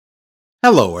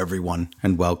Hello, everyone,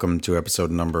 and welcome to episode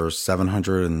number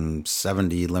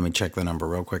 770. Let me check the number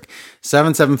real quick.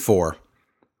 774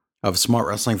 of Smart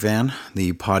Wrestling Fan,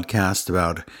 the podcast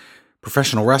about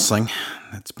professional wrestling.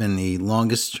 That's been the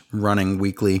longest running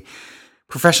weekly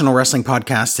professional wrestling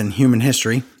podcast in human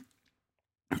history.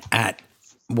 At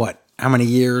what? How many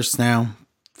years now?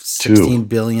 16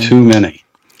 billion? Too many.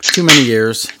 Too many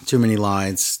years, too many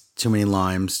lies, too many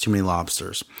limes, too many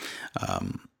lobsters.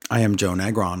 I am Joe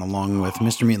Negron, along with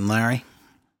Mr. Mutant Larry.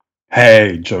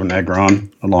 Hey, Joe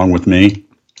Negron, along with me.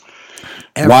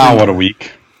 Wow, what a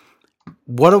week.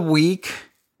 What a week.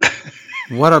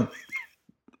 What a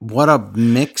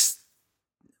mix.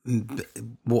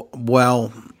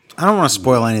 Well, I don't want to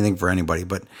spoil anything for anybody,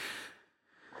 but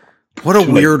what a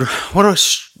weird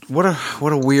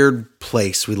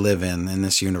place we live in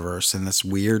this universe, and this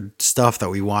weird stuff that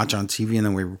we watch on TV and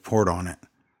then we report on it.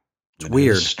 It's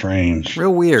weird. Strange.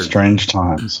 Real weird. Strange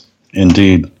times.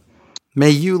 Indeed.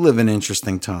 May you live in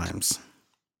interesting times.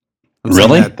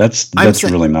 Really? That's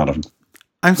really not a...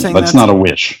 I'm saying that's not a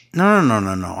wish. No.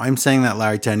 I'm saying that,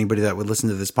 Larry, to anybody that would listen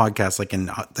to this podcast like in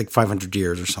 500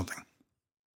 years or something.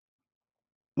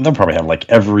 They'll probably have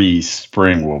every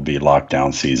spring will be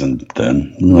lockdown season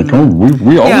then.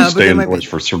 We always stay indoors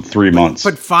for 3 months.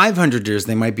 But 500 years,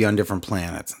 they might be on different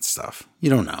planets and stuff. You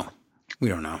don't know. We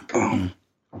don't know.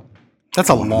 That's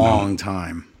a long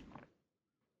time.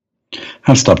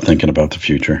 I've stopped thinking about the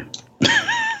future.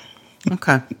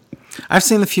 Okay. I've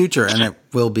seen the future, and it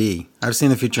will be. I've seen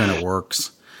the future, and it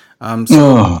works.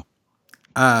 Something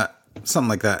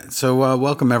like that. So,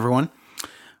 welcome, everyone.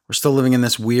 We're still living in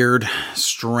this weird,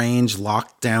 strange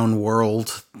lockdown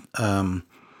world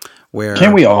where...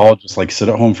 Can't we all just sit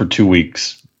at home for 2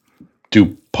 weeks,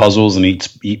 do puzzles and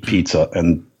eat pizza,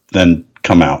 and then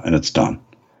come out and it's done?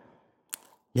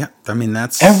 Yeah, I mean,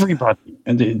 that's... Everybody.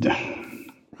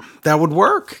 That would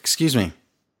work. Excuse me.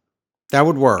 That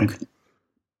would work.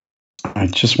 I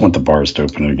just want the bars to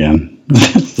open again.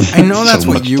 I know that's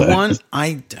what you want.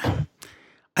 I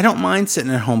don't mind sitting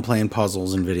at home playing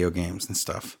puzzles and video games and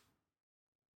stuff.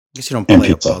 I guess you don't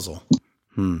play a puzzle.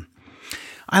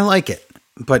 I like it.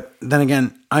 But then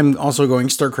again, I'm also going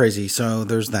stir crazy, so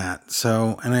there's that.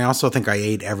 So, and I also think I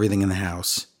ate everything in the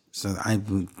house. So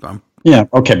I'm yeah,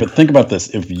 okay, but think about this.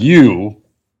 If you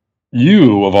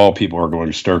of all people are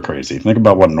going stir crazy, think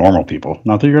about what normal people,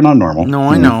 not that you're not normal. No,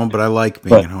 I know, but I like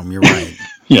being at home. You're right.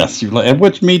 Yes,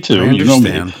 which me too. You know me.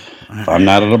 If I'm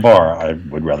not at a bar, I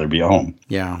would rather be at home.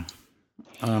 Yeah.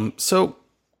 So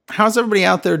how's everybody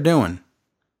out there doing?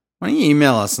 Why don't you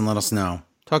email us and let us know?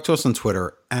 Talk to us on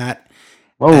Twitter at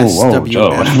SWF Joe.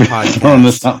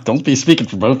 Podcast. Don't be speaking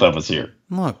for both of us here.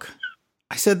 Look.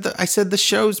 I said the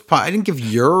show's I didn't give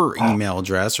your email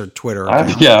address or Twitter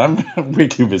account. I'm way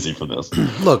too busy for this.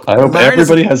 Look, I hope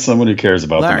everybody has someone who cares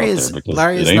about them out there,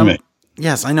 because it ain't me.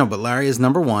 Yes, I know, but Larry is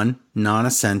number 1,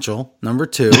 non-essential. Number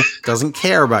 2, doesn't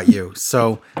care about you.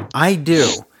 So I do.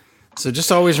 So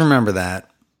just always remember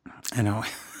that. I know.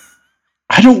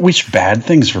 I don't wish bad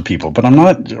things for people, but I'm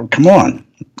not. Come on,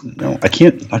 no, I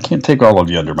can't take all of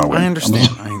you under my wing. I understand.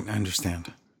 I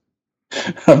understand.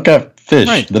 I've got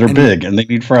fish that are big and they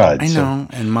need fried. I know,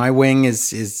 and my wing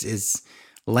is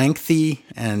lengthy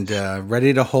and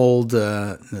ready to hold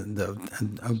the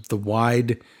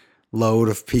wide load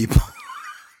of people.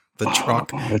 The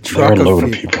truck load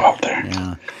of people out there.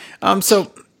 Yeah.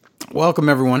 So, welcome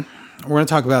everyone. We're going to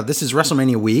talk about, this is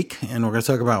WrestleMania week, and we're going to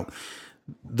talk about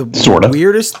the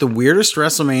weirdest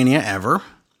WrestleMania ever.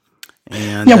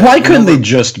 And why couldn't they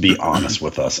just be honest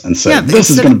with us and say this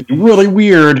is going to be really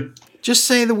weird? Just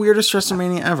say the weirdest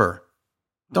WrestleMania ever.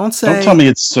 Don't tell me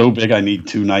it's so big I need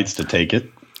 2 nights to take it.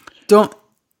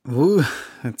 Ooh,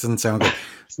 that doesn't sound good.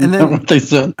 And then what they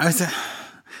said?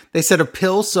 They said a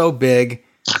pill so big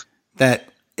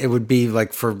that it would be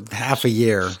for half a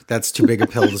year. That's too big a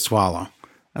pill to swallow.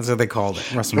 That's what they called it,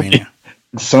 WrestleMania.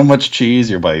 So much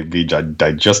cheese, you'll be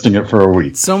digesting it for a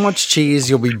week. So much cheese,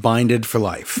 you'll be binded for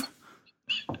life.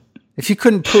 If you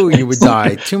couldn't poo, you would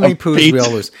die. Too many poos, we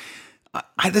all lose.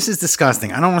 This is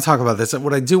disgusting. I don't want to talk about this.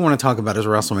 What I do want to talk about is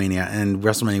WrestleMania and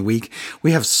WrestleMania week.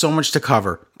 We have so much to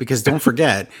cover because don't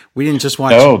forget, we didn't just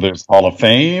watch. No, there's Hall of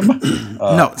Fame.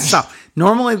 No, stop.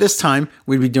 Normally this time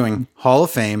we'd be doing Hall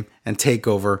of Fame and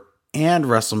TakeOver and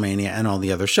WrestleMania and all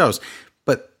the other shows.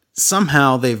 But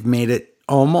somehow they've made it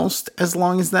almost as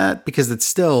long as that because it's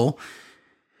still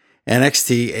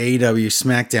NXT, AEW,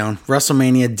 SmackDown,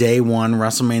 WrestleMania Day 1,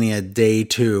 WrestleMania Day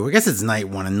 2. I guess it's Night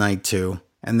 1 and Night 2.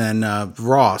 And then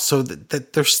Raw. So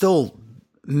that there's still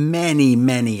many,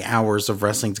 many hours of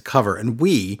wrestling to cover. And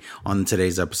we, on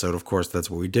today's episode, of course, that's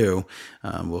what we do.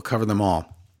 We'll cover them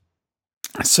all.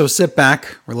 So sit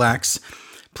back, relax.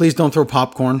 Please don't throw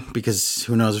popcorn because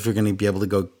who knows if you're going to be able to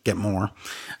go get more.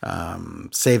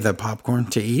 Save that popcorn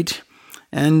to eat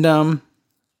and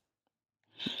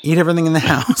eat everything in the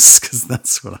house because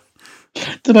that's what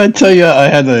Did I tell you I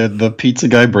had the pizza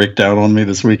guy break down on me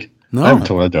this week? No. I haven't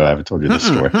told you this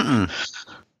story.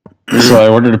 So I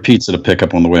ordered a pizza to pick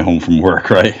up on the way home from work,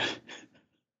 right?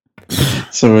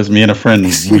 So it was me and a friend.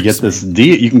 We get this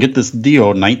deal. You can get this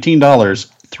deal,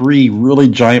 $19, 3 really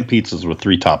giant pizzas with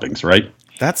 3 toppings, right?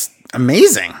 That's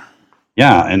amazing.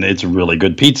 Yeah, and it's a really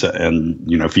good pizza. And,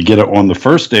 if you get it on the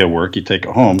first day of work, you take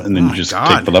it home, and then you just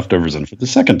take the leftovers in for the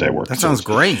second day of work. That sounds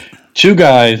great. 2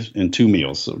 guys and 2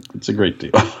 meals, so it's a great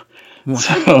deal.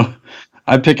 So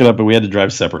I pick it up, but we had to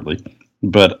drive separately.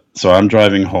 So I'm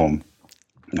driving home.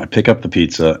 I pick up the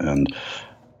pizza, and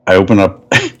I open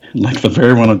up, like the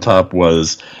very one on top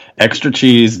was extra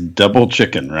cheese, double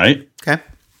chicken, right? Okay.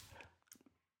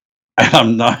 And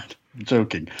I'm not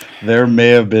joking. There may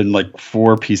have been like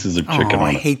 4 pieces of chicken on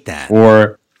it. I hate that.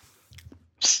 Or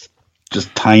just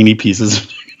tiny pieces of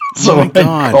chicken. So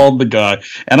I called the guy,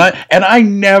 and I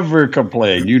never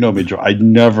complain. You know me, Joe. I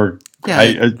never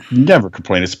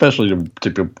complain, especially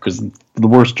because the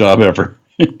worst job ever.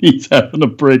 He's having a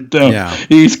breakdown. Yeah.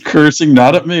 He's cursing,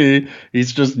 not at me.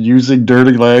 He's just using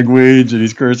dirty language, and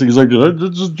he's cursing. He's like,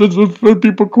 just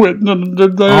people quitting.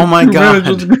 Oh my God.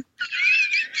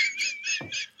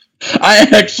 I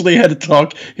actually had to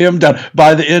talk him down.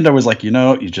 By the end, I was like,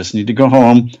 you just need to go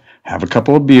home, have a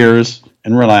couple of beers,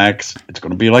 and relax. It's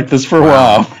going to be like this for a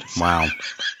while. Wow.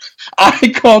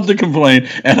 I called to complain,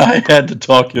 and I had to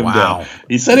talk him down.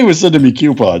 He said he was sending me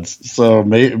coupons,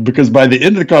 because by the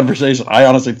end of the conversation, I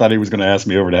honestly thought he was going to ask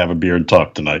me over to have a beer and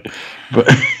talk tonight. But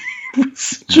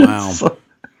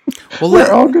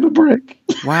we're all going to break.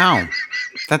 Wow,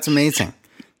 that's amazing.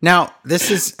 Now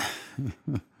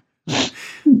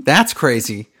that's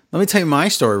crazy. Let me tell you my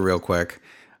story real quick.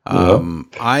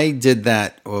 I did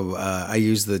that. I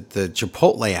used the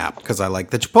Chipotle app because I like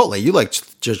the Chipotle. You like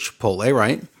Chipotle,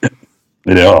 right?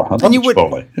 Yeah, I love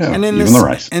Chipotle. Yeah, and even the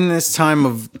rice. In this time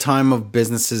of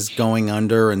businesses going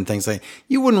under and things like,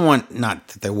 you wouldn't want, not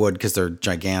that they would because they're a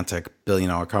gigantic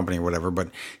billion-dollar company or whatever, but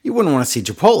you wouldn't want to see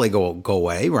Chipotle go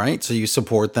away, right? So you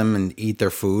support them and eat their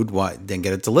food, then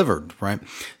get it delivered, right?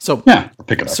 So yeah,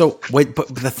 pick it up. So wait, but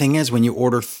the thing is, when you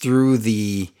order through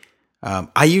the,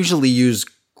 I usually use,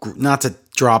 not to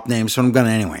drop names, so I'm going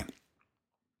to anyway.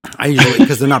 I usually,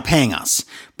 because they're not paying us,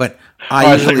 but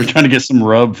I thought you were trying to get some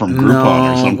rub from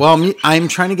Groupon or something. Well, I'm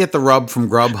trying to get the rub from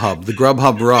Grubhub, the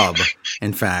Grubhub rub,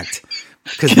 in fact,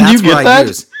 because that's what I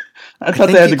use. I thought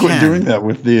they had to quit doing that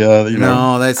with the,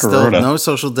 No, that's Corona. Still no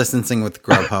social distancing with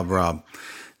Grubhub rub.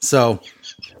 So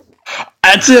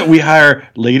that's it. We hire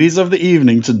ladies of the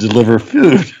evening to deliver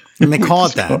food. And they call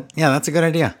it that. Yeah, that's a good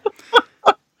idea.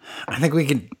 I think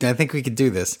we could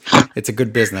do this. It's a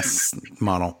good business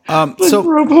model. So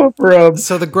Grubhub rub.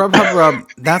 So the Grubhub rub,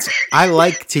 I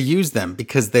like to use them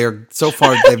because they're so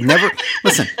far they've never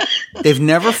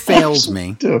failed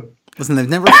me. Listen, they've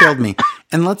never failed me.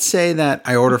 And let's say that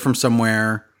I order from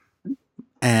somewhere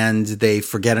and they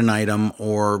forget an item,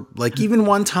 or like even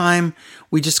one time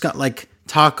we just got like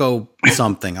taco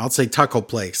something. I'll say taco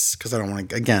place because I don't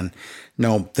want to, again,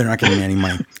 no, they're not giving me any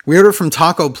money. We ordered from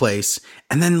taco place,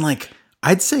 and then like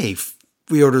I'd say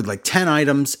we ordered like 10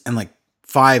 items, and like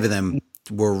 5 of them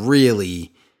were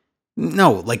really,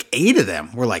 no, like 8 of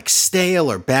them were like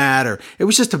stale or bad, or it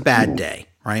was just a bad day,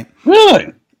 right?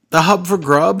 Really? The Hub for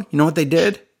Grub, you know what they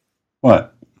did?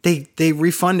 What? They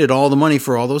refunded all the money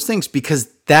for all those things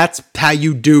because that's how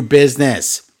you do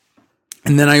business.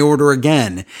 And then I order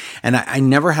again, and I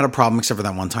never had a problem except for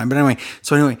that one time. But anyway,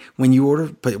 when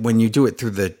you do it through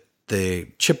the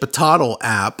Chipottle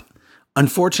app,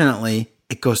 unfortunately,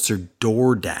 it goes through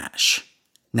DoorDash.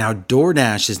 Now,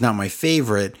 DoorDash is not my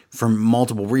favorite for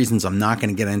multiple reasons. I'm not going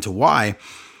to get into why.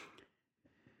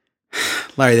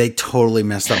 Larry, they totally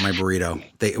messed up my burrito.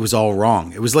 It was all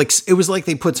wrong. It was like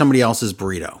they put somebody else's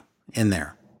burrito in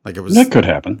there. Like it was. That could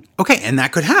happen. Okay, and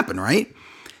that could happen, right?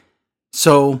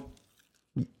 So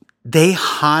they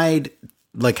hide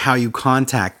like how you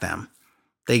contact them.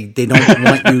 They don't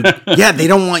want you. Yeah, they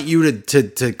don't want you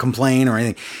to complain or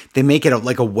anything. They make it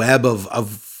like a web of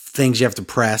things you have to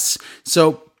press.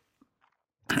 So,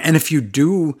 and if you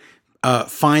do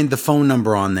find the phone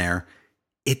number on there,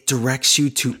 it directs you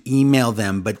to email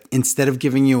them. But instead of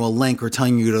giving you a link or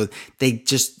telling you to, they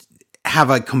just have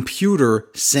a computer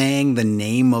saying the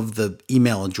name of the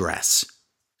email address.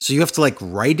 So you have to like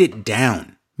write it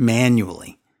down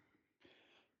manually.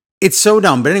 It's so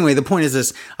dumb. But anyway, the point is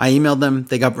this. I emailed them.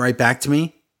 They got right back to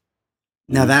me.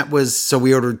 Now that was, so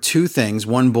we ordered 2 things,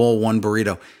 1 bowl, 1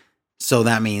 burrito. So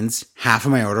that means half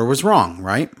of my order was wrong,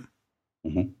 right?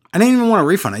 Mm-hmm. I didn't even want a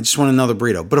refund. I just want another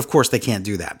burrito. But of course they can't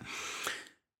do that.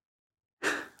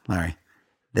 Larry,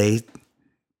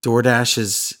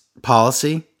 DoorDash's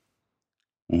policy,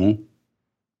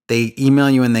 they email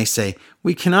you and they say,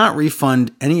 we cannot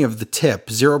refund any of the tip,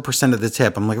 0% of the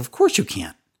tip. I'm like, of course you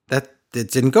can't. It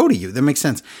didn't go to you. That makes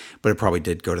sense. But it probably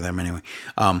did go to them anyway.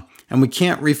 And we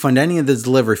can't refund any of the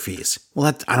delivery fees.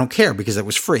 Well, I don't care because it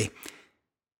was free.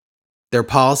 Their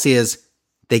policy is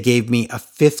they gave me a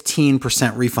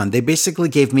 15% refund. They basically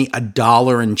gave me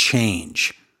 $1 and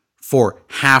change for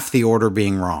half the order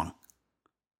being wrong.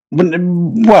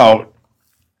 Well,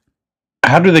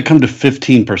 how do they come to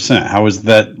 15%? How is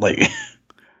that like?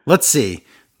 Let's see.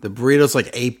 The burrito's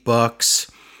like $8.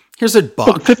 Here's $1.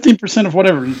 But 15% of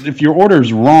whatever. If your order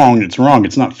is wrong, it's wrong.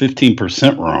 It's not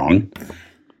 15% wrong.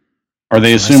 Are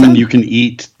they assuming you can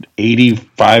eat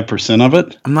 85% of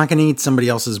it? I'm not going to eat somebody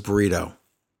else's burrito.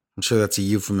 I'm sure that's a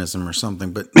euphemism or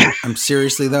something, but I'm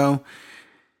seriously though.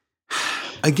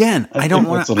 Again, I don't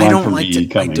like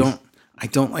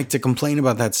to complain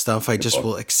about that stuff. I just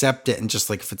will accept it and just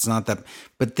like if it's not that.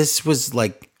 But this was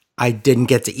like I didn't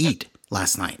get to eat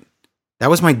last night. That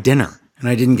was my dinner, and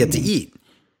I didn't get to eat.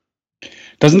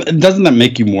 Doesn't that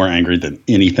make you more angry than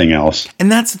anything else?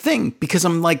 And that's the thing, because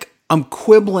I'm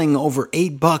quibbling over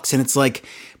 $8, and it's like,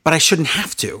 but I shouldn't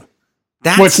have to.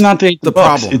 That's it's not the $8.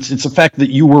 Problem. It's the fact that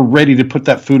you were ready to put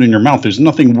that food in your mouth. There's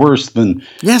nothing worse than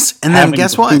and then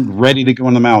guess what? Food ready to go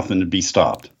in the mouth and to be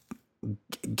stopped.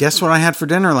 Guess what I had for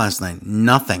dinner last night?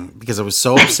 Nothing, because I was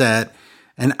so upset,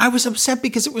 and I was upset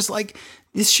because it was like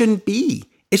this shouldn't be.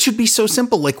 It should be so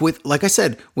simple. Like I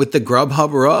said, with the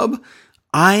Grubhub rub,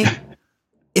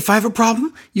 if I have a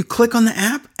problem, you click on the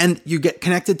app and you get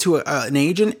connected to an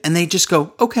agent, and they just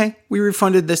go, "Okay, we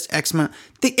refunded this X amount."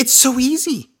 It's so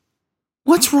easy.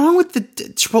 What's wrong with the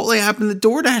Chipotle app and the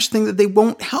DoorDash thing that they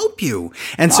won't help you?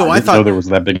 And so I thought know there was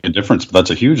that big a difference, but that's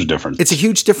a huge difference. It's a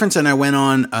huge difference. And I went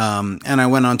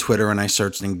on Twitter and I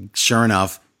searched, and sure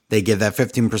enough, they give that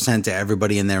 15% to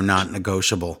everybody, and they're not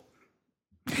negotiable.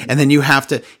 And then you have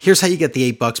to. Here's how you get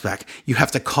the $8 back. You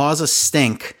have to cause a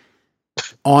stink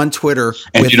on Twitter,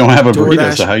 and you don't have a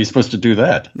burrito, so how are you supposed to do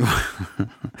that?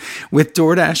 With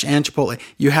DoorDash and Chipotle,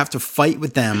 you have to fight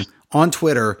with them on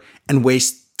Twitter and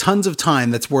waste tons of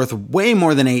time that's worth way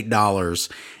more than $8.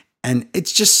 And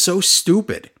it's just so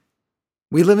stupid.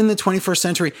 We live in the 21st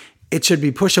century. It should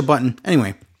be push a button.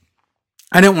 Anyway,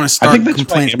 I don't want to start complaining. I think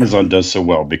that's why Amazon does so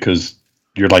well, because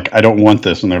you're like, I don't want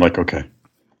this. And they're like, okay.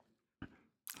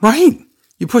 Right.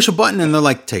 You push a button and they're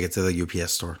like, take it to the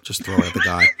UPS store. Just throw it at the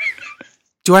guy.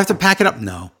 Do I have to pack it up?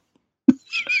 No.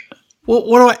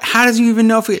 Well, how does you even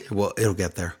know if it'll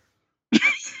get there?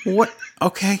 What?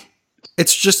 Okay.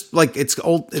 It's just like, it's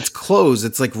old, it's clothes.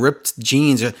 It's like ripped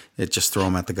jeans. It just throw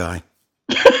them at the guy.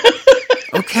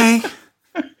 Okay.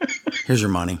 Here's your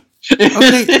money.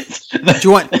 Okay. Do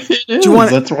you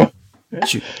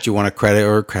want a credit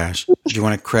or a cash? Do you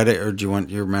want a credit or do you want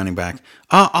your money back?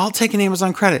 I'll take an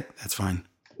Amazon credit. That's fine.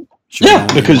 Sure,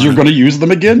 because you're going to use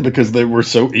them again because they were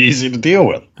so easy to deal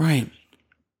with. Right.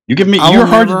 You give me, you're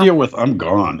hard to deal with. I'm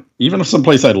gone. Even if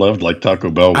someplace I loved like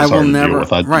Taco Bell was hard to deal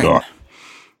with, I'd be gone.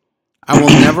 I will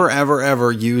never, ever,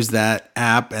 ever use that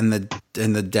app and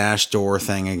the dash door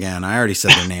thing again. I already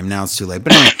said their name. Now it's too late.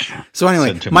 But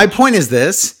anyway, my point is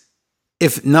this: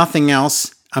 if nothing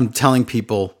else, I'm telling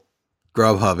people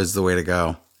Grubhub is the way to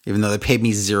go, even though they paid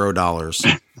me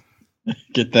 $0.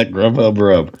 Get that Grubhub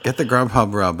rub. Get the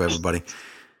Grubhub rub, everybody.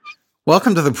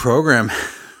 Welcome to the program.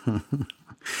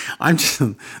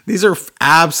 These are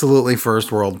absolutely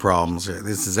first world problems.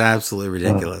 This is absolutely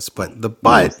ridiculous. But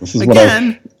this is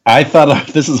again, I thought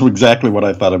this is exactly what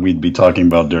I thought we'd be talking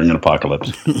about during an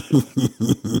apocalypse.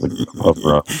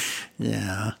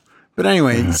 Yeah. But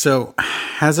anyway, so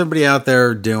how's everybody out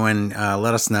there doing?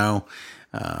 Let us know.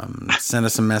 Send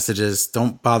us some messages.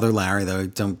 Don't bother Larry though.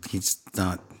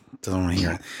 Doesn't want to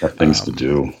hear it. Got things to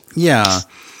do. Yeah.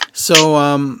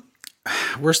 So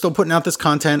we're still putting out this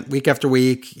content week after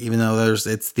week, even though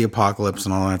it's the apocalypse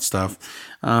and all that stuff.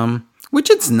 Which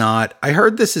it's not. I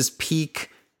heard this is peak.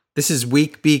 This is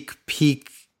week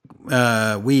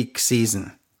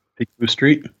season. Peak Blue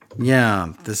Street.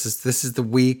 Yeah. This is the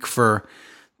week for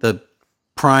the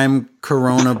prime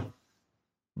Corona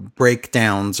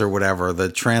breakdowns or whatever,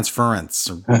 the transference.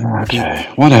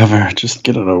 Okay, whatever. Just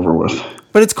get it over with.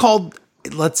 But it's called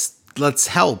let's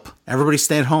help. Everybody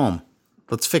stay at home.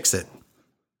 Let's fix it.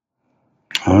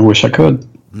 I wish I could.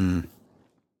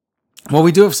 Well,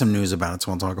 we do have some news about it,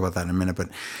 so we'll talk about that in a minute. But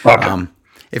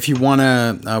if you want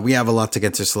to, we have a lot to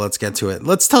get to, so let's get to it.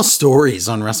 Let's tell stories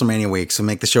on WrestleMania week, so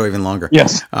make the show even longer.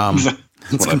 Yes.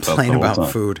 Let's complain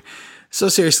about food. So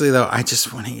seriously, though, I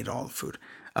just want to eat all the food.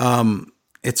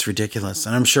 It's ridiculous,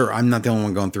 and I'm sure I'm not the only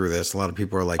one going through this. A lot of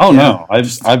people are like, "Oh no,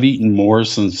 I've eaten more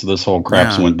since this whole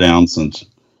crap's went down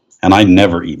and I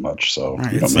never eat much, so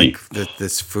right, it's like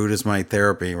this food is my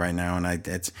therapy right now,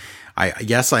 and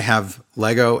yes, I have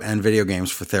Lego and video games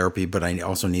for therapy, but I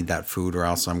also need that food, or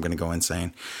else I'm going to go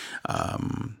insane.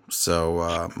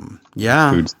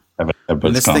 Yeah.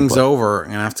 When this thing's over, I'm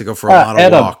going to have to go for a lot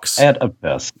of walks.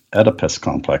 Oedipus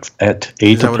complex. Work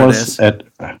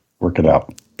it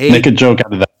out. Make a joke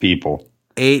out of that, people.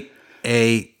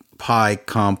 8A pie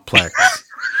complex.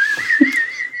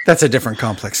 That's a different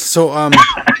complex. So,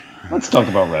 let's talk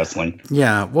about wrestling.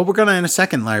 Yeah. Well, we're going to in a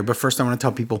second, Larry, but first I want to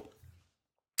tell people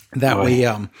that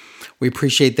we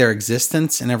appreciate their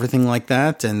existence and everything like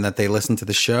that, and that they listen to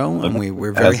the show, and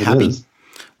we're very happy.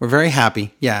 We're very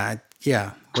happy. Yeah.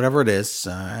 Whatever it is,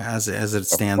 as it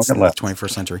stands in the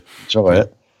 21st century. Enjoy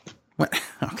it. What?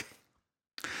 Okay.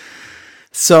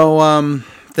 So,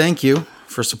 thank you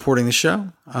for supporting the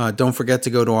show. Don't forget to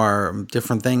go to our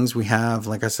different things we have.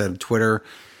 Like I said, Twitter.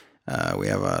 We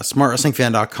have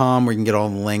smartwrestlingfan.com where you can get all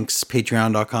the links.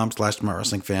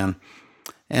 Patreon.com/smartwrestlingfan.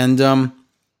 And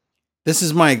this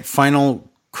is my final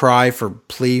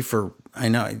plea for. I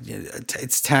know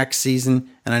it's tax season,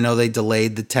 and I know they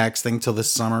delayed the tax thing till this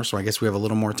summer, so I guess we have a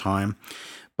little more time.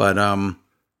 But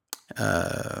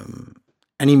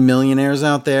any millionaires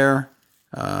out there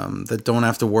that don't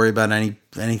have to worry about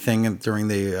anything during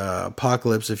the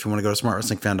apocalypse, if you want to go to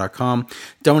smartwrestlingfan.com,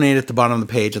 donate at the bottom of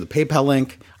the page of the PayPal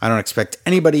link. I don't expect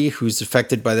anybody who's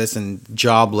affected by this and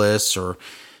jobless or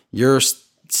you're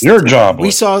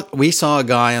jobless. We saw a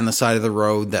guy on the side of the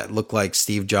road that looked like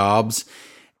Steve Jobs.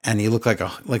 And he looked like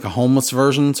a homeless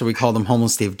version, so we called him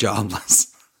Homeless Steve Jobless.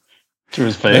 To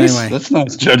his face? Anyway. That's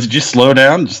nice, Joe. Did you slow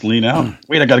down? Just lean out?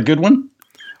 Wait, I got a good one?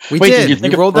 We did. You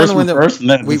think we rolled down the window first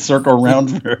and then we circle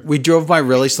around? We drove by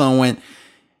really slow and went,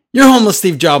 "You're Homeless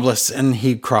Steve Jobless," and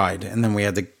he cried. And then we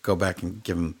had to go back and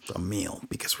give him a meal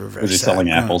because we're very sad. Was he selling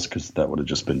apples? Because that would have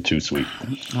just been too sweet.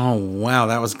 Oh, wow.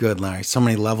 That was good, Larry. So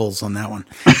many levels on that one.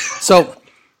 So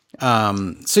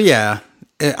yeah,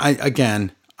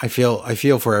 I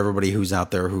feel for everybody who's out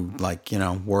there who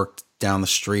worked down the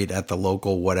street at the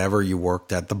local whatever you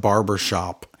worked at, the barber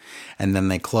shop, and then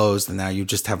they closed, and now you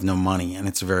just have no money, and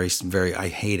it's very, very. I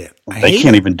hate it. They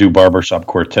can't even do barbershop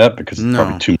quartet because it's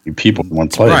probably too many people in one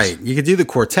place. Right, you could do the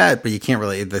quartet, but you can't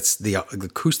really. That's the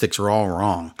acoustics are all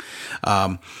wrong.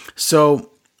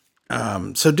 So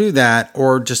do that,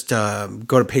 or just go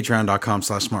to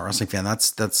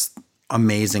patreon.com/smartwrestlingfan. That's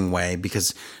amazing way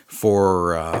because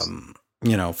for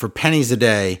pennies a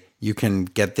day, you can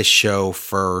get this show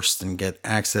first and get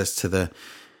access to the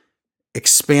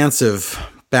expansive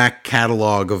back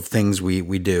catalog of things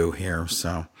we do here.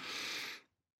 So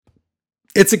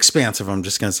it's expansive. I'm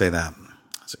just going to say that.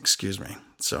 So, excuse me.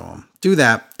 So do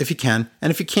that if you can.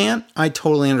 And if you can't, I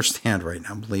totally understand right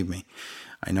now. Believe me.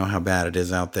 I know how bad it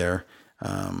is out there.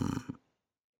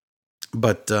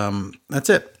 But that's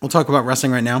it. We'll talk about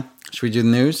wrestling right now. Should we do the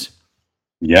news?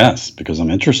 Yes, because I'm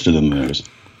interested in the news.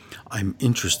 I'm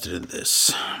interested in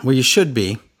this. Well, you should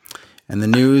be. And the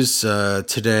news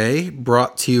today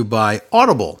brought to you by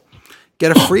Audible.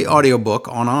 Get a free audiobook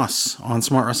on us, on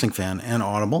Smart Wrestling Fan and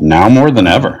Audible. Now more than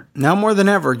ever. Now more than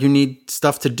ever, you need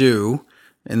stuff to do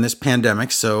in this pandemic,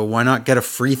 so why not get a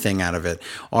free thing out of it?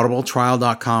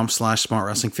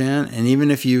 audibletrial.com/smartwrestlingfan. And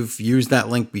even if you've used that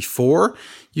link before,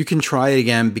 you can try it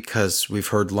again because we've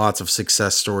heard lots of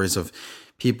success stories of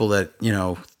people that,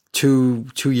 2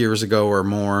 years ago or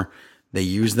more, they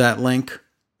used that link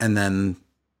and then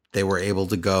they were able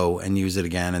to go and use it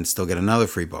again and still get another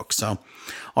free book. So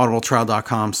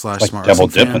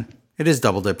audibletrial.com/smartwrestlingfan. It is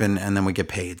double dipping, and then we get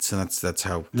paid. So that's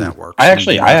how that works. I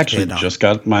actually just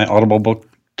got my Audible book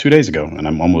 2 days ago, and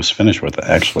I'm almost finished with it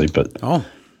actually. But wow,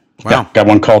 got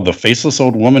one called "The Faceless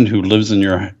Old Woman Who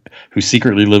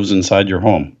Secretly Lives Inside Your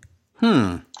Home."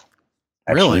 Actually,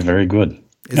 really very good.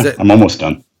 Is it? I'm almost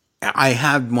done. I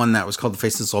had one that was called "The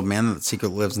Faceless Old Man That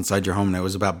Secretly Lives Inside Your Home," and it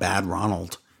was about Bad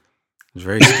Ronald. It was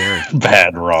very scary.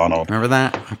 Bad Ronald. Remember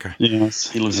that? Okay. Yes,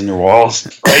 he lives in your walls.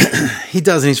 Right. He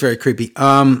does, and he's very creepy.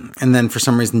 And then for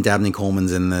some reason, Dabney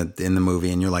Coleman's in the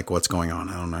movie, and you're like, "What's going on?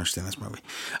 I don't understand this movie."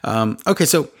 Okay,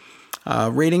 so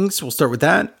ratings. We'll start with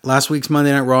that. Last week's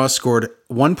Monday Night Raw scored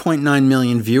 1.9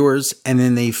 million viewers, and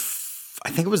then I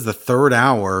think it was the third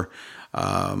hour.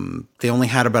 They only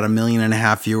had about 1.5 million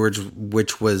viewers,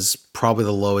 which was probably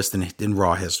the lowest in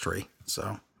Raw history.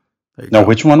 So. No,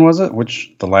 which one was it?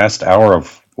 The last hour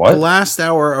of What? The last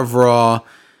hour of Raw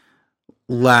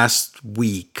last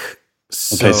week.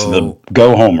 Okay, so the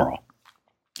go home Raw.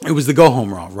 It was the go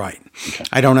home Raw, right? Okay.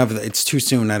 I don't have. It's too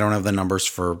soon. I don't have the numbers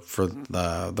for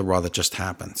the Raw that just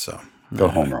happened. So go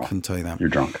home Raw. Couldn't tell you that. You're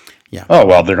drunk. Yeah. Oh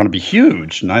well, they're going to be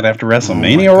huge night after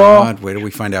WrestleMania Raw. Wait till we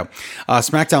find out.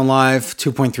 SmackDown Live,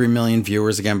 2.3 million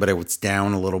viewers again, but it was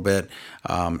down a little bit.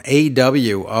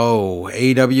 AEW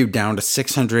down to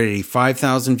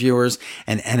 685,000 viewers,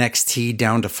 and NXT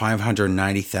down to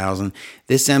 590,000.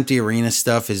 This empty arena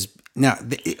stuff is. Now,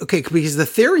 okay, because the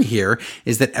theory here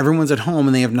is that everyone's at home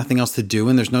and they have nothing else to do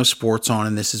and there's no sports on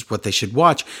and this is what they should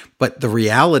watch. But the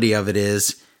reality of it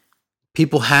is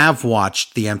people have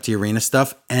watched the empty arena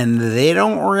stuff and they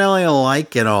don't really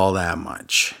like it all that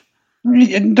much.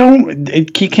 You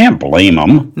can't blame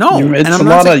them. No, it's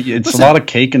a lot of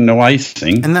cake and no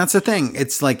icing. And that's the thing.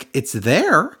 It's like it's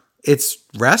there. It's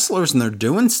wrestlers and they're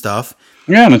doing stuff.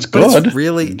 Yeah, and it's good. It's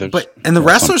really, and the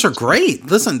wrestlers are great.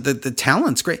 Listen, the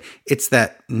talent's great. It's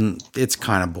that it's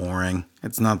kind of boring.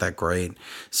 It's not that great.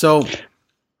 So,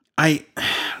 there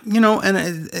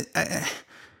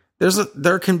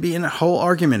can be a whole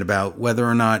argument about whether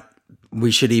or not we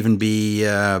should even be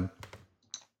having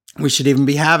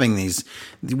these.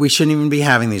 We shouldn't even be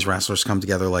having these wrestlers come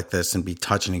together like this and be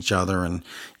touching each other and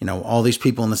all these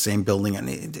people in the same building.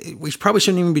 And we probably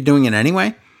shouldn't even be doing it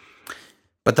anyway.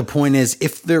 But the point is,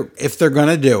 if they're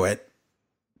gonna do it,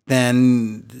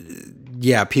 then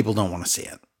yeah, people don't want to see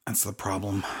it. That's the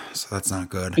problem. So that's not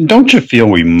good. And don't you feel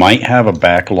we might have a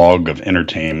backlog of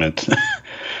entertainment?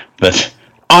 That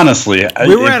honestly,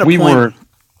 if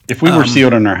we were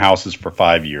sealed in our houses for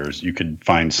 5 years, you could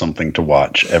find something to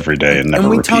watch every day and never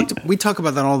repeat. We talk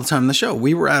about that all the time in the show.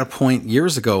 We were at a point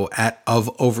years ago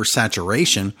of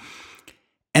oversaturation.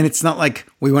 And it's not like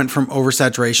we went from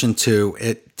oversaturation to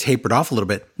it tapered off a little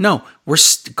bit. No,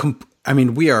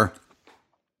 we are,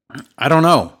 I don't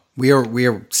know. We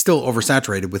are still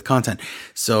oversaturated with content.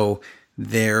 So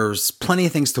there's plenty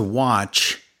of things to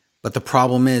watch, but the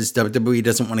problem is WWE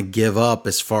doesn't want to give up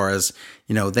as far as,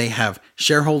 they have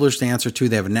shareholders to answer to,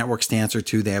 they have networks to answer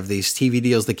to, they have these TV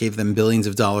deals that gave them billions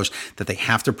of dollars that they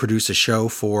have to produce a show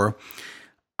for.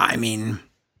 I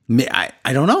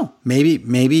don't know.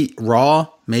 Maybe Raw,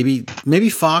 maybe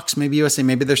Fox, maybe USA,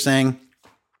 maybe they're saying,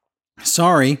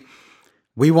 sorry,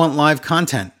 we want live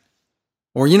content.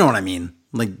 Or you know what I mean?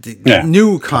 Like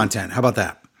new content. How about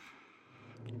that?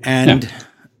 And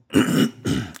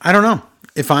I don't know.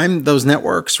 If I'm those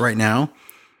networks right now,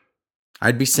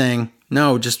 I'd be saying,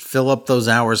 no, just fill up those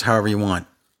hours however you want.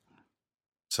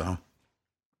 So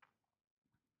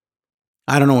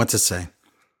I don't know what to say.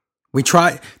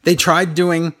 They tried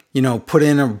doing, put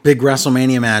in a big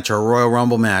WrestleMania match or a Royal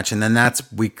Rumble match, and then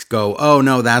we go, oh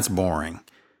no, that's boring.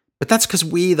 But that's because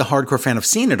we, the hardcore fan, have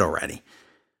seen it already.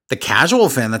 The casual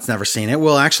fan that's never seen it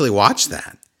will actually watch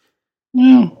that.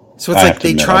 Yeah. So it's like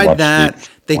they tried that.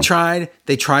 They tried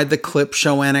the clip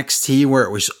show NXT where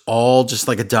it was all just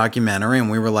like a documentary, and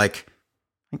we were like,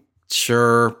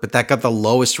 sure, but that got the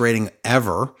lowest rating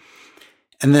ever.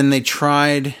 And then they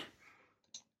tried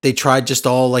just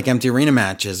all like empty arena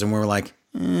matches, and we were like,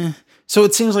 eh. So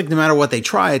it seems like no matter what they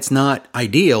try, it's not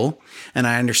ideal. And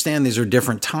I understand these are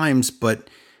different times, but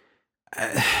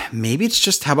maybe it's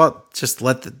just, how about just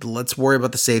let's worry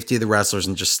about the safety of the wrestlers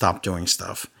and just stop doing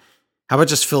stuff. How about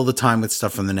just fill the time with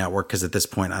stuff from the network? Because at this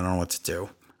point, I don't know what to do.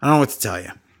 I don't know what to tell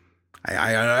you.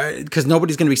 Because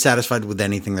nobody's going to be satisfied with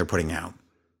anything they're putting out.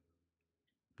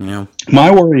 My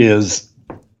worry is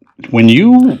when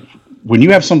you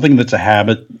have something that's a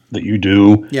habit that you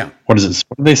do, what is it?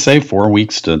 What do they say? 4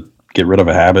 weeks to get rid of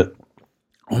a habit?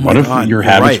 Oh my God, if your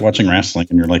habit's watching wrestling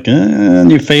and you're like, and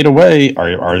you fade away?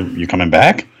 Are you coming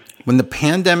back? When the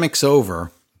pandemic's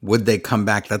over, would they come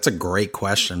back? That's a great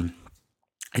question.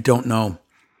 I don't know.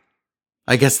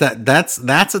 I guess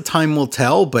that's a time will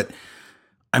tell, but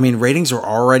I mean, ratings are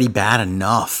already bad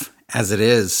enough as it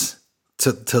is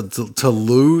to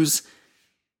lose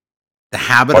the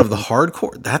habit of the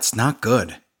hardcore. That's not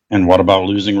good. And what about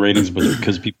losing ratings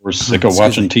because people were sick of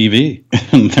watching TV?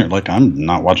 And they're like, I'm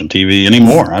not watching TV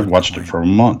anymore. I've watched it for a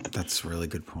month. That's a really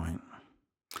good point.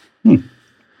 And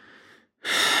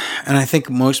I think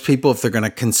most people, if they're going to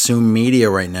consume media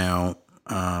right now,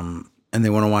 and they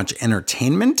want to watch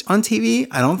entertainment on TV,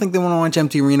 I don't think they want to watch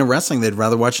empty arena wrestling. They'd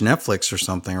rather watch Netflix or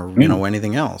something, or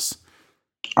anything else.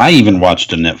 I even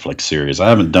watched a Netflix series. I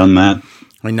haven't done that.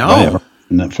 I know.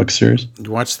 Netflix series. You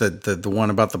watched the one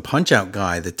about the Punch Out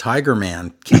guy, the Tiger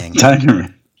Man King. Tiger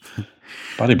Man.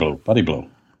 Body blow. Body blow.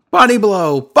 Body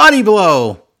blow. Body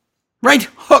blow. Right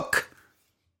hook.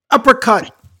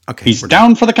 Uppercut. Okay. He's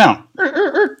down for the count.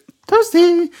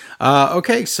 Toasty.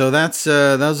 Okay, so that's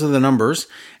those are the numbers.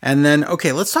 And then,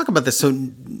 okay, let's talk about this. So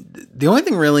the only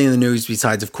thing really in the news,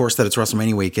 besides, of course, that it's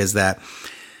WrestleMania week, is that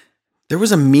there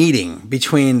was a meeting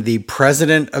between the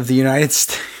President of the United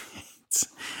States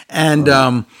and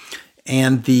the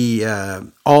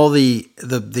all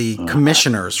the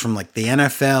commissioners from like the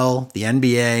NFL, the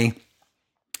NBA,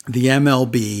 the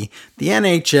MLB, the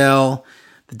NHL,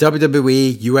 the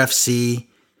WWE, UFC,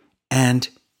 and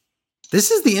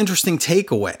this is the interesting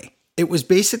takeaway. It was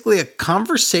basically a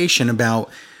conversation about,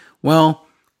 well,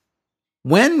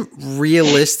 when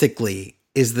realistically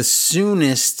is the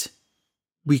soonest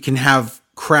we can have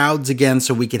crowds again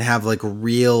so we can have like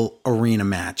real arena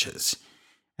matches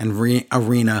and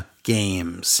arena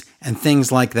games and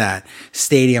things like that,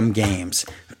 stadium games.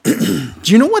 Do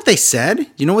you know what they said?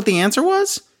 Do you know what the answer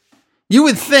was? You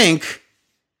would think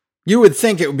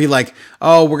it would be like,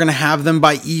 oh, we're going to have them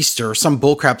by Easter or some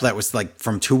bullcrap that was like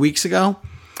from 2 weeks ago.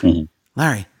 Mm-hmm.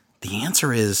 Larry, the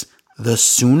answer is the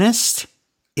soonest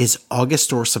is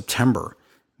August or September,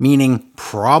 meaning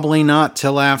probably not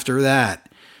till after that.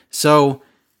 So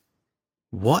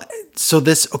what? So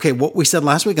this, okay, what we said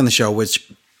last week on the show,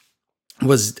 which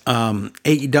was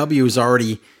AEW is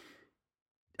already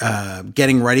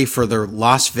getting ready for their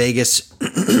Las Vegas,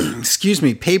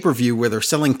 pay-per-view where they're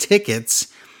selling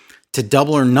tickets to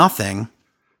Double or Nothing,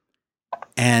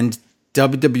 and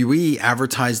WWE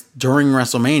advertised during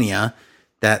WrestleMania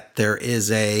that there is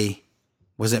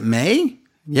was it May?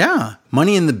 Yeah,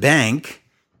 Money in the Bank,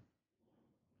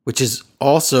 which is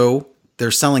also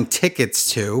they're selling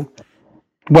tickets to.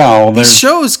 Well, these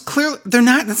shows clearly they're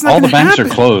not. That's not all the banks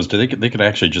happen. Are closed. They could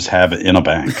actually just have it in a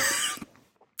bank.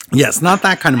 Yes, not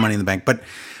that kind of Money in the Bank, but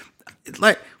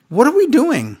like, what are we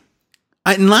doing?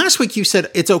 And last week you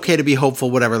said it's okay to be hopeful,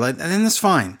 whatever, and that's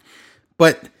fine.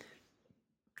 But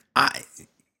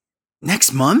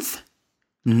next month?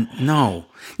 No.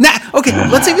 Okay,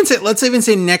 let's even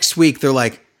say next week they're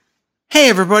like, hey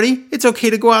everybody, it's okay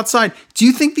to go outside. Do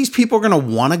you think these people are going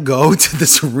to want to go to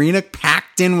this arena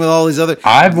packed in with all these other?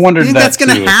 I've wondered that that's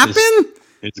going to happen?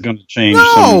 It's going to change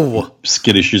some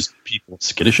skittish people.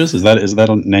 Skittishes? Is that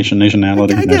a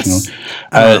nationality? I guess.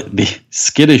 The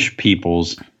skittish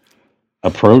people's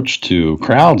approach to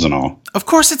crowds and all. Of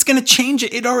course it's going to change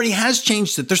it. It already has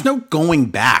changed it. There's no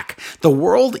going back. The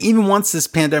world, even once this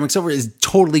pandemic's over, is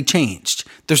totally changed.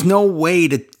 There's no way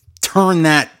to turn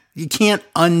that. You can't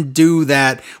undo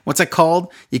that. What's it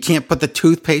called? You can't put the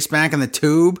toothpaste back in the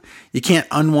tube. You can't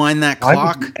unwind that clock.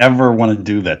 I wouldn't ever want to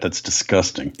do that. That's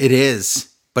disgusting. It is.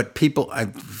 But people,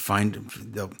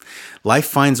 life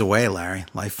finds a way, Larry.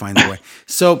 Life finds a way.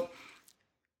 So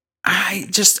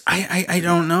I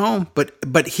don't know.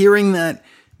 But hearing that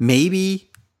maybe,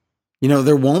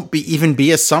 there won't even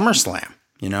be a SummerSlam,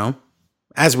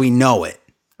 as we know it.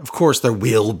 Of course, there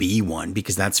will be one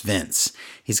because that's Vince.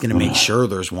 He's going to make sure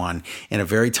there's one in a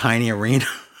very tiny arena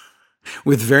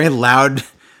with very loud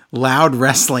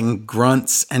wrestling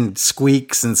grunts and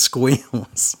squeaks and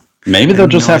squeals. Maybe they'll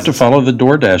just have to follow the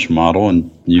DoorDash model,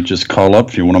 and you just call up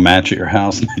if you want to match at your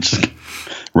house, and they just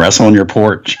wrestle on your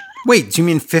porch. Wait, do you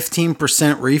mean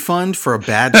 15% refund for a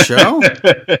bad show?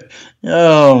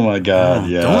 Oh my God!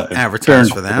 Yeah, don't advertise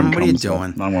for them. What are you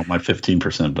doing? I want my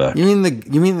 15% back. You mean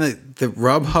the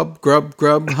rub hub grub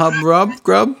hub rub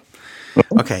grub?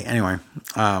 Okay. Anyway,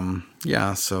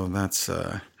 yeah. So that's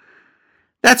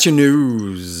your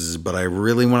news. But I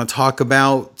really want to talk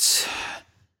about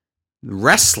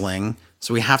wrestling.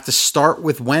 So we have to start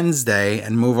with Wednesday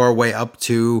and move our way up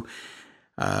to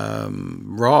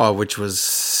Raw, which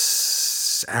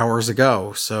was hours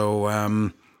ago. So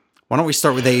why don't we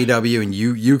start with AEW and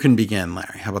you can begin,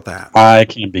 Larry? How about that? I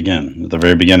can begin. At the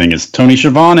very beginning is Tony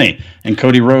Schiavone and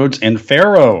Cody Rhodes and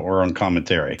Pharaoh were on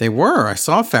commentary. They were. I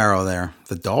saw Pharaoh there,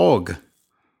 the dog.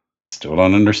 Still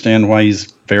don't understand why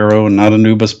he's Pharaoh and not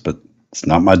Anubis, but it's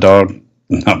not my dog,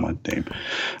 not my name.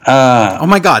 Oh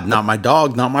my God, not my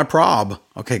dog, not my prob.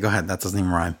 Okay, go ahead. That doesn't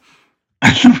even rhyme.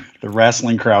 The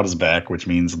wrestling crowd is back, which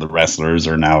means the wrestlers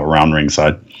are now around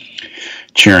ringside,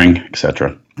 cheering,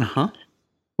 etc. Uh-huh.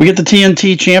 We get the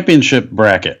TNT Championship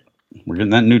bracket. We're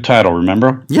getting that new title,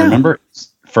 remember? Yeah. Remember?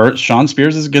 First, Shawn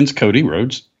Spears is against Cody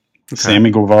Rhodes. Okay. Sammy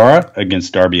Guevara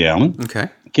against Darby Allin. Okay.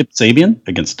 Kip Sabian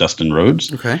against Dustin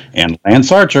Rhodes. Okay. And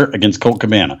Lance Archer against Colt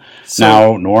Cabana. So,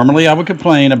 now, normally I would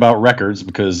complain about records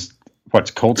because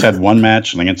Colt's had one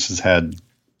match, Lance has had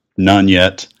none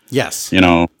yet. Yes.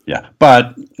 Yeah.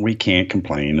 But we can't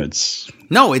complain. It's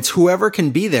whoever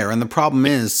can be there. And the problem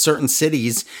is certain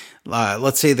cities,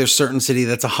 let's say there's certain city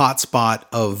that's a hot spot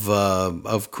of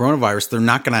coronavirus. They're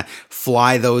not going to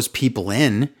fly those people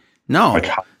in. No. Like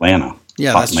Atlanta.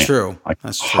 Yeah, that's true.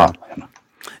 That's true.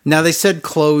 Now, they said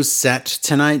closed set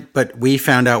tonight, but we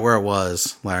found out where it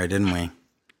was, Larry, didn't we?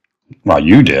 Well,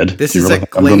 you did. This is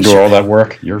at Glacier. I'm going to do all that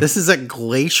work. This is at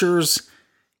Glacier's.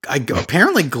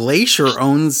 Apparently, Glacier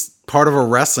owns part of a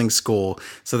wrestling school.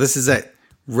 So this is at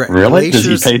really? Glacier's,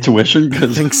 does he pay tuition? I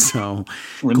think so.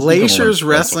 Glacier's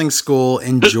Wrestling School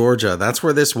in Georgia. That's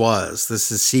where this was.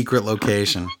 This is secret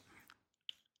location.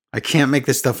 I can't make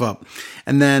this stuff up.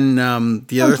 And then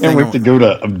the other thing, we have to go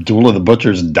to Abdullah the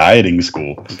Butcher's dieting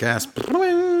school. I guess.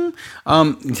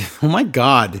 Oh my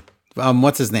God.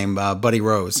 What's his name? Buddy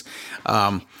Rose.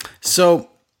 So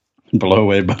blow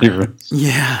away Buddy Rose.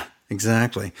 Yeah,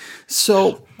 exactly.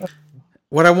 So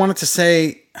what I wanted to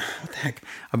say, what the heck,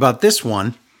 about this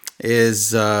one is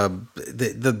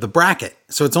the bracket.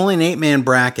 So it's only an 8-man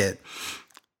bracket,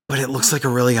 but it looks like a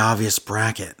really obvious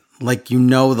bracket. Like,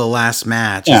 the last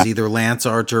match is either Lance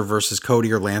Archer versus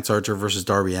Cody or Lance Archer versus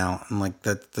Darby Allin. Like,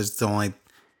 that's the only.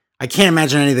 I can't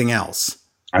imagine anything else.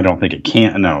 I don't think it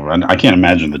can. No, I can't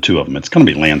imagine the two of them. It's going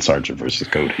to be Lance Archer versus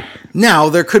Cody. Now,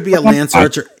 there could be a Lance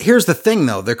Archer. Here's the thing,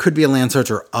 though. There could be a Lance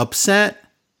Archer upset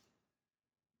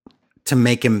to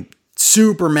make him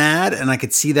super mad, and I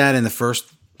could see that in the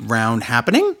first round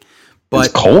happening. But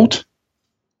it's Colt?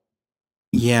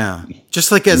 Yeah.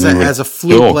 Just like as a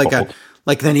fluke,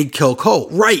 like then he'd kill Colt.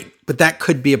 Right. But that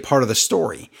could be a part of the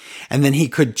story. And then he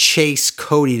could chase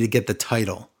Cody to get the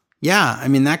title. Yeah. I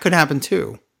mean, that could happen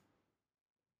too.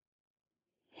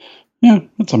 Yeah,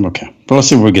 I'm okay. But let's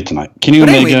see what we get tonight. Kenny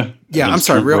Omega. Yeah, I'm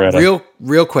sorry.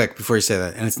 Real quick before you say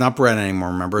that. And it's not Beretta anymore.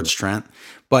 Remember, it's Trent.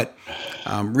 But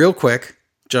real quick,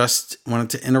 just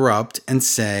wanted to interrupt and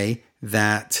say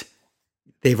that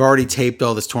they've already taped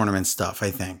all this tournament stuff, I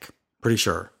think. Pretty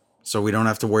sure. So we don't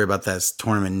have to worry about this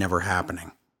tournament never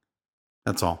happening.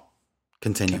 That's all.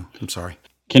 Continue. I'm sorry.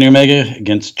 Kenny Omega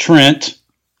against Trent.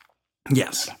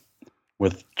 Yes.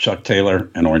 With Chuck Taylor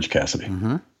and Orange Cassidy.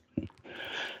 Mm-hmm.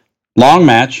 Long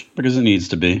match, because it needs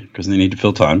to be, because they need to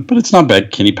fill time. But it's not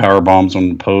bad. Kenny power bombs on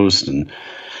the post. And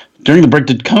during the break,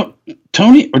 did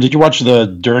Tony, or did you watch the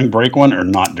during break one or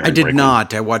not during break? I did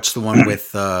not. I watched the one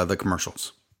with the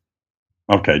commercials.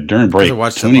 Okay, during break,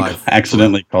 Tony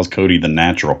accidentally calls Cody the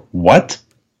Natural. What?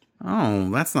 Oh,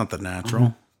 that's not the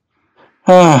Natural.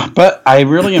 But I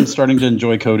really am starting to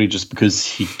enjoy Cody just because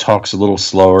he talks a little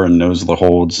slower and knows the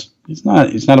holds. He's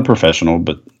not a professional,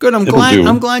 but good. I'm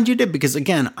glad you did, because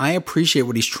again, I appreciate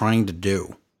what he's trying to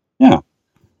do. Yeah.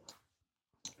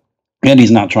 And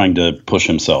he's not trying to push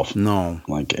himself. No.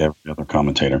 Like every other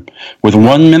commentator. With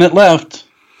 1 minute left,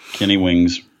 Kenny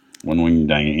wings One Winged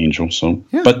Angel. So,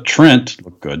 yeah. But Trent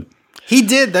looked good. He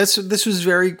did. This was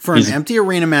for an empty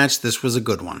arena match. This was a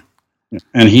good one.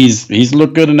 And he's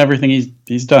looked good in everything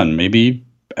he's done. Maybe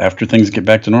after things get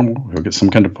back to normal, he'll get some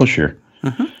kind of push here.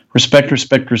 Mm-hmm. Respect.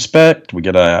 We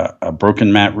get a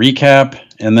broken mat recap,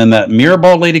 and then that mirror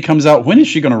ball lady comes out. When is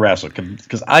she going to wrestle?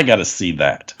 Because I got to see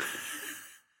that.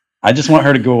 I just want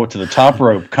her to go to the top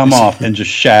rope, come off, and just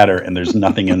shatter, and there's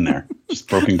nothing in there. Just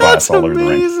broken glass all over the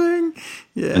ring.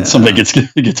 Yeah. And somebody gets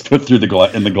put through the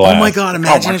glass. Oh my God!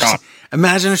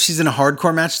 Imagine if she's in a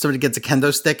hardcore match, somebody gets a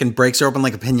kendo stick and breaks her open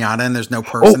like a piñata, and there's no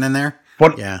person in there.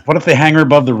 What if they hang her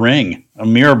above the ring? A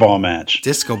mirror ball match.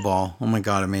 Disco ball. Oh my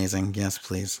God, amazing. Yes,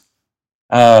 please.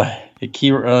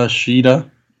 Akira Shida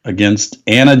against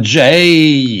Anna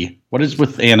Jay. What is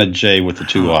with Anna Jay with the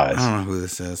two eyes? I don't know who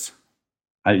this is.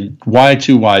 Why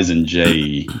two Y's and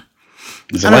J?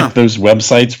 Is it like those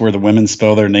websites where the women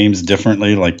spell their names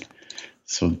differently? Like,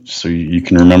 so you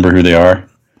can remember who they are?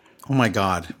 Oh my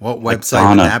God. What website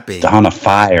would that be? Donna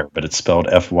Fire, but it's spelled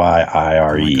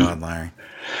Fyire. Oh my God, Larry.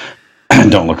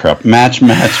 Don't look her up. Match,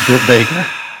 Britt Baker.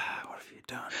 What have you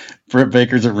done? Britt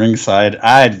Baker's at ringside.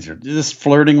 Just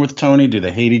flirting with Tony. Do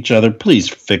they hate each other? Please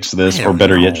fix this, or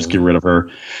better yet, just get rid of her.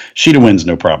 Sheeta wins,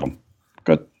 no problem.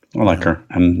 Good. I like her,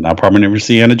 and I'll probably never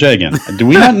see Anna Jay again. Do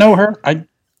we not know her?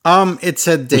 It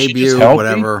said debut,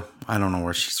 whatever. I don't know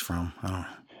where she's from.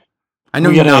 I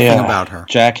know nothing about her.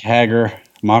 Jack Hager,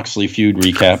 Moxley feud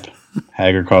recap.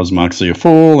 Hager calls Moxley a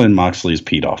fool, and Moxley is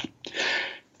peed off.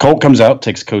 Colt comes out,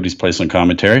 takes Cody's place on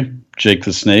commentary. Jake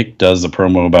the Snake does the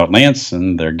promo about Lance,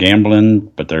 and they're gambling,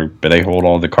 but they hold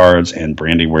all the cards, and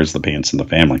Brandy wears the pants in the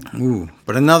family. Ooh,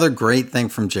 but another great thing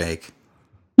from Jake.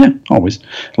 Yeah, always.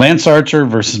 Lance Archer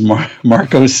versus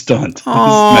Marco Stunt. This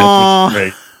match was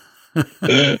great.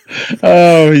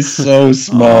 Oh, he's so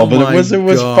small, but it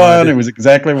was fun. It was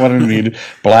exactly what I needed.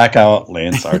 Blackout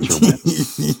Lance Archer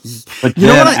wins. But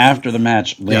then after the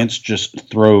match, Lance just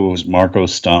throws Marco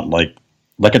Stunt like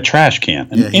a trash can,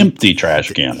 an empty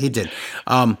trash can. He did.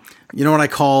 You know what I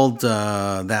called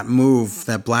that move,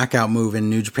 that blackout move in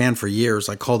New Japan for years?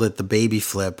 I called it the baby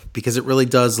flip because it really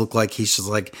does look like he's just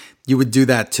like, you would do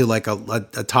that to like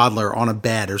a toddler on a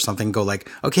bed or something. Go like,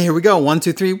 okay, here we go. 1,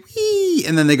 2, 3, wee.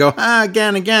 And then they go,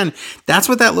 again. That's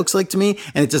what that looks like to me.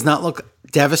 And it does not look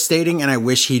devastating. And I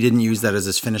wish he didn't use that as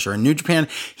his finisher. In New Japan,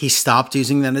 he stopped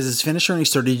using that as his finisher and he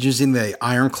started using the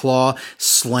Iron Claw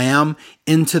slam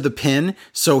into the pin.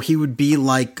 So he would be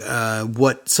like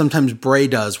what sometimes Bray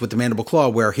does with the Mandible Claw,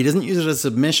 where he doesn't use it as a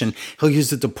submission. He'll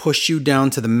use it to push you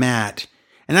down to the mat.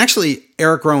 And actually,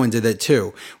 Eric Rowan did that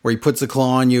too, where he puts the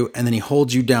claw on you and then he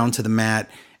holds you down to the mat,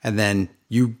 and then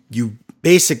you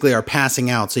basically are passing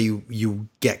out, so you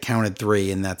get counted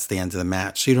 3, and that's the end of the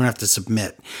match. So you don't have to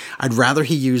submit. I'd rather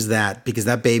he use that because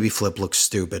that baby flip looks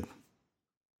stupid.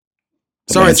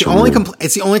 Sorry, it's the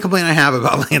only complaint I have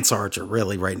about Lance Archer,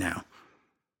 really, right now.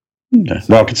 Okay.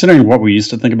 Well, considering what we used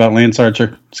to think about Lance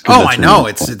Archer, I know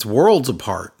it's worlds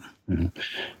apart. Mm-hmm.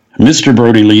 Mr.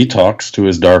 Brody Lee talks to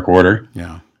his Dark Order.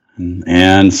 Yeah.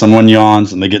 And someone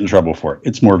yawns and they get in trouble for it.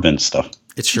 It's more Vince stuff.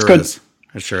 It sure is.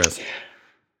 It sure is.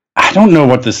 I don't know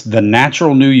what the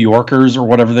Natural New Yorkers or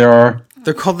whatever they are.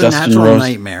 They're called the Natural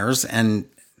Nightmares.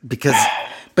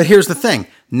 But here's the thing.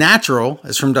 Natural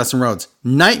is from Dustin Rhodes.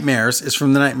 Nightmares is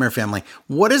from the Nightmare family.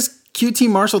 What is QT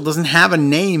Marshall doesn't have a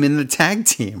name in the tag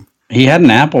team? He had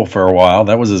an apple for a while.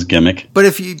 That was his gimmick.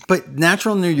 But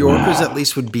Natural New Yorkers at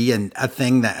least would be a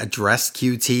thing that addressed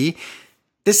QT.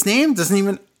 This name doesn't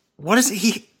even. What is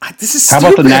he? This is stupid.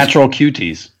 How about the Natural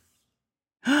Cuties?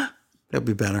 That'd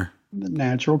be better. The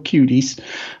Natural Cuties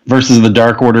versus the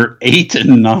Dark Order 8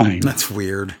 and 9. That's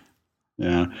weird.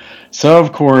 Yeah. So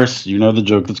of course, you know the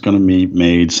joke that's going to be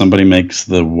made. Somebody makes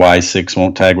the Y6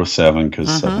 won't tag with 7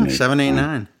 because 7, 8,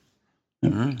 9.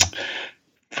 Yep. Mm.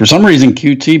 For some reason,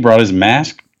 QT brought his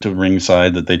mask to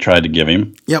ringside that they tried to give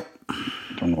him. Yep.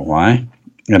 Don't know why.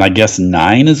 And I guess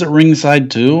 9 is at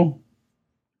ringside too.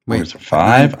 Wait, or is it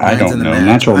 5? I don't know.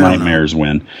 Natural Nightmares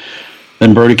win.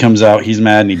 Then Brody comes out. He's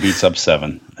mad and he beats up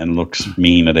 7 and looks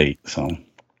mean at 8. So,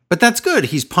 but that's good.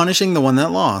 He's punishing the one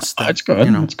that lost. That's good.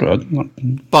 That's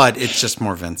good. But it's just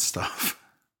more Vince stuff.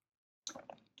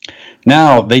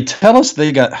 Now, they tell us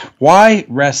why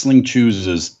wrestling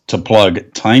chooses to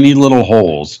plug tiny little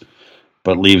holes,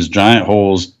 but leaves giant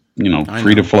holes,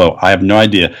 free to flow. I have no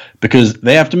idea, because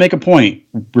they have to make a point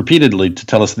repeatedly to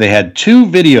tell us they had 2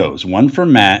 videos, one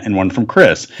from Matt and one from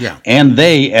Chris, and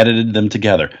they edited them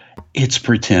together. It's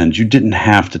pretend. You didn't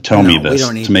have to tell me this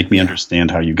to make me understand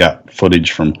how you got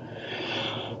footage from.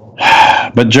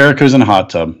 But Jericho's in a hot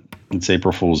tub. It's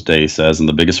April Fool's Day, he says, and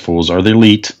the biggest fools are the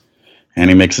elite. And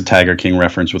he makes a Tiger King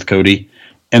reference with Cody.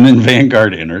 And then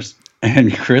Vanguard enters.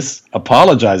 And Chris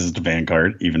apologizes to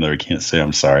Vanguard, even though he can't say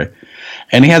I'm sorry.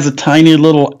 And he has a tiny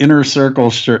little inner circle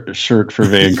shirt for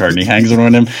Vanguard. And he hangs it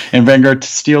on him. And Vanguard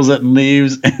steals it and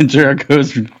leaves. And Jericho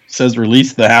says,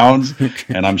 release the hounds.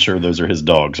 And I'm sure those are his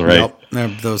dogs, right? Yep. They're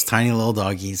those tiny little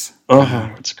doggies.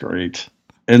 Oh, it's great.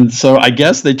 And so I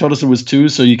guess they told us it was 2,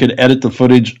 so you could edit the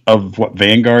footage of what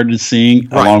Vanguard is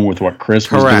seeing along with what Chris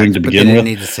was doing to begin with.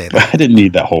 Need to say that. But I didn't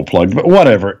need that whole plug, but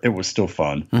whatever. It was still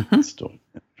fun. Mm-hmm. Still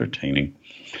entertaining.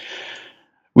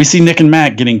 We see Nick and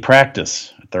Matt getting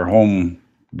practice at their home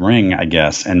ring, I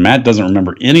guess. And Matt doesn't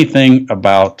remember anything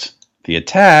about the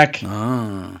attack.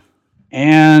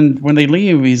 And when they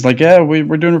leave, he's like, yeah,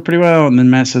 we're doing it pretty well. And then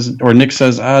Nick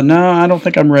says, no, I don't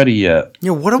think I'm ready yet.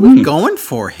 Yeah, what are we going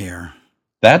for here?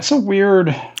 That's a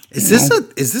weird. Is this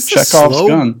Chekhov's a slow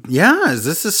gun? Yeah, is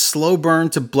this a slow burn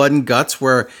to blood and guts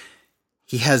where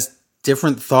he has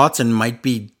different thoughts and might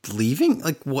be leaving?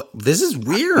 Like, what? This is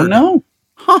weird. No,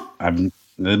 huh?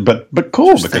 But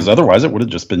cool, because otherwise it would have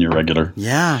just been your regular.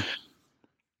 Yeah.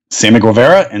 Sammy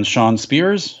Guevara and Sean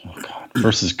Spears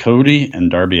versus Cody and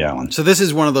Darby Allin. So this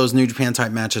is one of those New Japan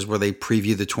type matches where they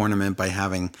preview the tournament by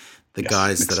having the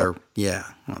guys that are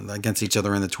against each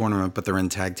other in the tournament, but they're in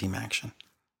tag team action.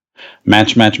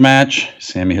 Match.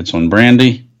 Sammy hits on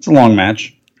Brandy. It's a long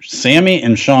match. Sammy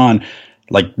and Sean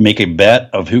make a bet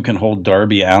of who can hold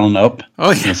Darby Allin up in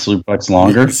a suplex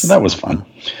longer. Yes. So that was fun.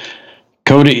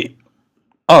 Cody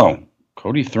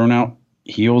thrown out,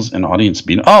 heels and audience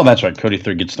beat him. Oh, that's right. Cody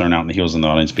gets thrown out and the heels and the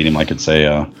audience beat him like it's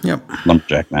a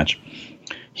lumberjack match.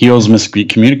 Heels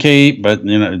miscommunicate, but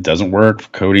it doesn't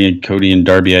work. Cody and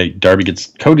Darby.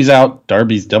 Cody's out.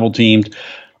 Darby's double teamed.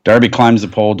 Darby climbs the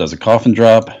pole, does a coffin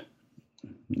drop,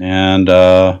 and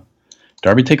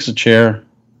Darby takes a chair.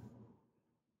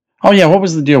 Oh yeah, what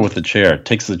was the deal with the chair?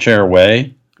 Takes the chair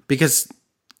away because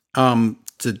Sean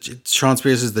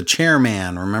Spears is the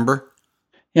chairman. Remember?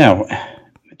 Yeah,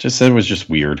 it just said it was just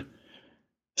weird.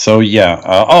 So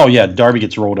Darby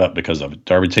gets rolled up because of it.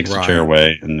 Darby takes the chair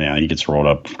away, and he gets rolled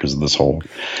up because of this whole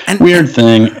weird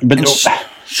thing. But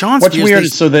what's weird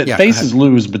is so that faces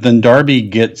lose, but then Darby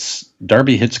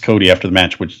hits Cody after the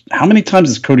match. Which how many times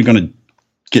is Cody going to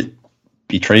get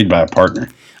betrayed by a partner?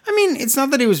 I mean, it's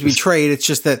not that he was betrayed. It's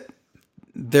just that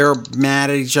they're mad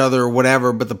at each other or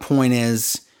whatever. But the point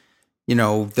is, they're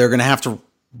going to have to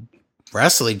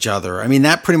wrestle each other. I mean,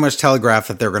 that pretty much telegraphed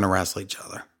that they're going to wrestle each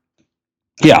other.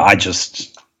 Yeah, I know.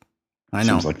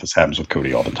 Seems like this happens with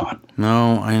Cody all the time.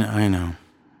 No, I know.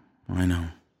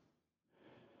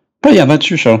 But yeah, that's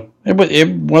your show. It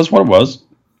was what it was.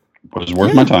 It was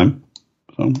worth my time.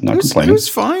 So not complaining. It was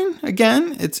fine.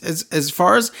 Again, it's as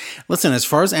far as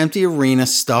empty arena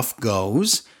stuff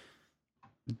goes,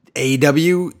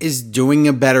 AEW is doing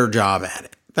a better job at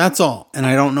it. That's all. And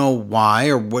I don't know why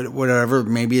or whatever.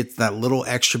 Maybe it's that little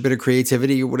extra bit of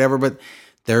creativity or whatever, but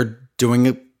they're doing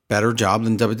a better job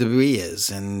than WWE is.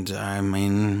 And I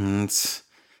mean,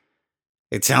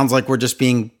 it sounds like we're just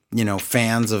being,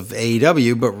 fans of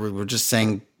AEW, but we're just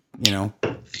saying,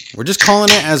 we're just calling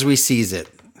it as we sees it.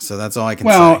 So that's all I can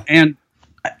say. Well, and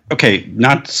okay,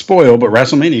 not to spoil, but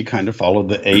WrestleMania kind of followed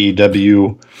the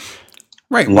AEW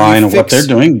line of what they're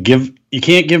doing. You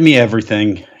can't give me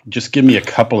everything. Just give me a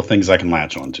couple of things I can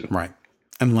latch onto. Right.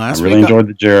 And I really enjoyed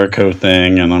the Jericho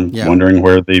thing, and I'm wondering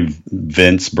where the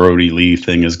Vince Brody Lee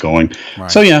thing is going.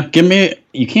 Right. So yeah,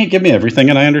 you can't give me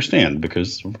everything, and I understand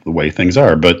because of the way things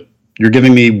are, but you're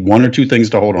giving me one or two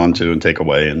things to hold on to and take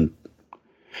away and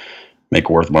make it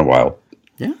worth my while.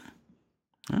 Yeah.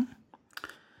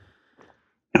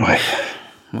 Anyway.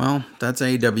 Well, that's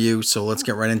AEW, so let's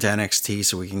get right into NXT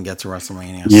so we can get to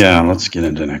WrestleMania. Yeah, let's get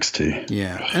into NXT.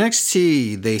 Yeah.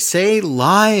 NXT, they say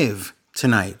live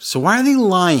tonight. So why are they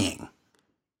lying?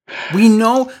 We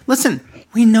know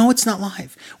it's not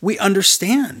live. We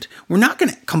understand. We're not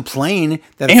going to complain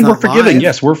that it's not live. And we're forgiving.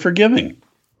 Yes, we're forgiving.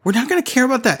 We're not going to care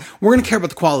about that. We're going to care about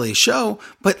the quality of the show,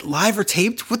 but live or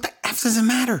taped, what the F does it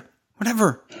matter?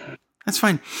 Whatever. That's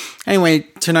fine. Anyway,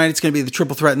 tonight it's going to be the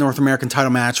Triple Threat North American title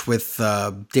match with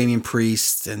Damian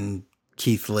Priest and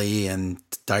Keith Lee and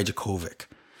Dijakovic.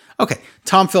 Okay,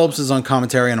 Tom Phillips is on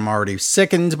commentary, and I'm already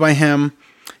sickened by him.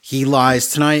 He lies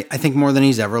tonight, I think, more than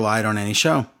he's ever lied on any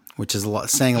show, which is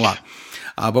saying a lot.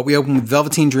 But we open with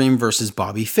Velveteen Dream versus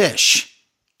Bobby Fish.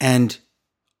 And,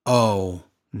 oh,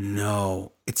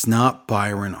 no, it's not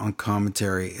Byron on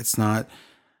commentary. It's not,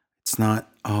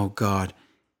 oh, God.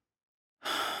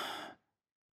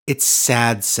 It's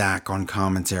Sad Sack on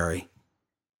commentary.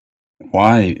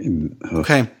 Why?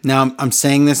 Okay, now I'm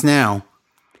saying this now.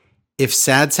 If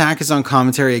Sad Sack is on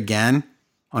commentary again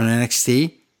on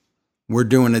NXT, we're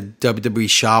doing a WWE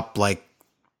shop like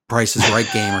Price is Right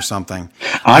game or something.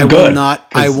 I will not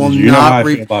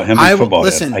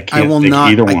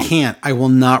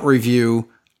review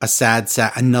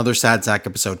another Sad Sack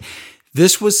episode.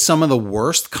 This was some of the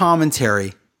worst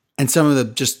commentary and some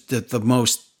of the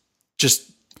most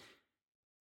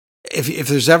if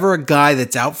there's ever a guy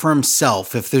that's out for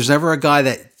himself, if there's ever a guy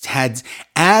that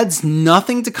adds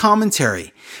nothing to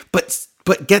commentary, but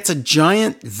gets a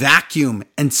giant vacuum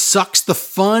and sucks the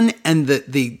fun and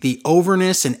the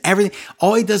overness and everything.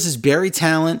 All he does is bury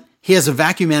talent. He has a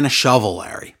vacuum and a shovel,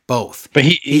 Larry, both. But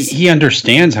he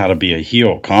understands how to be a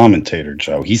heel commentator,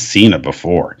 Joe. He's seen it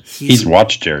before. He's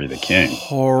watched Jerry the King.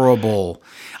 Horrible.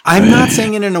 I'm not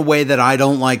saying it in a way that I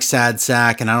don't like Sad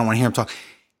Sack and I don't want to hear him talk.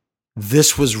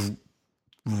 This was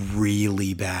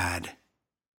really bad.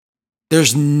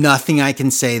 There's nothing I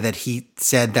can say that he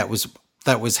said that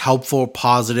was helpful,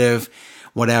 positive,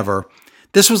 whatever.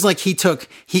 This was like he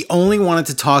only wanted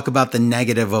to talk about the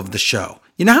negative of the show.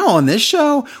 You know how on this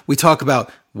show, we talk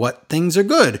about what things are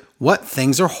good, what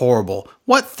things are horrible,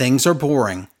 what things are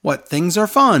boring, what things are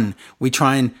fun. We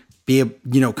try and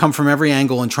come from every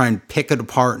angle and try and pick it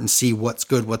apart and see what's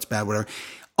good, what's bad, whatever.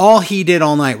 All he did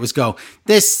all night was go,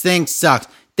 this thing sucks,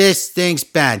 this thing's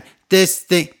bad, this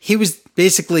thing. He was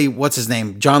basically, what's his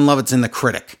name? John Lovitz in The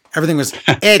Critic. Everything was,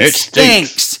 it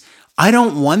stinks. I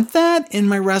don't want that in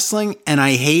my wrestling, and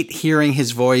I hate hearing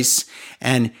his voice.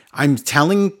 And I'm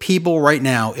telling people right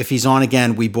now, if he's on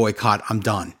again, we boycott. I'm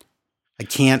done. I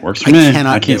can't. Works for me.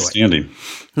 I can't stand him.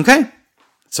 Okay,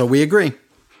 so we agree.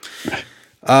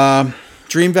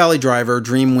 Dream Valley Driver.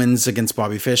 Dream wins against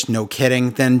Bobby Fish. No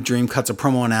kidding. Then Dream cuts a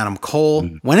promo on Adam Cole.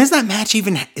 When is that match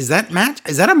even? Is that a match?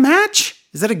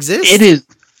 Does that exist? It is.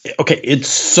 Okay, it's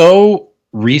so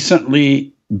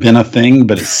recently been a thing,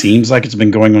 but it seems like it's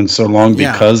been going on so long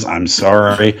because I'm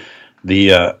sorry,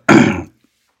 the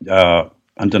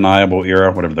undeniable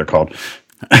era, whatever they're called,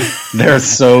 They're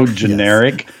so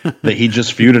generic that he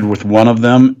just feuded with one of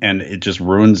them, and it just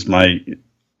ruins my.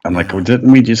 I'm like, well,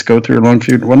 didn't we just go through a long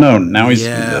feud? Well, no, now he's.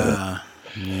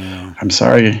 I'm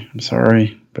sorry,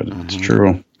 but it's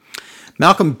true.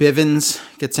 Malcolm Bivens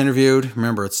gets interviewed.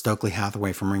 Remember, it's Stokely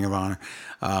Hathaway from Ring of Honor.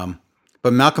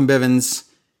 But Malcolm Bivens,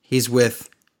 he's with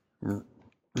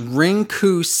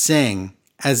Rinku Singh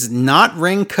as not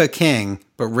Rinka King,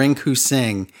 but Rinku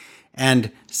Singh.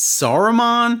 And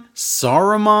Saruman,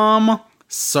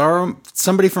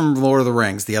 somebody from Lord of the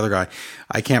Rings, the other guy.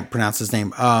 I can't pronounce his name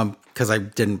because I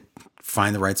didn't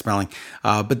find the right spelling.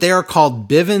 But they are called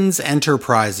Bivens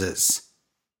Enterprises.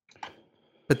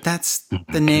 But that's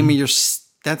the name of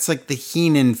that's like the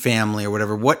Heenan family or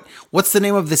whatever. What's the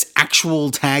name of this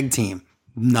actual tag team?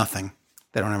 Nothing.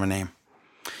 They don't have a name.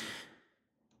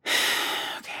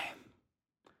 Okay.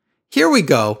 Here we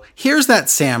go. Here's that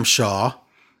Sam Shaw.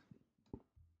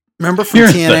 Remember from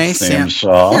TNA? Sam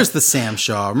Shaw. Here's the Sam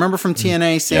Shaw. Remember from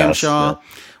TNA, Sam Shaw? Yeah.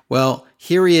 Well,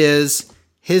 here he is.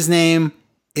 His name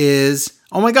is...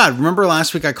 Oh my God. Remember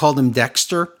last week I called him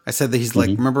Dexter? I said that he's like...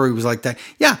 Remember he was like that?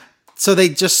 Yeah. So they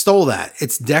just stole that.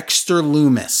 It's Dexter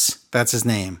Loomis. That's his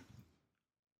name.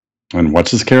 And what's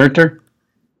his character?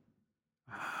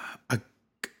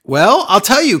 Well, I'll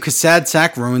tell you, because Sad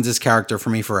Sack ruins his character for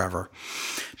me forever.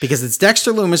 Because it's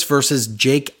Dexter Loomis versus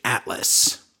Jake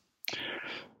Atlas.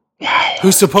 Wow.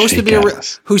 Who's supposed to be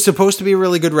a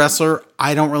really good wrestler.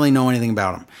 I don't really know anything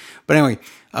about him. But anyway,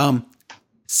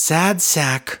 Sad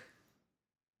Sack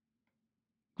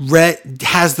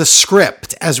has the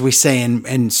script, as we say in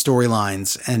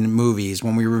storylines and movies,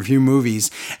 when we review movies,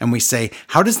 and we say,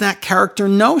 how does that character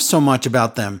know so much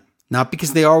about them? Not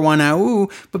because they are one AU,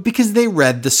 but because they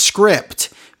read the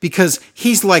script. Because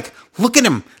he's like, look at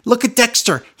him. Look at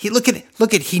Dexter. He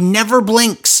never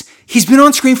blinks. He's been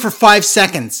on screen for 5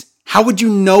 seconds. How would you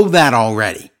know that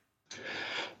already?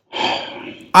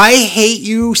 I hate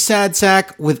you, Sad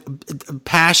Sack, with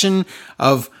passion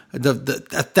of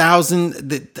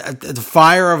the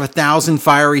fire of 1,000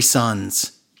 fiery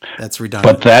suns. That's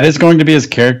redundant. But that is going to be his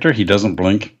character. He doesn't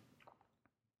blink.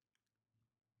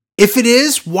 If it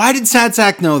is, why did Sad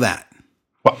Sack know that?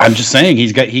 Well, I'm just saying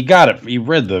he got it. He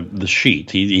read the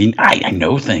sheet. I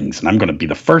know things, and I'm going to be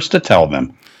the first to tell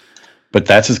them. But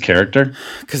that's his character?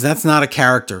 Because that's not a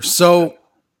character. So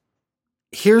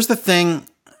here's the thing.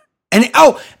 And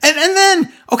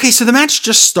then, okay, so the match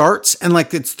just starts, and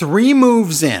like it's 3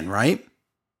 moves in, right?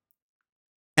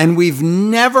 And we've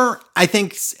never, I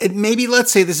think, maybe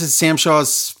let's say this is Sam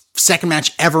Shaw's second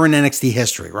match ever in NXT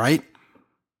history, right?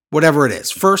 Whatever it is,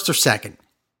 first or second.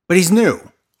 But he's new.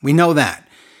 We know that.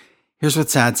 Here's what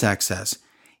Sad Sack says.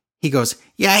 He goes,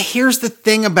 yeah, here's the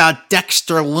thing about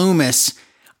Dexter Loomis.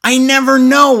 I never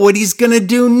know what he's going to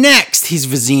do next. He's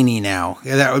Vizzini now.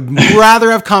 I would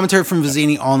rather have commentary from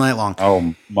Vizzini all night long.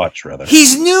 Oh, much rather.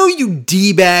 He's new, you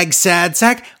D-bag, Sad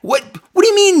Sack. What do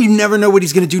you mean you never know what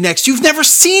he's going to do next? You've never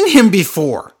seen him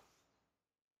before.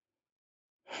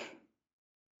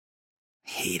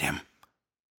 Hate him.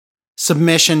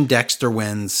 Submission, Dexter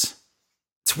wins.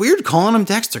 It's weird calling him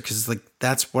Dexter because like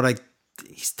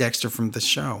he's Dexter from the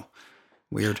show.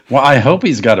 Weird. Well, I hope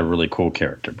he's got a really cool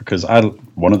character because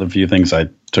one of the few things I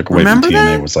took away from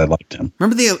TNA was I liked him.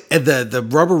 Remember the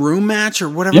rubber room match or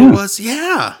whatever it was?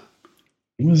 Yeah.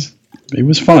 It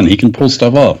was fun. He can pull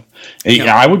stuff off.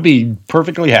 Yeah. I would be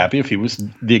perfectly happy if he was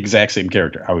the exact same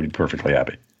character. I would be perfectly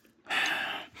happy.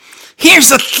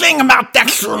 Here's the thing about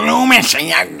Dexter Loomis.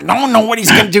 I don't know what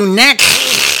he's going to do next.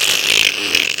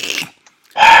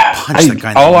 Punch the guy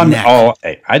in the neck.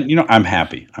 I'm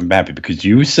happy. I'm happy because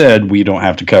you said we don't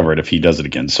have to cover it if he does it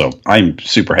again. So I'm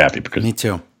super happy because Me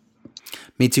too.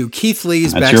 Keith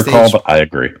Lee's that's backstage. Your call, but I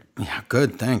agree. Yeah,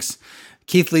 good. Thanks.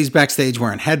 Keith Lee's backstage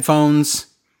wearing headphones.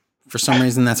 For some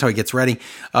reason, that's how he gets ready.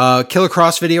 Killer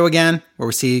Cross video again, where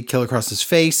we see Killer Cross's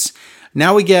face.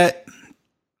 Now we get.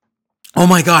 Oh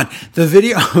my God, the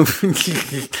video,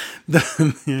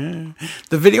 the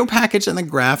video package and the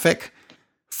graphic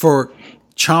for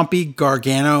Chompy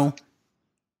Gargano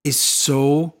is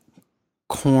so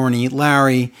corny.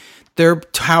 Larry, they're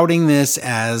touting this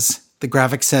as, the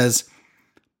graphic says,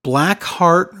 Black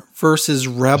Heart versus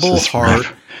Rebel Heart,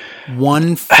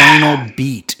 one final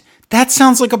beat. That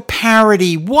sounds like a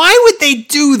parody. Why would they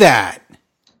do that?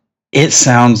 It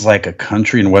sounds like a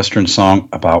country and western song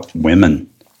about women.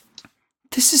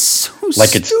 This is so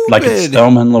stupid. Like it's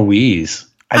Thelma and Louise.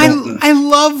 I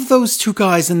love those two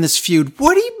guys in this feud.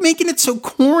 What are you making it so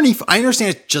corny for? I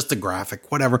understand it's just a graphic,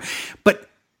 whatever. But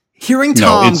hearing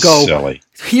Tom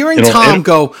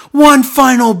go, one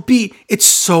final beat, it's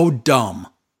so dumb.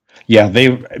 Yeah,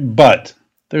 but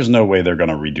There's no way they're going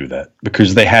to redo that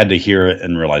because they had to hear it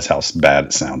and realize how bad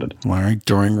it sounded. Larry,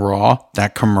 during Raw,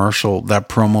 that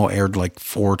promo aired like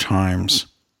 4 times.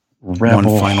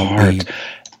 Rebel Heart.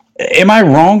 Am I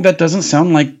wrong? That doesn't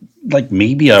sound like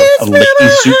maybe a lady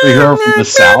superhero from the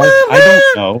South? I don't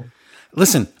know.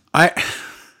 Listen,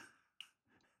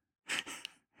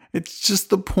 it's just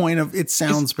the point of it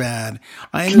sounds bad.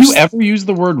 Can you ever use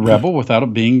the word rebel without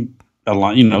it being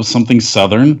something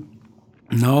Southern?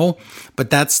 No, but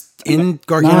that's in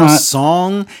Gargano's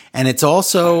song, and it's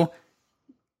also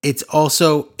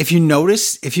if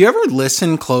you ever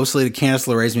listen closely to Candice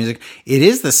LeRae's music, it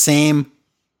is the same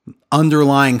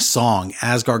underlying song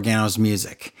as Gargano's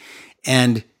music.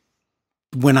 And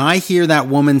when I hear that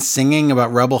woman singing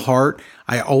about Rebel Heart,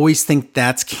 I always think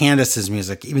that's Candice's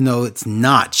music, even though it's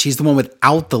not. She's the one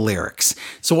without the lyrics.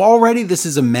 So already this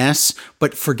is a mess,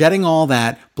 but forgetting all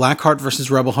that, Blackheart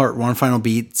versus Rebel Heart, One Final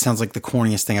Beat sounds like the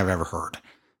corniest thing I've ever heard.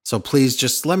 So please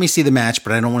just let me see the match,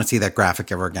 but I don't want to see that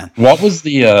graphic ever again. What was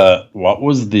the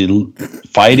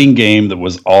fighting game that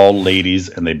was all ladies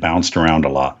and they bounced around a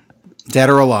lot? Dead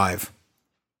or Alive.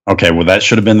 Okay, well, that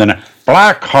should have been the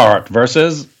Blackheart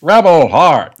versus Rebel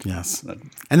Heart. Yes.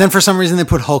 And then for some reason, they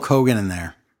put Hulk Hogan in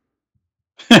there.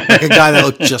 Like a guy that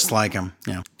looked just like him.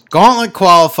 Yeah. Gauntlet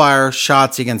qualifier,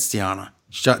 Shotzi against Deanna.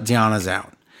 Deanna's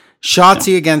out.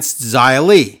 Shotzi against Xia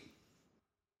Li.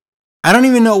 I don't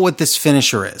even know what this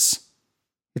finisher is.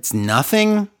 It's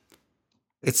nothing.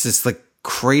 It's this like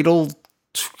cradle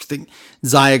thing.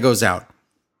 Xia goes out.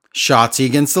 Shotzi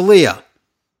against Aaliyah.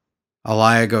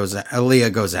 Aaliyah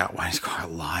goes out. Why is it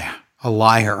called Aaliyah? A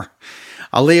liar.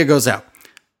 Aaliyah goes out.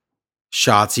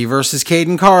 Shotzi versus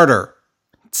Caden Carter.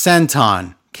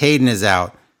 Senton. Caden is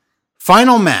out.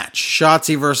 Final match.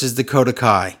 Shotzi versus Dakota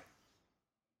Kai.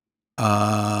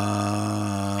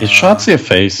 Is Shotzi a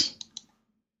face?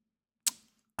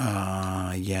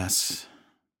 Yes.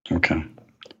 Okay.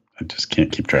 I just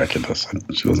can't keep track of this.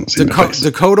 She doesn't seem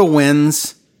Dakota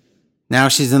wins. Now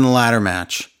she's in the ladder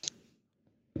match.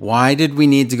 Why did we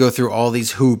need to go through all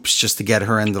these hoops just to get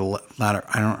her into the ladder?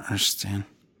 I don't understand.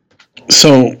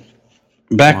 So,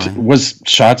 was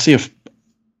Shotzi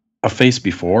a face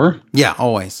before? Yeah,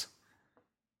 always.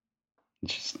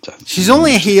 She's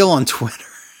only a heel on Twitter.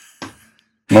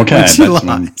 Okay. She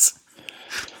lies.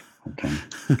 Okay.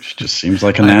 She just seems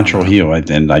like a natural heel. I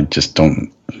just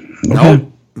don't. Okay.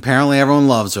 Nope. Apparently everyone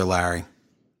loves her, Larry.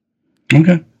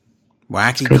 Okay.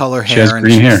 Wacky color hair, and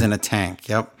she's in a tank.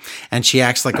 Yep. And she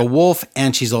acts like a wolf,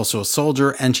 and she's also a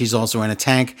soldier, and she's also in a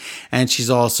tank, and she's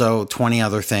also 20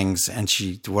 other things, and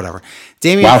whatever.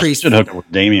 Damian Priest should hook up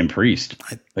with Damian Priest.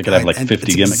 They could have like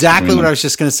 50 gimmicks. Exactly what I was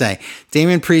just going to say.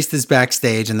 Damian Priest is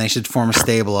backstage, and they should form a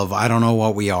stable of I don't know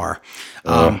what we are.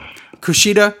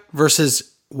 Kushida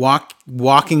versus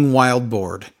Walking Wild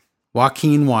Board.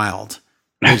 Joaquin Wild.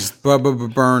 His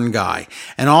burn guy.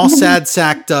 And all Sad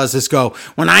Sack does is go,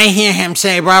 when I hear him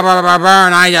say burn,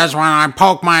 I just want to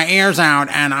poke my ears out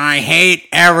and I hate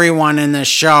everyone in the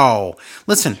show.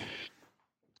 Listen,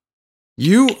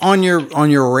 you on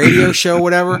your radio show,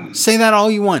 whatever, say that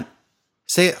all you want.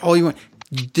 Say it all you want.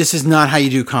 This is not how you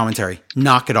do commentary.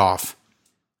 Knock it off.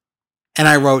 And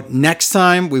I wrote, next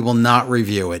time we will not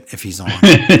review it if he's on.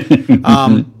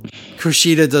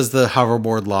 Kushida does the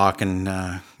hoverboard lock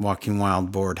and Walking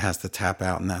Wild Board has to tap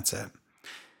out and that's it.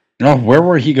 Oh, where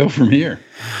will he go from here?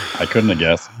 I couldn't have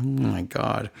guessed. Oh my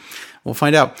God. We'll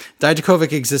find out.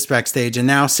 Dijakovic exists backstage and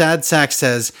now Sad Sack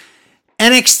says,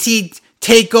 NXT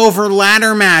TakeOver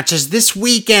ladder matches this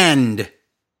weekend.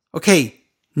 Okay.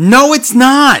 No, it's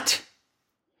not.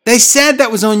 They said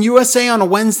that was on USA on a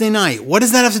Wednesday night. What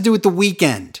does that have to do with the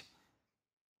weekend?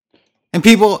 And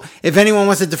people, if anyone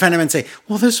wants to defend him and say,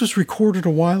 well, this was recorded a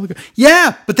while ago.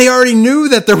 Yeah, but they already knew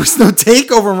that there was no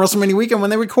takeover on WrestleMania weekend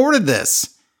when they recorded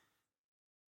this.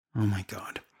 Oh my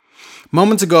God.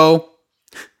 Moments ago,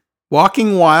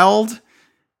 Walking Wild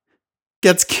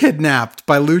gets kidnapped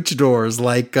by luchadors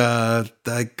like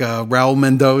Raul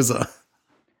Mendoza.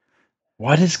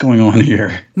 What is going on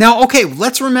here? Now, okay,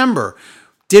 let's remember.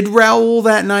 Did Raul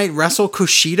that night wrestle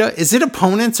Kushida? Is it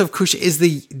opponents of Kushida? Is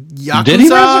the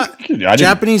Yakuza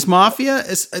Japanese mafia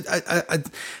is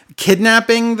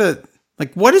kidnapping the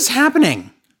what is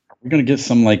happening? We're gonna get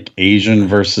some Asian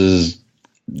versus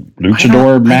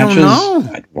luchador matches. I don't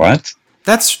know. What?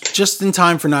 That's just in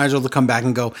time for Nigel to come back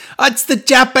and go, it's the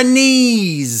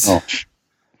Japanese. Oh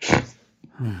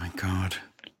my God.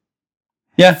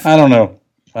 Yeah, I don't know.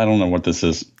 I don't know what this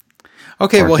is.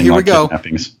 Okay, well, here we go.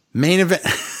 Main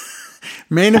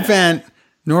event,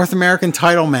 North American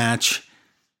title match.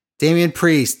 Damian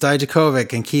Priest,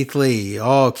 Dijakovic, and Keith Lee.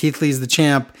 Oh, Keith Lee's the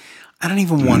champ. I don't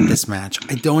even want this match.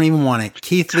 I don't even want it.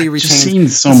 Keith Lee retains. I've seen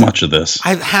so much of this.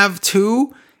 I have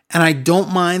too, and I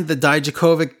don't mind the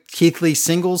Dijakovic Keith Lee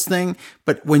singles thing,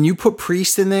 but when you put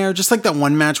Priest in there, just like that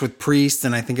one match with Priest,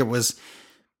 and I think it was,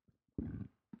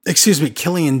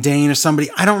 Killian Dane or somebody.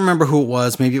 I don't remember who it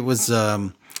was. Maybe it was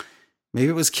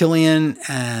Killian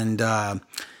and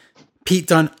Pete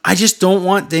Dunne. I just don't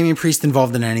want Damian Priest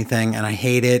involved in anything, and I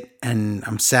hate it, and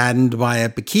I'm saddened by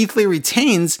it. But Keith Lee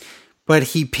retains, but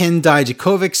he pinned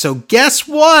Dijakovic. So guess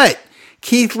what?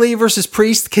 Keith Lee versus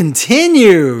Priest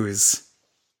continues.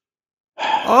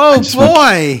 Oh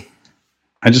boy!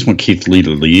 I just want Keith Lee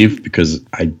to leave because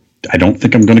I don't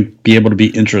think I'm going to be able to be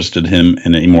interested in him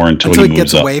anymore until he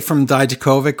gets away from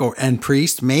Dijakovic and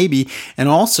Priest, maybe. And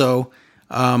also,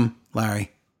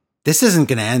 Larry, this isn't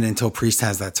going to end until Priest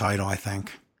has that title, I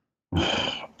think.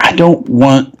 I don't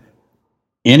want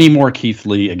any more Keith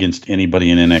Lee against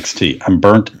anybody in NXT. I'm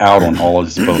burnt out on all of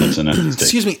his opponents in NXT.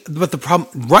 Excuse me, but the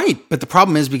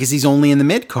problem is because he's only in the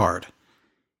mid card.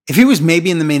 If he was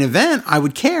maybe in the main event, I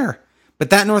would care.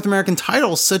 But that North American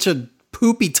title is such a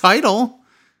poopy title.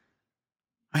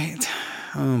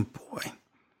 Oh boy.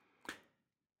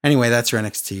 Anyway, that's your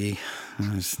NXT.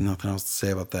 There's nothing else to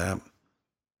say about that.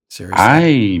 Seriously.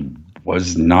 I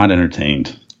was not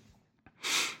entertained.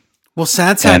 Well,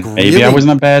 Sad Sack and maybe I was in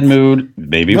a bad mood.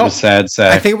 Maybe it was Sad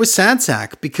Sack. I think it was Sad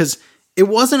Sack because it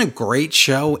wasn't a great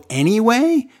show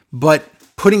anyway, but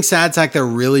putting Sad Sack there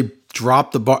really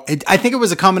dropped the bar. I think it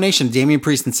was a combination of Damian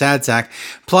Priest and Sad Sack,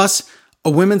 plus a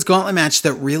women's gauntlet match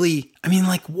that really,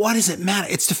 what does it matter?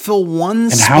 It's to fill one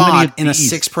spot in a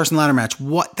 6-person ladder match.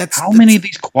 How many of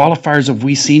these qualifiers have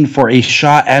we seen for a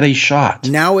shot at a shot?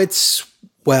 Now let's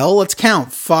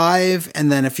count 5, and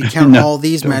then if you count all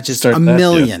these matches, a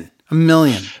million. A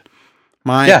million.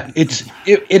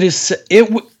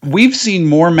 We've seen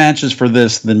more matches for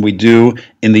this than we do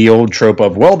in the old trope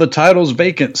of, the title's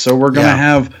vacant, so we're going to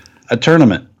have a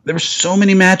tournament. There were so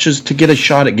many matches to get a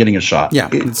shot at getting a shot. Yeah,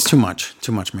 it's too much.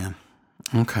 Too much, man.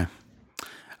 Okay.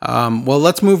 Well,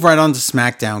 let's move right on to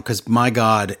SmackDown because, my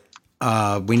God,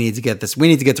 we need to get this. We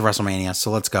need to get to WrestleMania,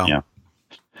 so let's go. Yeah.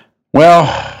 Well,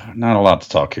 not a lot to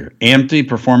talk here. Empty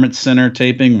Performance Center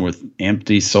taping with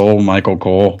empty soul Michael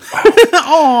Cole.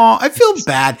 Oh, I feel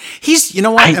bad. He's, you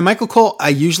know what? And Michael Cole, I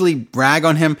usually rag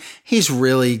on him. He's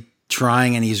really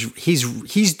trying, and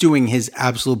he's doing his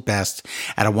absolute best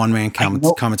at a one-man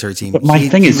commentary team. But my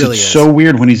thing is, really it's so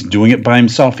weird when he's doing it by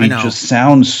himself. He just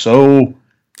sounds so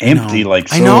empty.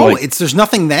 There's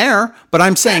nothing there. But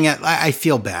I'm saying I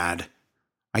feel bad.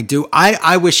 I do.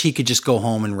 I wish he could just go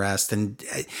home and rest. And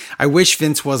I wish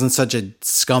Vince wasn't such a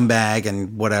scumbag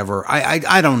and whatever.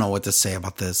 I don't know what to say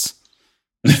about this.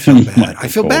 I feel bad. I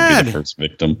feel bad. The first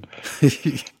victim.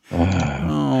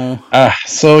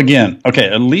 So again, okay,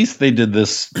 at least they did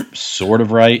this sort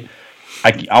of right.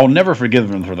 I'll never forgive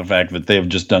them for the fact that they have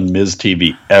just done Miz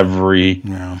TV every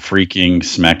freaking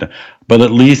SmackDown. But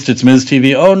at least it's Miz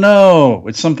TV. Oh no,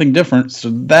 it's something different. So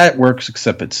that works,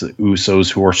 except it's the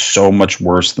Usos, who are so much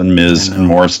worse than Miz and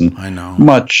Morrison. I know.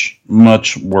 Much,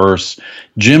 much worse.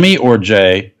 Jimmy or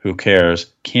Jay, who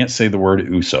cares, can't say the word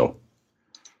Uso.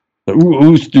 The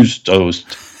Usos.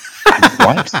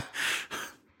 What?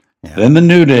 Yeah. Then the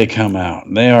New Day come out,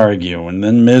 and they argue, and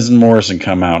then Miz and Morrison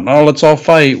come out, and let's all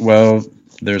fight. Well,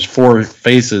 there's 4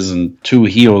 faces and 2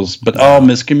 heels, but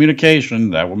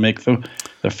miscommunication. That will make the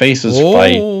faces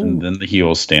fight, and then the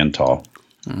heels stand tall.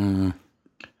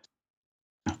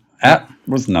 That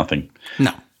was nothing.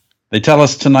 No. They tell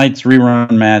us tonight's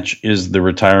rerun match is the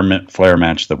retirement Flair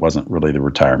match that wasn't really the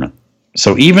retirement.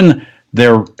 So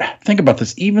think about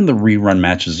this. Even the rerun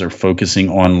matches are focusing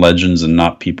on legends and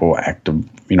not people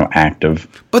active.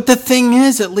 But the thing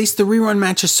is, at least the rerun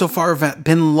matches so far have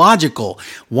been logical.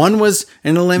 One was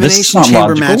an Elimination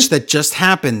Chamber match that just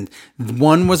happened.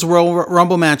 One was a Royal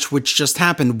Rumble match which just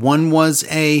happened. One was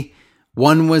a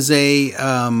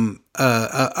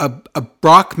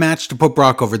Brock match to put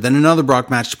Brock over, then another Brock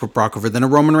match to put Brock over, then a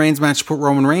Roman Reigns match to put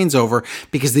Roman Reigns over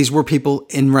because these were people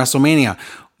in WrestleMania.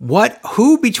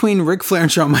 Who between Ric Flair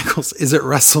and Shawn Michaels is at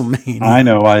WrestleMania? I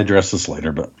know, I address this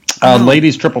later, but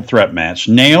ladies triple threat match.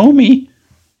 Naomi,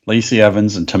 Lacey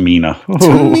Evans, and Tamina.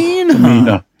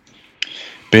 Tamina.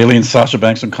 Bayley and Sasha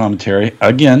Banks on commentary.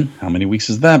 Again, how many weeks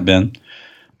has that been?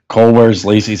 Cole wears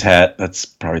Lacey's hat. That's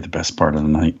probably the best part of the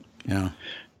night. Yeah.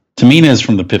 Tamina is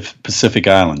from the Pacific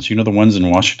Islands. You know, the ones in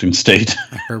Washington State.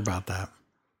 I heard about that.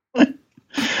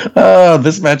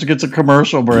 This match gets a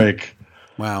commercial break.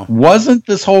 Wow. Wasn't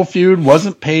this whole feud,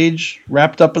 wasn't Paige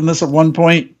wrapped up in this at one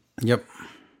point? Yep.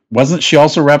 Wasn't she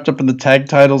also wrapped up in the tag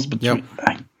titles?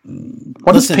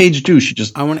 What does Paige do? She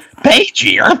just, Paige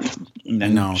here.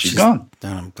 and then she's gone.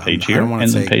 Paige here, and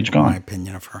then Paige gone. My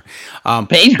opinion of her.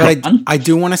 But I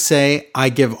do want to say I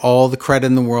give all the credit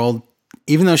in the world,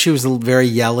 even though she was very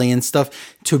yelly and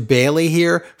stuff, to Bailey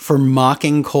here for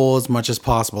mocking Cole as much as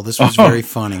possible. This was very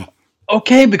funny.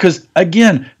 Okay, because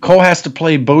again, Cole has to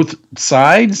play both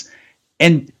sides,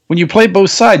 and when you play both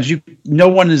sides, no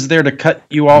one is there to cut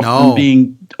you off from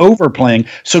being overplaying.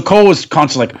 So Cole was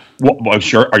constantly like,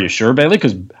 "Are you sure, Bailey?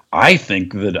 Because I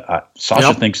think that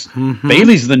Sasha thinks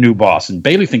Bailey's the new boss, and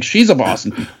Bailey thinks she's a boss."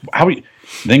 And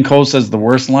then Cole says the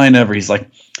worst line ever. He's like,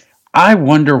 "I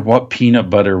wonder what peanut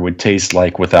butter would taste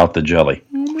like without the jelly."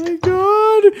 Oh my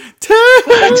god!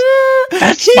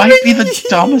 That might be the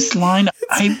dumbest line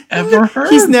I've ever heard.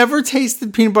 He's never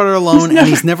tasted peanut butter alone, and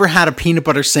he's never had a peanut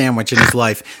butter sandwich in his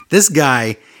life. This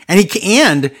guy, and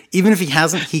even if he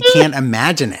hasn't, he can't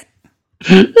imagine it.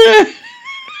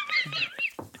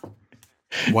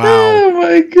 Wow! Oh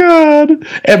my god!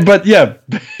 But yeah,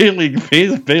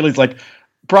 Bailey's like,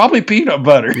 probably peanut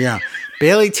butter. Yeah,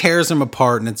 Bailey tears him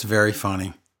apart, and it's very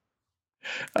funny.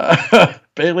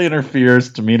 Bailey interferes.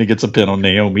 Tamina gets a pin on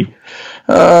Naomi.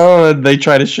 And they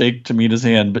try to shake Tamina's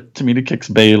hand, but Tamina kicks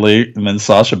Bailey, and then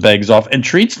Sasha begs off and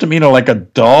treats Tamina like a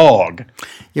dog.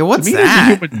 Yeah, what's Tamina's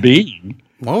that? a human being.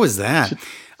 What was that?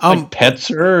 Pets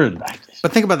her.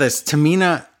 But think about this.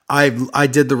 Tamina, I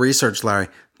did the research, Larry.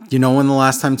 You know when the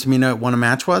last time Tamina won a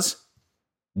match was?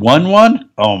 Won one?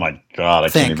 Oh my god, I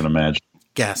can't even imagine.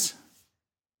 Guess.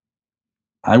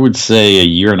 I would say a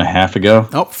year and a half ago.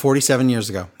 47 years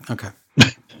ago. Okay.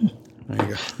 There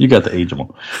you go. You got the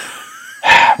ageable.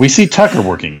 We see Tucker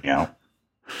working out.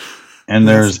 And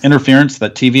there's interference,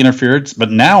 that TV interference.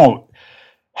 But now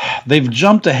they've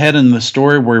jumped ahead in the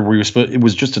story where it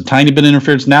was just a tiny bit of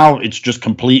interference. Now it's just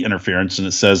complete interference. And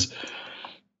it says,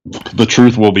 the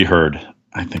truth will be heard.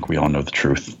 I think we all know the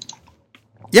truth.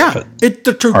 Yeah, it's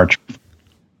the truth. Our truth.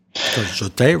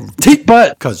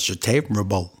 Because you're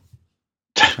terrible.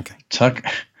 Okay.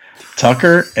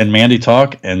 Tucker and Mandy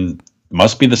talk, and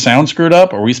must be the sound screwed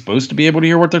up. Are we supposed to be able to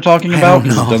hear what they're talking about?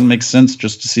 Because it doesn't make sense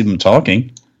just to see them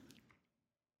talking.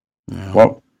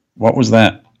 No. What was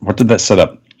that? What did that set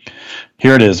up?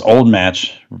 Here it is, old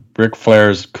match. Ric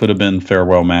Flair's could have been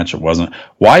farewell match. It wasn't.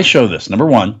 Why show this? Number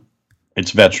one,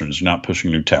 it's veterans. You're not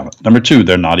pushing new talent. Number two,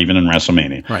 they're not even in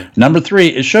WrestleMania. Right. Number three,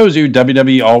 it shows you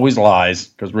WWE always lies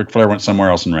because Ric Flair went somewhere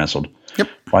else and wrestled. Yep.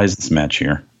 Why is this match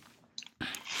here?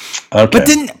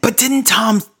 Okay. But didn't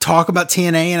Tom talk about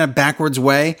TNA in a backwards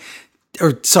way?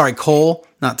 Or sorry, Cole,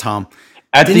 not Tom.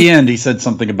 At the end, he said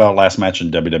something about last match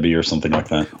in WWE or something like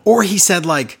that. Or he said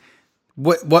like,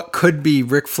 what could be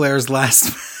Ric Flair's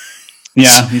last?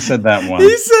 Yeah, he said that one.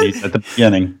 He said at the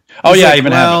beginning. Oh yeah,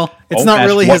 even it's not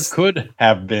really what his. Could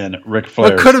have been Ric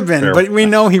Flair. What could have been, but we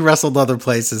know he wrestled other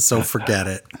places, so forget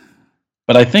it.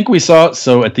 But I think we saw,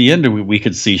 so at the end we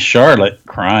could see Charlotte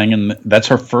crying, and that's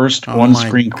her first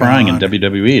on-screen crying in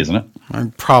WWE, isn't it?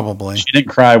 Probably. She didn't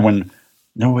cry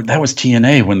that was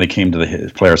TNA when they came to the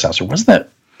Flair's house, or was that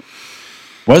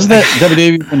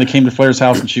WWE when they came to Flair's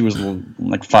house and she was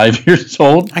like 5 years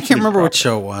old? I can't remember what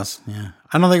show it was. Yeah,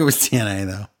 I don't think it was TNA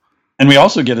though. And we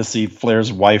also get to see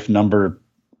Flair's wife number,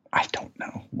 I don't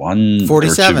know,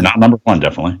 47, not number 1,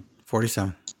 definitely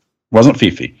 47. Wasn't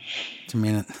Fifi. It's a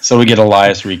minute. So we get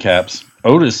Elias recaps.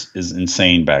 Otis is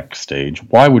insane backstage.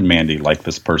 Why would Mandy like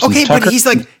this person? Okay, Tucker, but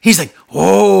he's like,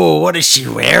 oh, what is she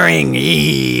wearing?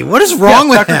 What is wrong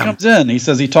with Tucker him? Comes in. He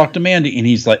says he talked to Mandy, and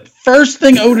he's like, first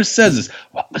thing Otis says is,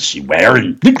 what was she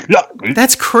wearing?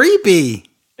 That's creepy.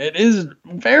 It is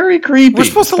very creepy. We're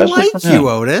supposed to like you,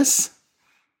 Otis.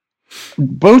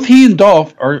 Both he and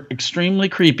Dolph are extremely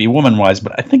creepy, woman-wise,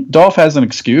 but I think Dolph has an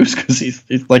excuse because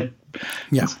he's like,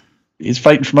 yeah, he's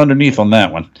fighting from underneath on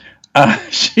that one.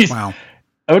 Wow.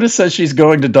 Otis says she's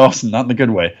going to Dawson, not in the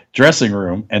good way, dressing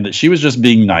room, and that she was just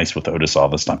being nice with Otis all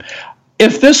this time.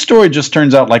 If this story just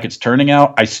turns out like it's turning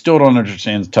out, I still don't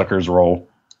understand Tucker's role.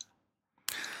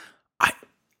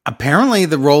 Apparently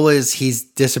the role is he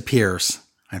disappears,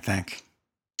 I think.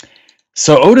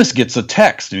 So Otis gets a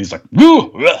text, and he's like,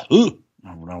 all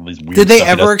these weird Did they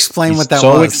ever explain what that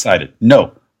was? So excited.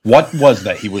 No. What was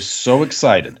that? He was so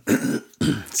excited.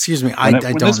 Excuse me. I don't know.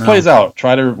 When this plays out,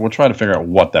 we'll try to figure out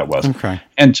what that was. Okay.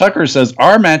 And Tucker says,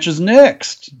 our match is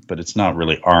next. But it's not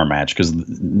really our match because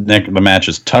the match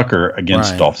is Tucker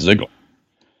against Dolph Ziggler.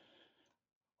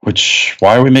 Which,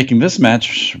 why are we making this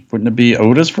match? Wouldn't it be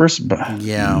Otis first?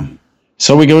 Yeah.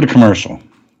 So we go to commercial.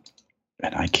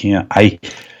 And I can't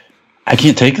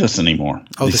take this anymore.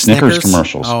 Oh, the Snickers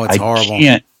commercials. Oh, it's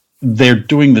horrible. They're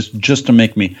doing this just to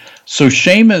make me. So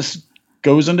Sheamus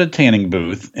goes into the tanning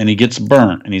booth and he gets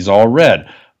burnt and he's all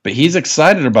red. But he's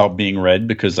excited about being red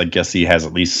because I guess he has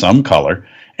at least some color.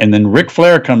 And then Ric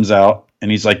Flair comes out and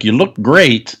he's like, "You look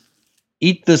great.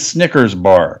 Eat this Snickers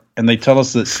bar." And they tell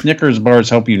us that Snickers bars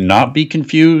help you not be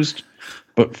confused.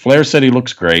 But Flair said he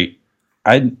looks great.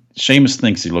 Sheamus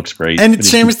thinks he looks great. And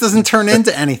Sheamus doesn't turn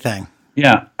into anything.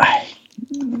 Yeah. I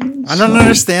don't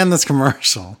understand this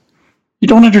commercial. You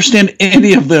don't understand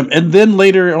any of them. And then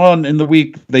later on in the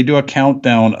week, they do a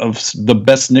countdown of the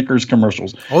best Snickers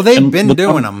commercials. Oh, they've been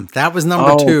doing them. That was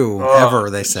number 2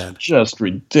 ever, they said. Just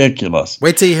ridiculous.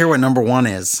 Wait till you hear what number 1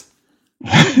 is.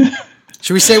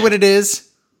 Should we say what it is?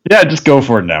 Yeah, just go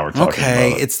for it now. We're talking okay,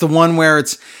 about it. It's the one where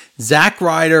it's Zack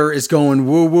Ryder is going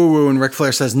woo, woo, woo, and Ric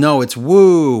Flair says, no, it's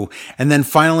woo. And then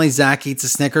finally Zack eats a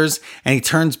Snickers, and he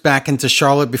turns back into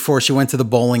Charlotte before she went to the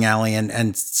bowling alley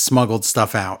and smuggled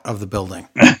stuff out of the building.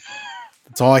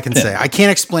 That's all I can say. I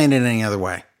can't explain it any other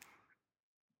way.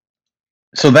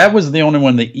 So that was the only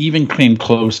one that even came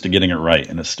close to getting it right,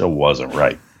 and it still wasn't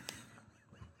right.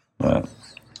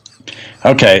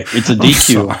 Okay, it's a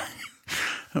DQ.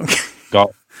 Okay.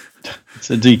 It's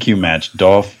a DQ match.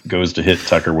 Dolph goes to hit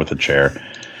Tucker with a chair.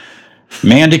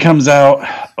 Mandy comes out.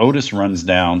 Otis runs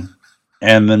down.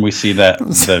 And then we see that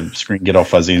the screen get all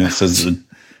fuzzy and it says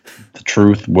the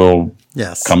truth will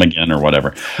come again or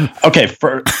whatever. Okay.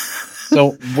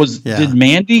 Did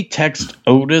Mandy text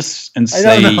Otis and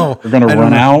say we're going to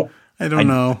run out? I don't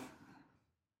know.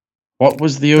 What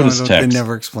was the Otis text? They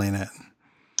never explain it.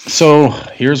 So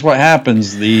here's what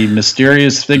happens. The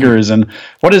mysterious figures and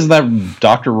what is that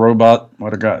Dr. Robot?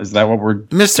 Is that what we're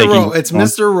taking? It's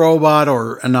Mr. Robot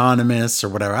or Anonymous or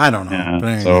whatever. I don't know.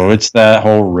 Yeah, so it's that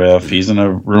whole riff. He's in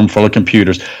a room full of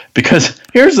computers. Because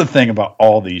here's the thing about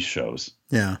all these shows.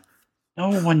 Yeah.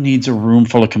 No one needs a room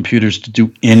full of computers to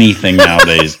do anything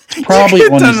nowadays. It's probably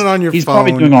he's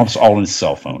probably doing all this all on his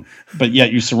cell phone. But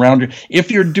yet you surround if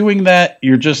you're doing that,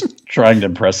 you're just trying to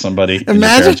impress somebody in your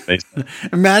parents' basement.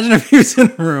 Imagine if he was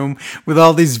in a room with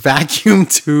all these vacuum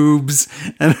tubes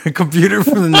and a computer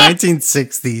from the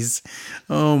 1960s.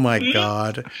 Oh my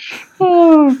God.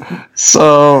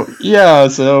 So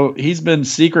he's been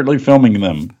secretly filming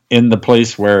them in the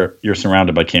place where you're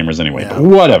surrounded by cameras anyway. Yeah. But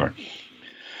whatever.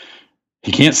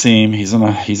 He can't see him. He's in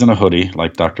a hoodie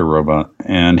like Dr. Robot,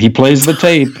 and he plays the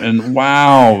tape. And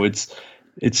wow, it's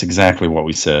exactly what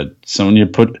we said.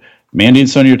 Mandy and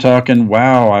Sonya are talking.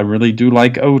 Wow, I really do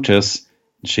like Otis.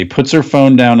 She puts her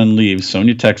phone down and leaves.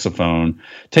 Sonya takes a phone,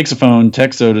 texts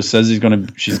Otis, says he's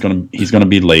gonna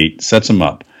be late, sets him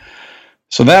up.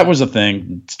 So that was a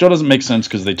thing. Still doesn't make sense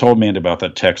because they told Mandy about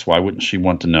that text. Why wouldn't she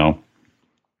want to know?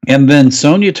 And then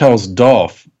Sonya tells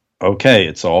Dolph, "Okay,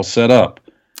 it's all set up.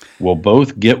 We'll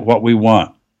both get what we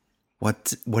want."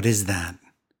 What is that?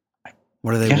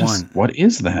 What do they want? What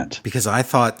is that? Because I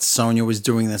thought Sonya was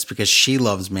doing this because she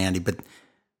loves Mandy, but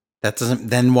that doesn't.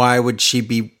 Then why would she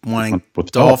be wanting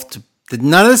Dolph to?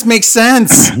 None of this makes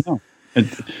sense.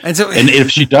 And if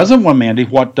she doesn't want Mandy,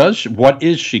 what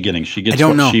is she getting? She gets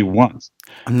what she wants.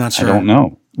 I'm not sure. I don't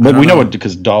know. But we know it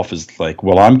because Dolph is like,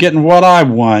 well, I'm getting what I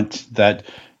want. That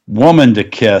woman to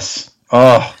kiss.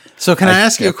 Oh. So can I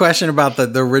ask you a question about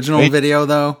the original video,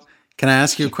 though? Can I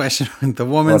ask you a question? The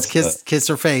woman's kiss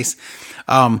her face.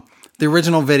 The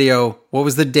original video, what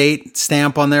was the date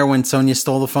stamp on there when Sonya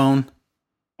stole the phone?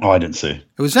 Oh, I didn't see.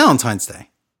 It was Valentine's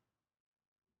Day.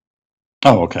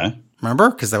 Oh, okay. Remember?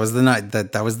 Because that was the night.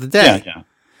 That was the day.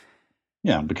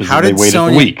 Yeah. Because they waited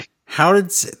a week.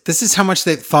 This is how much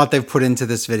they thought they've put into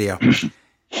this video.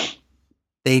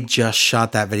 They just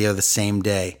shot that video the same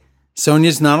day.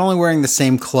 Sonya's not only wearing the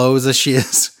same clothes as she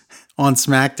is on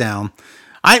SmackDown.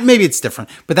 Maybe it's different,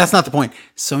 but that's not the point.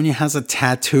 Sonya has a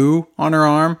tattoo on her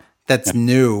arm that's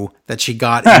new that she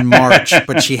got in March,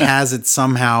 but she has it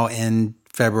somehow in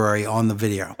February on the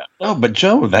video. Oh, but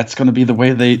Joe, that's going to be the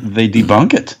way they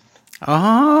debunk it.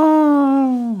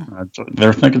 Oh,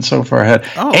 they're thinking so far ahead.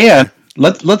 Oh. And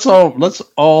let's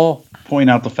all point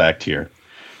out the fact here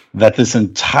that this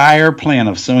entire plan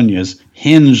of Sonya's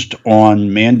hinged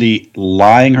on Mandy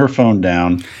lying her phone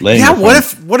down. What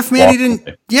if Mandy didn't?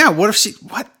 Away. Yeah. What if she?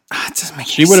 What? It doesn't make.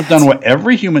 She would have done what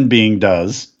every human being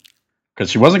does because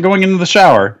she wasn't going into the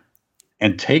shower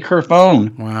and take her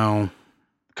phone. Wow.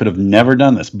 Could have never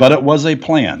done this, but it was a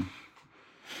plan.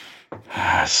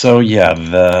 So yeah,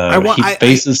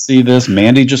 faces see this.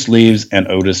 Mandy just leaves, and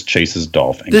Otis chases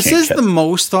Dolph. This is the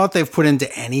most thought they've put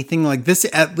into anything like this.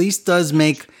 At least does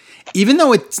make. Even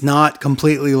though it's not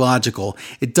completely logical,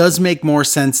 it does make more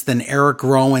sense than Eric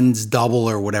Rowan's double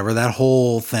or whatever, that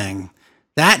whole thing.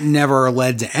 That never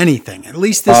led to anything. At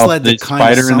least this led to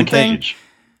kind of something. The spider in the cage.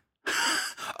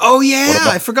 Oh, yeah.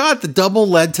 I forgot. The double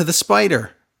led to the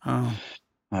spider. Oh.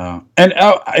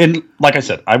 And like I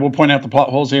said, I will point out the plot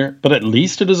holes here, but at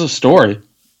least it is a story.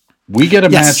 We get a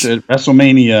match at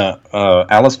WrestleMania,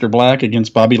 Aleister Black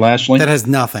against Bobby Lashley. That has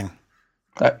nothing.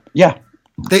 Yeah.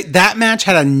 That match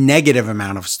had a negative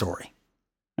amount of story.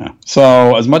 Yeah.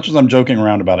 So as much as I'm joking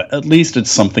around about it, at least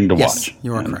it's something to watch.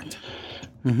 You are correct.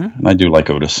 And I do like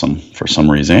Otis for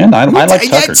some reason. And I like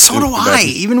Tucker. So do I.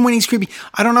 Even when he's creepy.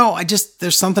 I don't know.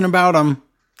 There's something about him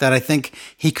that I think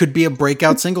he could be a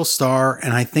breakout single star.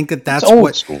 And I think that's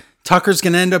what school. Tucker's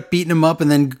going to end up beating him up and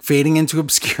then fading into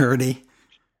obscurity.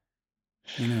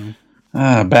 You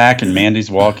know. Back and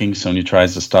Mandy's walking. Sonya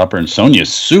tries to stop her and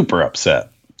Sonya's super upset.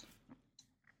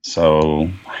 So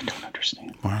I don't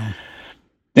understand. Wow.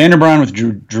 Daniel Bryan with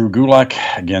Drew Gulak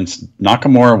against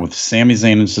Nakamura with Sami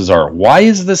Zayn and Cesaro. Why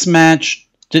is this match?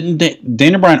 Didn't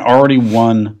Daniel Bryan already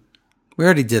won? We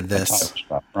already did this,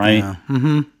 shot, right? Yeah.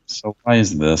 Mm-hmm. So why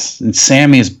is this? And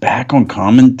Sami is back on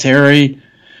commentary.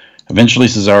 Eventually,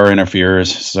 Cesaro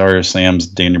interferes. Cesaro slams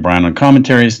Daniel Bryan on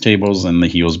commentary's tables, and the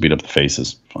heels beat up the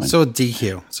faces. Fine. So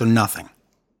DQ. So nothing.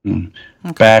 Okay.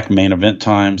 Back main event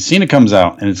time. Cena comes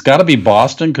out, and it's got to be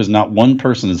Boston because not one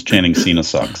person is chanting Cena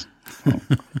sucks.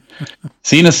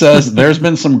 Cena says there's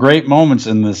been some great moments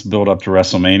in this build up to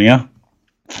WrestleMania.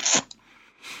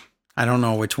 I don't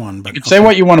know which one, but you can say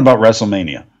what you want about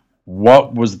WrestleMania.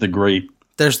 What was the great?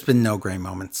 There's been no great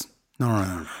moments.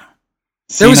 No.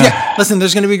 There's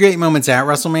going to be great moments at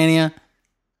WrestleMania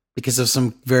because of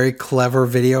some very clever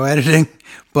video editing,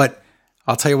 but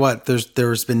I'll tell you what,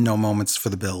 there's been no moments for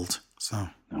the build. So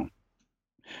no.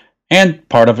 And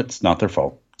part of it's not their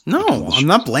fault. No, I'm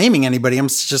not blaming anybody. I'm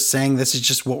just saying this is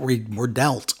just what we're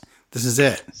dealt. This is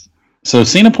it. So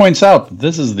Cena points out that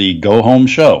this is the go-home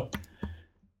show.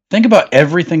 Think about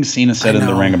everything Cena said in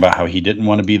the ring about how he didn't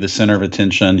want to be the center of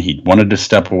attention. He wanted to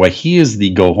step away. He is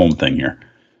the go-home thing here.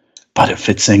 But it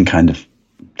fits in kind of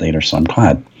later, so I'm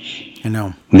glad. I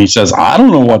know. And he says, I don't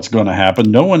know what's going to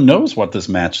happen. No one knows what this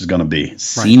match is going to be. Right.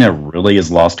 Cena really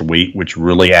has lost weight, which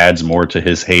really adds more to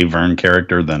his Hey Vern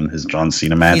character than his John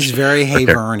Cena match. He's very Hey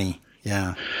Vern-y.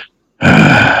 Yeah.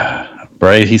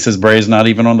 Bray, he says Bray's not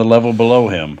even on the level below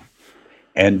him.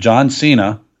 And John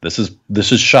Cena, this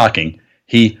is shocking.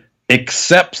 He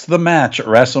accepts the match at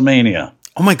WrestleMania.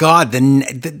 Oh my God. The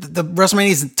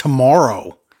WrestleMania is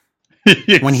tomorrow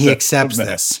when he accepts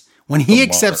this. When he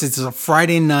accepts it's a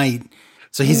Friday night,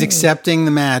 so he's accepting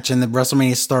the match, and the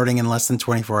WrestleMania is starting in less than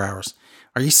 24 hours.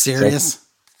 Are you serious?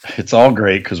 It's all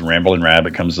great because Ramblin'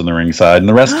 Rabbit comes to the ringside, and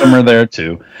the rest of them are there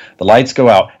too. The lights go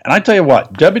out, and I tell you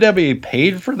what, WWE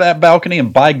paid for that balcony,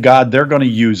 and by God, they're going to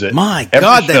use it. My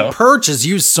God, that perch is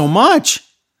used so much.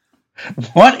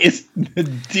 What is the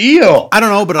deal? I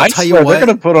don't know, but I'll tell you what. They're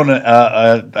going to put on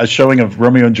a showing of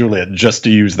Romeo and Juliet just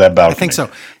to use that balcony. I think so.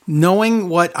 Knowing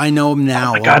what I know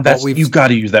now. Oh my God, you've got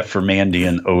to use that for Mandy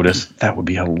and Otis. That would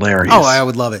be hilarious. Oh, I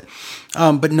would love it.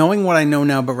 But knowing what I know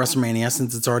now about WrestleMania,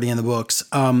 since it's already in the books,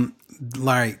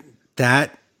 Larry,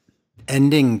 that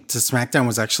ending to SmackDown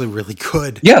was actually really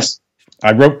good. Yes.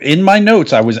 I wrote in my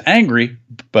notes, I was angry,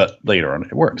 but later on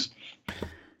it works.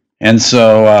 And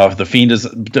so the Fiend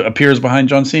appears behind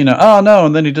John Cena. Oh, no.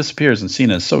 And then he disappears, and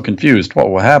Cena is so confused.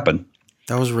 What will happen?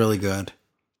 That was really good.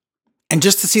 And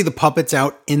just to see the puppets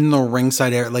out in the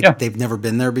ringside area, like they've never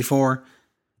been there before,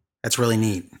 that's really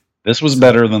neat. This was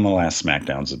better than the last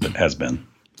SmackDowns it has been.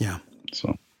 Yeah.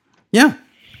 So. Yeah.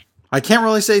 I can't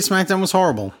really say SmackDown was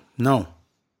horrible. No.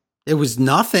 It was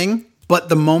nothing. But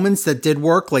the moments that did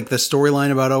work, like the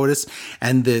storyline about Otis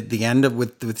and the end of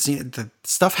with Cena, the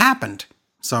stuff happened.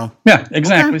 So yeah,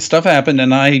 exactly. Okay. Stuff happened,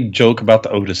 and I joke about the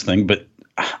Otis thing, but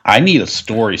I need a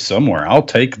story somewhere. I'll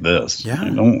take this. Yeah. I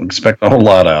don't expect a whole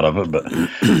lot out of it, but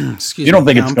you don't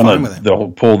think it's going to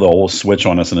pull the whole switch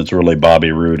on us, and it's really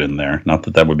Bobby Roode in there. Not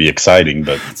that would be exciting,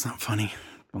 but that's not funny.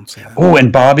 Don't say that. Oh,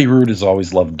 and Bobby Roode has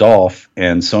always loved Dolph,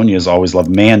 and Sonya has always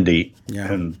loved Mandy.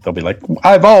 Yeah. And they'll be like,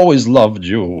 I've always loved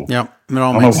you. Yep. I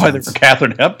don't know why they're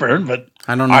Katharine Hepburn, but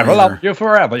I don't know. I've loved you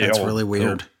forever. That's really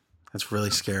weird. That's really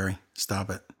scary.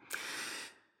 Stop it.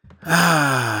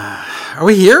 Are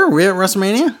we here? Are we at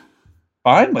WrestleMania?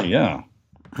 Finally, yeah.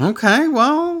 Okay,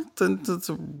 well, do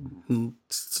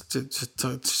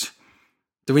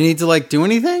we need to do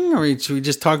anything, or should we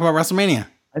just talk about WrestleMania?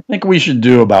 I think we should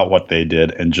do about what they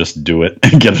did and just do it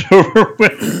and get it over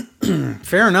with.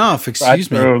 Fair enough.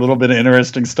 Excuse me. Throw a little bit of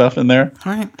interesting stuff in there.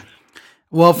 All right.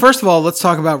 Well, first of all, let's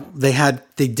talk about they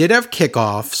did have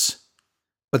kickoffs,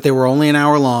 but they were only an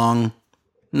hour long.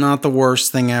 Not the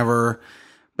worst thing ever.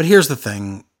 But here's the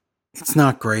thing. It's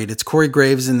not great. It's Corey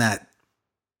Graves and that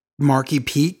Marky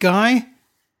Pete guy.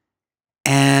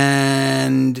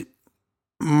 And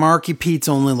Marky Pete's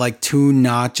only like 2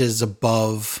 notches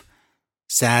above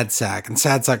Sad Sack, and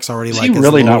Sad Sack's already like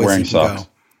really not wearing socks.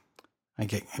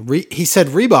 Okay, he said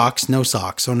Reeboks, no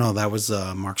socks. Oh no, that was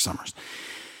Mark Summers.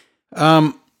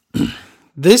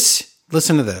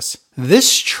 Listen to this.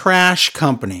 This trash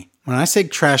company. When I say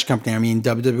trash company, I mean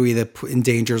WWE that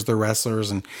endangers their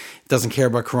wrestlers and doesn't care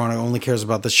about Corona, only cares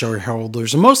about the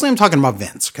shareholders. And mostly I'm talking about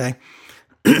Vince, okay?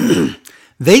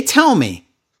 They tell me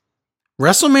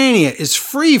WrestleMania is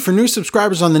free for new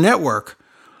subscribers on the network,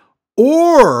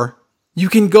 or you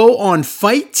can go on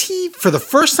Fight TV for the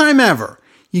first time ever.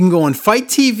 You can go on Fight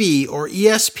TV or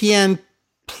ESPN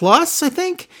Plus, I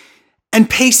think, and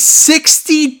pay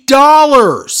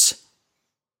 $60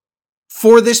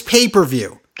 for this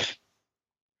pay-per-view.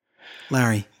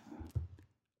 Larry,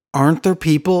 aren't there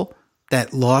people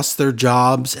that lost their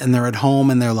jobs and they're at home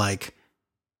and they're like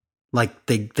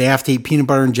they have to eat peanut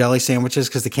butter and jelly sandwiches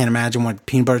because they can't imagine what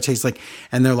peanut butter tastes like,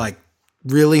 and they're like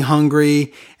really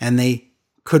hungry and they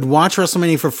could watch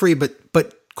WrestleMania for free, but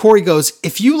Corey goes,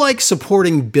 if you like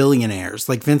supporting billionaires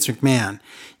like Vince McMahon,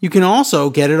 you can also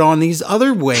get it on these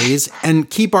other ways and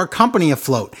keep our company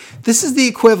afloat. This is the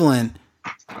equivalent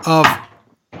of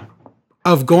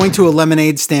going to a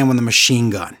lemonade stand with a machine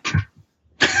gun.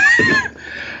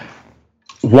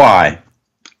 Why?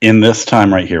 In this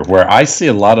time right here, where I see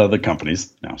a lot of other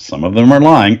companies, now some of them are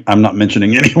lying. I'm not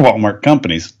mentioning any Walmart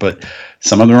companies, but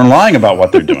some of them are lying about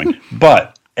what they're doing.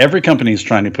 But every company is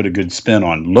trying to put a good spin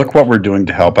on, look what we're doing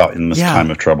to help out in this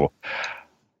time of trouble.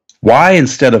 Why,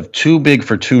 instead of too big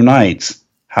for 2 nights,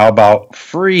 how about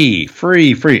free?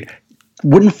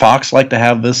 Wouldn't Fox like to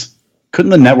have this?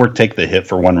 Couldn't the network take the hit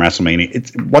for one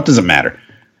WrestleMania? What does it matter?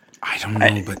 I don't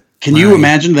know, but can you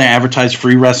imagine they advertise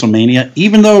free WrestleMania?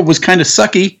 Even though it was kind of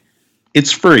sucky,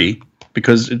 it's free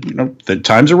because the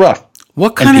times are rough.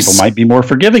 What kind of people might be more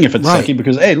forgiving if it's sucky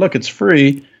because, hey, look, it's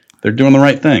free. They're doing the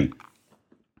right thing.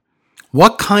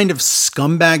 What kind of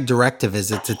scumbag directive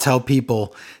is it to tell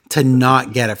people to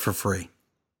not get it for free?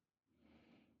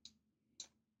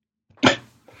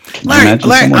 Larry, pay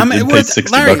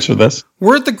 $60 for this.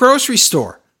 We're at the grocery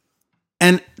store,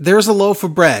 and there's a loaf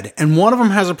of bread, and one of them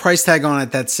has a price tag on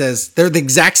it that says they're the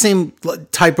exact same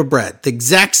type of bread, the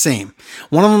exact same.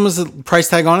 One of them has a price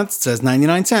tag on it that says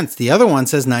 99 cents. The other one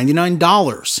says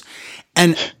 $99.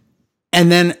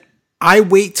 And then I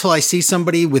wait till I see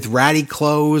somebody with ratty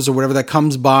clothes or whatever that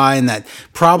comes by and that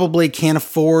probably can't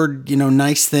afford,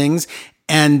 nice things.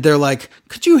 And they're like,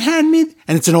 could you hand me,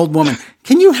 and it's an old woman,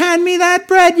 can you hand me that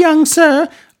bread, young sir?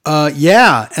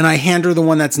 Yeah. And I hand her the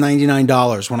one that's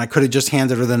 $99 when I could have just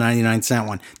handed her the 99-cent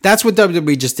one. That's what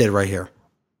WWE just did right here.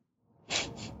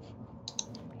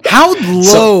 How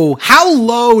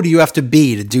low do you have to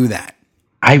be to do that?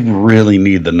 I really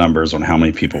need the numbers on how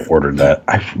many people ordered that.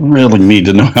 I really need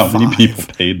to know how many people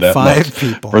paid that much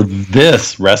people for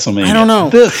this WrestleMania. I don't know.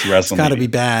 This WrestleMania. It's got to be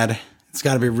bad. It's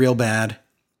got to be real bad.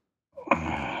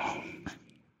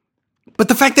 But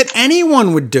the fact that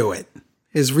anyone would do it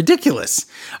is ridiculous.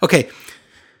 Okay.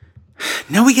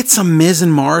 Now we get some Miz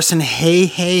and Morrison hey,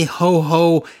 hey, ho,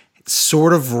 ho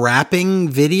sort of rapping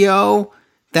video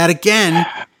that, again,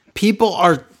 people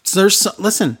are...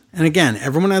 listen, and again,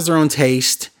 everyone has their own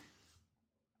taste.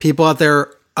 People out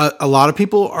there, a lot of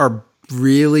people are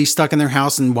really stuck in their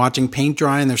house and watching paint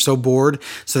dry, and they're so bored,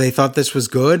 so they thought this was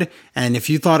good. And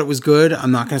if you thought it was good,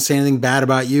 I'm not going to say anything bad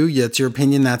about you. It's your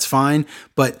opinion, that's fine.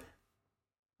 But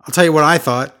I'll tell you what I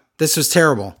thought. This was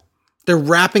terrible. They're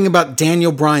rapping about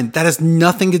Daniel Bryan. That has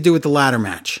nothing to do with the ladder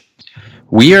match.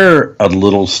 We are a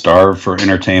little starved for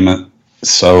entertainment,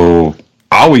 so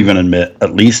I'll even admit,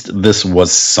 at least this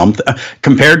was something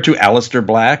compared to Aleister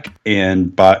Black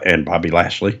and Bobby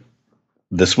Lashley.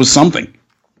 This was something.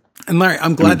 And Larry,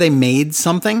 I'm glad they made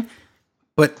something,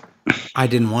 but I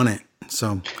didn't want it.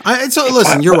 So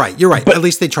listen, you're right. But at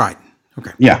least they tried.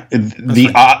 Okay. Yeah.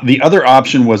 The other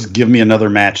option was give me another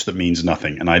match that means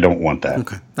nothing, and I don't want that.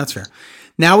 Okay, that's fair.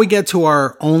 Now we get to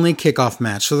our only kickoff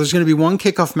match. So there's going to be one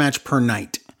kickoff match per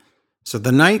night. So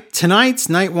tonight's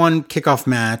night 1 kickoff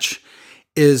match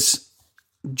is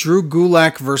Drew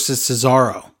Gulak versus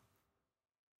Cesaro.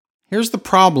 Here's the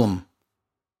problem.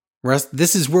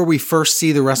 This is where we first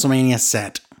see the WrestleMania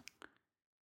set.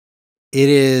 It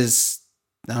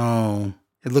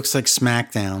looks like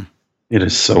SmackDown. It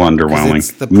is so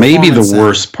underwhelming. Maybe the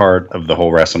worst part of the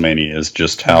whole WrestleMania is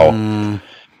just how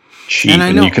cheap,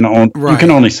 and you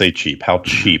can only say cheap, how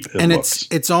cheap it looks.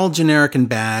 It's all generic and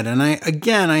bad. And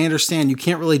I understand you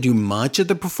can't really do much at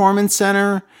the Performance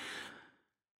Center,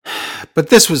 but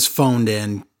this was phoned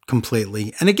in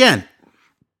completely. And again,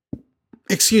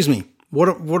 excuse me, What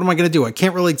am I going to do? I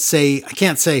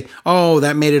can't say, oh,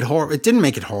 that made it horrible. It didn't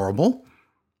make it horrible.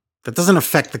 That doesn't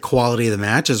affect the quality of the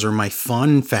matches or my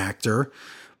fun factor,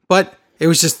 but it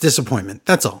was just disappointment.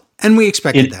 That's all. And we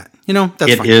expected that.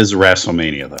 That's fine. It is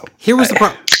WrestleMania, though. Here was the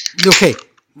problem. Okay,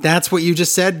 that's what you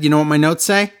just said. You know what my notes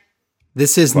say?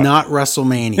 This is not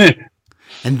WrestleMania.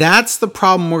 And that's the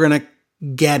problem we're going to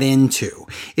get into,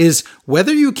 is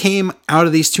whether you came out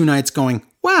of these two nights going,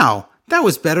 wow, that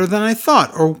was better than I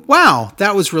thought, or wow,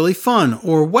 that was really fun,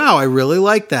 or wow, I really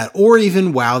liked that, or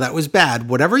even wow, that was bad.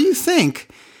 Whatever you think,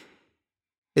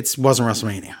 it wasn't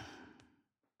WrestleMania.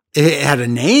 It had a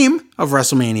name of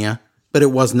WrestleMania, but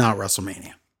it was not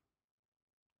WrestleMania.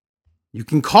 You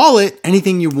can call it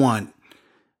anything you want,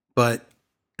 but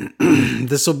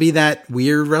this will be that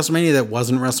weird WrestleMania that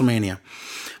wasn't WrestleMania.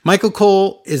 Michael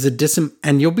Cole is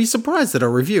and you'll be surprised at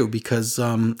our review, because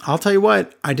I'll tell you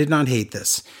what, I did not hate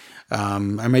this. I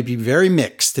might be very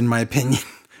mixed in my opinion,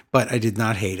 but I did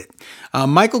not hate it.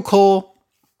 Michael Cole,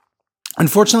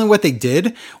 unfortunately, what they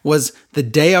did was the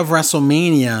day of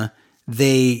WrestleMania,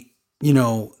 they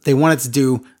wanted to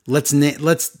do,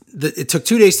 it took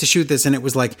 2 days to shoot this, and it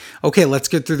was like, okay, let's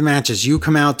get through the matches. You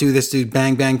come out, do this, dude,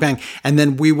 bang, bang, bang. And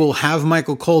then we will have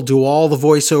Michael Cole do all the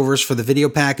voiceovers for the video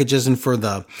packages and for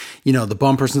the, the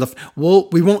bumpers and stuff.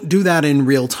 We won't do that in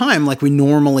real time like we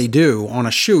normally do on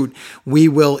a shoot. We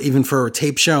will, even for a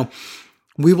tape show,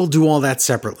 we will do all that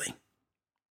separately.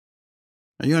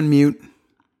 Are you on mute?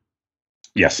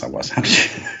 Yes, I was.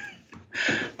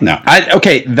 No,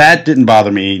 that didn't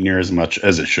bother me near as much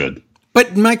as it should.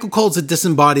 But Michael Cole's a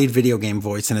disembodied video game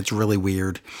voice, and it's really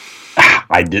weird.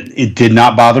 It did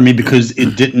not bother me because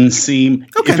it didn't seem.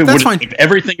 Okay, that's fine. If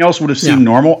everything else would have seemed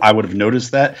normal, I would have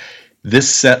noticed that.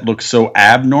 This set looks so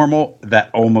abnormal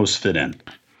that almost fit in.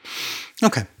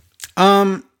 Okay,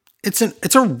 it's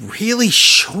a really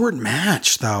short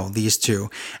match though. These two,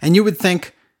 and you would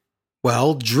think,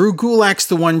 well, Drew Gulak's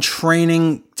the one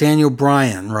training Daniel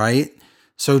Bryan, right?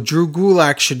 So Drew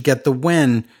Gulak should get the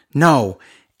win. No.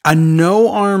 A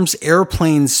no-arms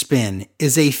airplane spin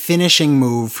is a finishing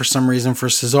move for some reason for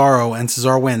Cesaro, and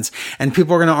Cesaro wins. And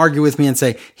people are going to argue with me and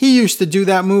say, he used to do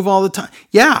that move all the time.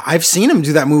 Yeah, I've seen him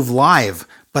do that move live,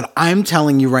 but I'm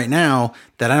telling you right now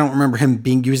that I don't remember him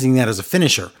using that as a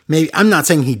finisher. Maybe I'm not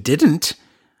saying he didn't.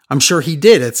 I'm sure he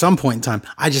did at some point in time.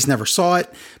 I just never saw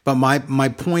it. But my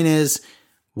point is,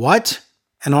 what?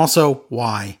 And also,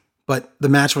 why? But the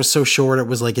match was so short, it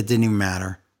was like it didn't even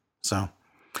matter. So...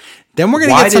 Then we're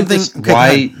going to get something.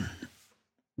 Why?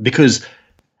 Because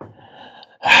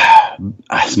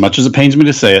as much as it pains me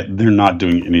to say it, they're not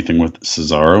doing anything with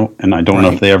Cesaro, and I don't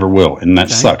know if they ever will, and that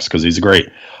sucks because he's great.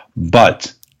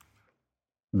 But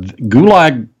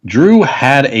Drew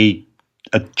had a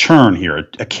turn here,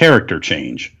 a character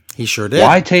change. He sure did.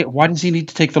 Why does he need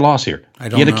to take the loss here? I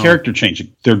don't know. He had a character change.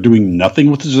 They're doing nothing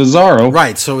with Cesaro.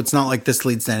 Right, so it's not like this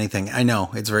leads to anything. I know,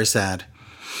 it's very sad.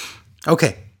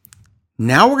 Okay.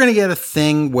 Now we're going to get a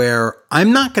thing where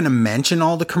I'm not going to mention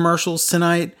all the commercials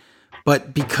tonight,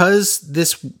 but because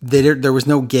there was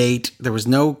no gate, there was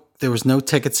no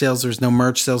ticket sales, there was no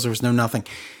merch sales, there was no nothing.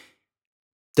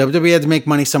 WWE had to make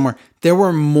money somewhere. There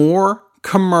were more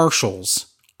commercials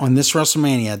on this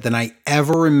WrestleMania than I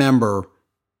ever remember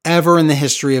ever in the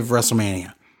history of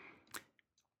WrestleMania.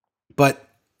 But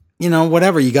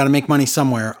whatever, you got to make money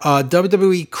somewhere.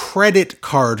 WWE credit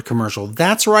card commercial.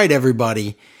 That's right,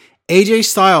 everybody. AJ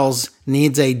Styles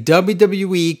needs a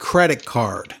WWE credit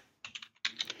card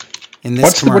in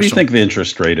this commercial. What do you think the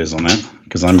interest rate is on that?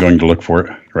 Because I'm going to look for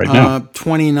it right now.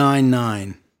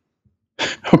 29.9.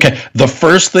 Okay, the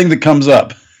first thing that comes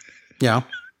up,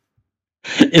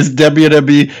 is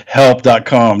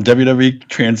WWEhelp.com. WWE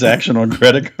transaction on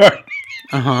credit card.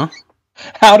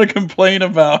 How to complain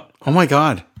about. Oh my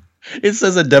God. It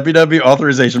says a WWE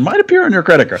authorization might appear on your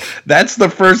credit card. That's the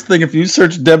first thing. If you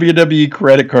search WWE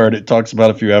credit card, it talks about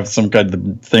if you have some kind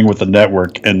of thing with the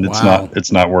network and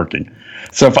it's not working.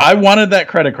 So if I wanted that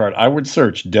credit card, I would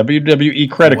search WWE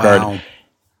credit card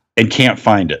and can't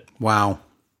find it. Wow.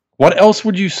 What else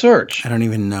would you search? I don't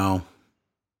even know.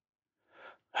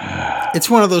 It's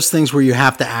one of those things where you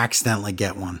have to accidentally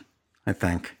get one, I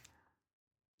think.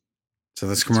 So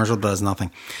this commercial does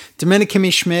nothing. Dominic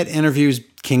Kimmy Schmidt interviews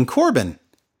King Corbin.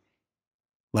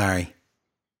 Larry,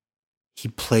 he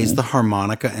plays the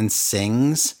harmonica and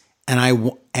sings, and I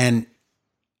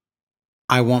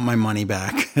want my money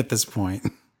back at this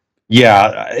point.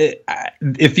 Yeah,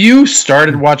 if you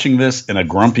started watching this in a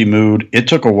grumpy mood, it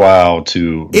took a while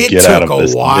to get out of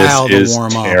this. This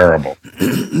is terrible.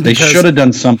 They should have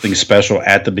done something special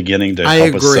at the beginning to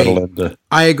help us settle into.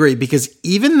 I agree, because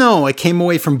even though I came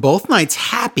away from both nights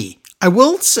happy, I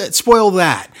will spoil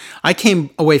that. I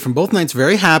came away from both nights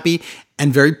very happy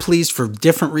and very pleased for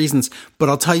different reasons. But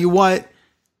I'll tell you what,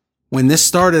 when this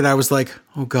started, I was like,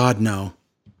 oh God, no.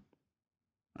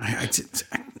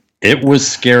 It was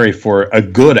scary for a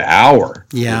good hour.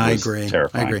 Yeah, I agree.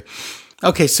 Terrifying. I agree.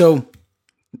 Okay, so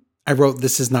I wrote,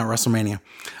 this is not WrestleMania.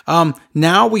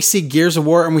 Now we see Gears of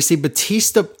War and we see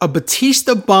a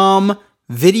Batista bomb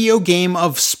video game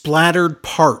of splattered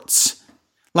parts.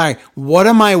 Like, what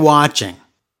am I watching?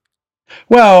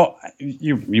 Well,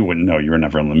 you wouldn't know. You were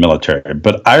never in the military.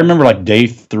 But I remember like day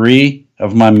 3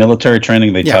 of my military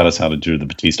training, they taught us how to do the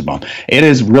Batista bomb. It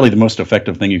is really the most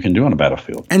effective thing you can do on a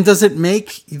battlefield. And does it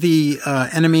make the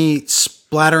enemy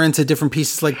splatter into different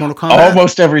pieces like Mortal Kombat?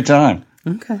 Almost every time.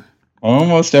 Okay.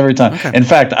 Almost every time. Okay. In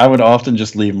fact, I would often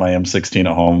just leave my M16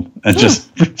 at home and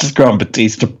just go on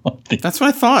Batista bomb. That's what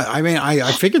I thought. I mean,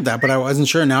 I figured that, but I wasn't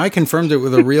sure. Now I confirmed it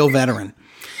with a real veteran.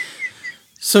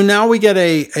 So now we get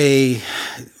a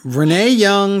Renee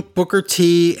Young, Booker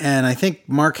T, and I think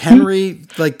Mark Henry,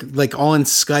 like all in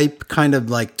Skype kind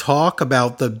of like talk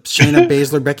about the Shayna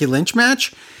Baszler Becky Lynch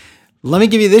match. Let me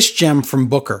give you this gem from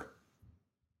Booker.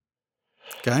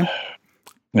 Okay.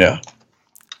 Yeah.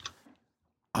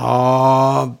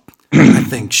 I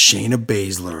think Shayna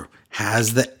Baszler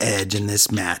has the edge in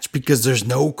this match because there's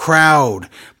no crowd,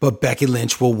 but Becky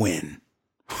Lynch will win.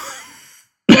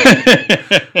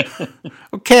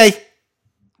 Okay,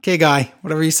 guy,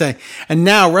 whatever you say. And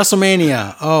now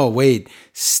WrestleMania. Oh, wait.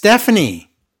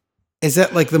 Stephanie. Is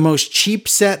that like the most cheap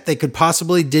set they could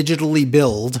possibly digitally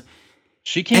build?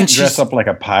 She can't dress up like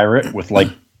a pirate with like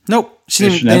nope.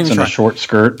 fishnets and a short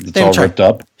skirt that's all ripped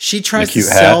up. She tries to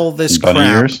sell this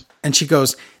crap. And she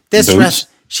goes,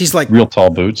 she's like, real tall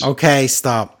boots. Okay,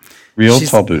 stop.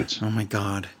 Tall boots. Oh my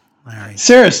God, Larry.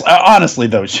 Seriously, honestly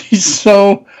though, she's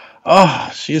so.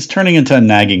 She is turning into a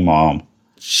nagging mom.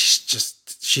 She's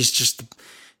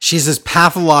as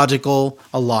pathological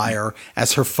a liar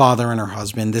as her father and her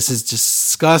husband. This is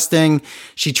disgusting.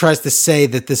 She tries to say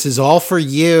that this is all for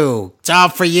you. It's all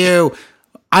for you.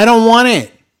 I don't want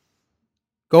it.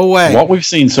 Go away. What we've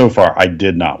seen so far, I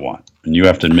did not want. And you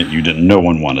have to admit you didn't. No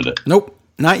one wanted it. Nope,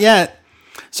 not yet.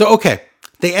 So, okay.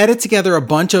 They edit together a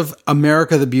bunch of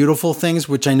America the Beautiful things,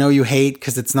 which I know you hate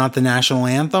because it's not the national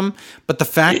anthem. But the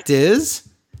fact is,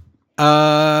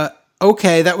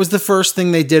 okay, that was the first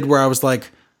thing they did where I was like,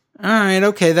 all right,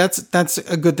 okay, that's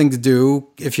a good thing to do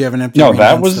if you have an empty. No,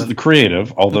 that was the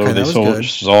creative. Although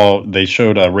they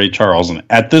showed Ray Charles, and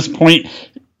at this point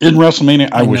in WrestleMania,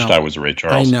 I wished I was Ray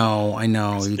Charles. I know.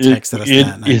 You texted us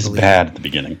that. It is bad at the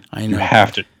beginning. I know. You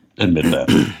have to admit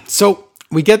that. So.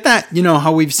 We get that,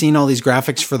 how we've seen all these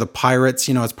graphics for the Pirates,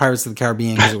 it's Pirates of the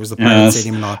Caribbean because it was the Pirate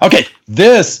Stadium and all. Okay,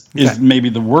 this is maybe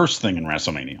the worst thing in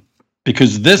WrestleMania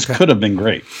because this could have been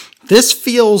great. This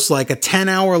feels like a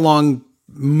 10-hour long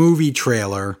movie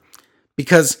trailer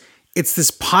because it's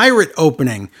this pirate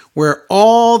opening where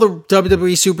all the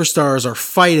WWE superstars are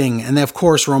fighting. And then, of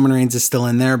course, Roman Reigns is still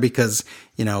in there because,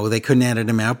 they couldn't edit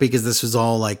him out because this was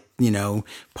all like,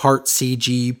 part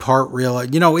CG, part real.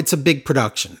 It's a big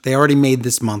production. They already made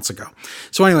this months ago.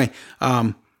 So anyway,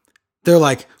 they're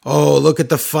like, oh, look at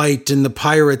the fight and the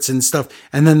pirates and stuff.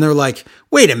 And then they're like,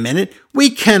 wait a minute. We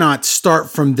cannot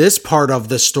start from this part of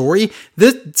the story.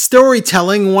 This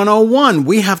storytelling 101.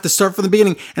 We have to start from the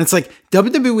beginning. And it's like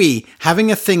WWE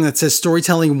having a thing that says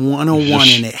storytelling 101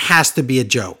 in it has to be a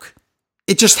joke.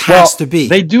 It just has to be.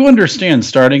 They do understand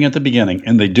starting at the beginning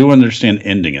and they do understand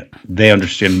ending it. They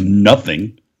understand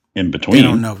nothing in between. They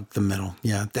don't know the middle.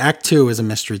 Yeah. The Act 2 is a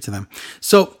mystery to them.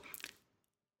 So,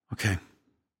 okay.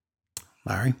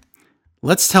 Larry,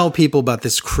 let's tell people about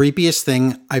this creepiest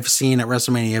thing I've seen at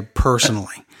WrestleMania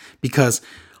personally. Because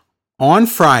on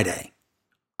Friday,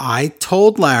 I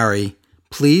told Larry,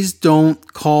 please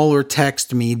don't call or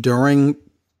text me during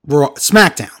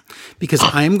SmackDown. Because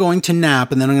I'm going to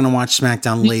nap and then I'm going to watch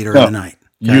SmackDown later in the night.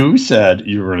 Okay? You said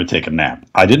you were going to take a nap.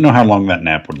 I didn't know how long that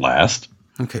nap would last.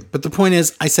 Okay, but the point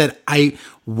is, I said I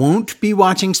won't be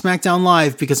watching SmackDown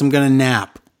Live because I'm going to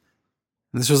nap.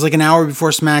 This was like an hour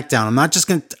before SmackDown. I'm not just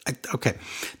going to... Okay.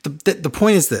 The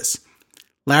point is this.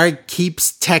 Larry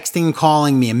keeps texting and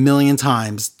calling me 1 million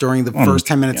times during the first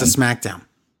 10 minutes of SmackDown.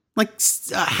 Like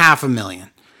 500,000.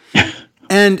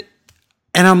 And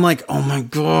I'm like, oh my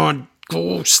God,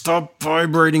 go stop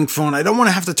vibrating phone. I don't want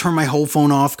to have to turn my whole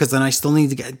phone off because then I still need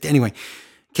to get... Anyway,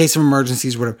 case of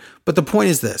emergencies, whatever. But the point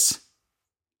is this.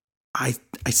 I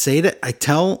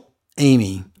tell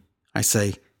Amy, I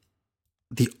say...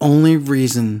 The only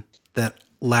reason that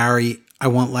I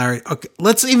want Larry, okay,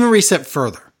 let's even reset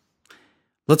further.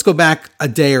 Let's go back a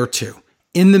day or two.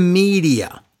 In the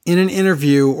media, in an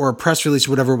interview or a press release,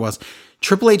 whatever it was,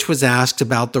 Triple H was asked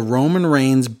about the Roman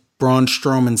Reigns Braun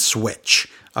Strowman switch,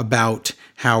 about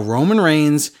how Roman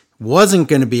Reigns wasn't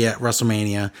going to be at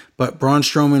WrestleMania, but Braun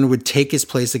Strowman would take his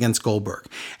place against Goldberg.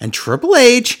 And Triple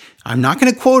H, I'm not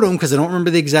going to quote him because I don't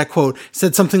remember the exact quote,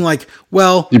 said something like,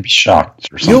 well, you'll be shocked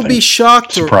or something. You'll be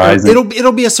shocked, or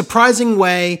it'll be a surprising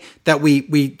way that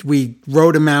we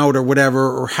wrote him out or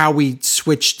whatever, or how we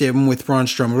switched him with Braun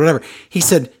Strowman or whatever. He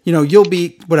said, you'll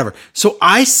be whatever. So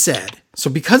I said,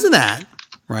 because of that,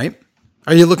 right?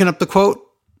 Are you looking up the quote?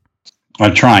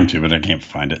 I'm trying to, but I can't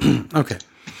find it. Okay.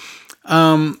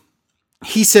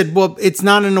 He said, well, it's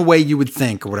not in a way you would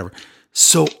think or whatever.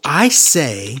 So I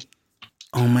say,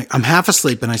 I'm half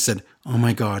asleep. And I said, oh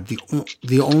my God,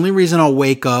 the only reason I'll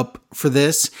wake up for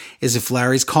this is if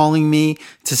Larry's calling me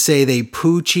to say they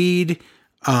poochied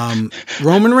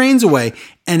Roman Reigns away.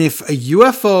 And if a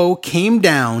UFO came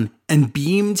down and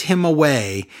beamed him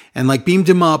away and beamed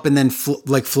him up and then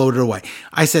floated away.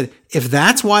 I said, if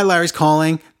that's why Larry's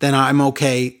calling, then I'm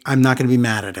okay. I'm not going to be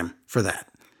mad at him for that.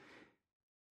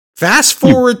 Fast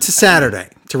forward to Saturday,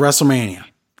 to WrestleMania.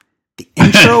 The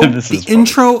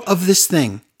intro of this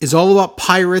thing is all about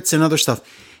pirates and other stuff.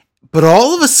 But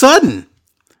all of a sudden,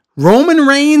 Roman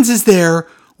Reigns is there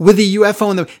with a UFO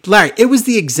in the... Larry, it was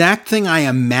the exact thing I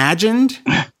imagined.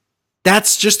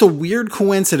 That's just a weird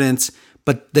coincidence,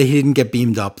 but they didn't get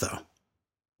beamed up, though.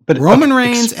 But Roman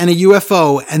Reigns and a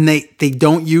UFO, and they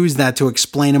don't use that to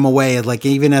explain him away,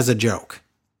 even as a joke.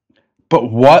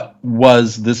 But what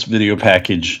was this video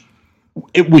package?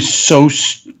 It was so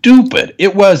stupid.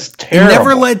 It was terrible. It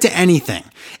never led to anything.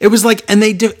 It was and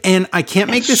I can't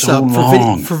make this up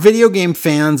for video game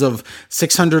fans of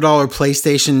 $600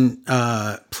 PlayStation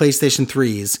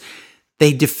 3s.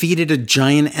 They defeated a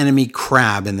giant enemy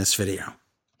crab in this video.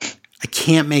 I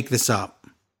can't make this up.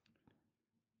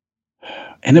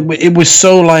 And it was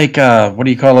so what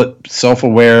do you call it?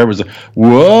 Self-aware. It was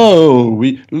whoa,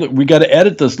 we got to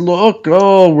edit this. Look,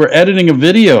 we're editing a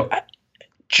video. It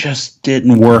just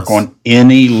didn't work on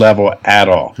any level at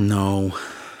all. No.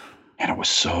 And it was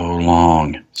so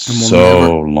long.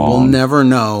 We'll never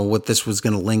know what this was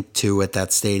going to link to at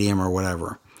that stadium or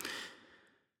whatever.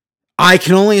 I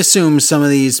can only assume some of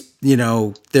these,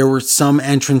 there were some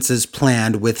entrances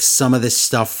planned with some of this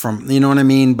stuff from, you know what I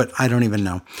mean? But I don't even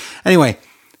know. Anyway,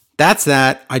 that's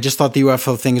that. I just thought the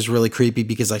UFO thing is really creepy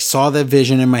because I saw the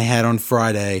vision in my head on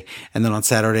Friday, and then on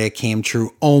Saturday it came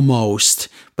true almost.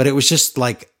 But it was just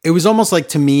it was almost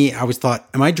to me, I was thought,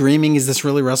 am I dreaming? Is this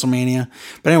really WrestleMania?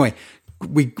 But anyway,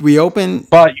 we open.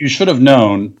 But you should have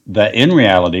known that in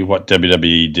reality, what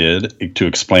WWE did to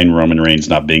explain Roman Reigns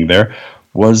not being there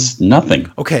was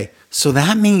nothing. Okay, so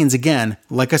that means, again,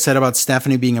 like I said about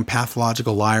Stephanie being a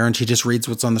pathological liar and she just reads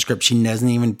what's on the script. She doesn't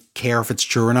even care if it's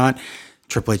true or not.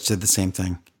 Triple H did the same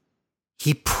thing.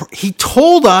 He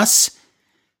told us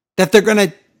that they're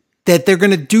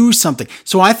gonna do something.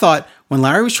 So I thought, when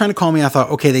Larry was trying to call me, I thought,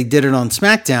 okay, they did it on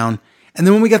SmackDown. And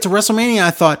then when we got to WrestleMania,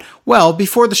 I thought, well,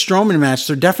 before the Strowman match,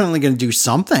 they're definitely going to do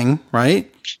something,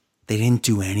 right? They didn't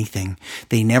do anything.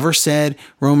 They never said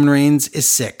Roman Reigns is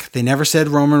sick. They never said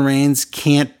Roman Reigns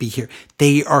can't be here.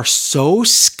 They are so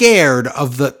scared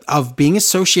of being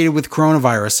associated with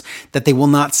coronavirus that they will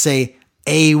not say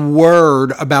a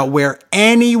word about where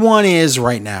anyone is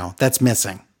right now that's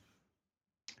missing.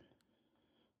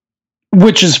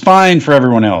 Which is fine for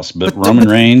everyone else, but Roman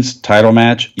Reigns title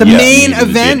match, the main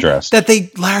event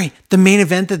the main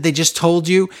event that they just told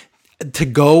you to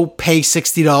go pay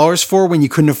 $60 for when you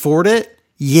couldn't afford it.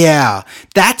 Yeah,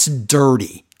 that's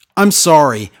dirty. I'm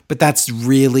sorry, but that's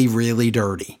really, really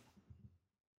dirty.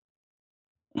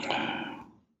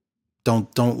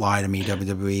 Don't lie to me,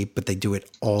 WWE, but they do it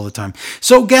all the time.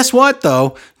 So guess what,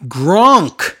 though?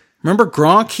 Gronk. Remember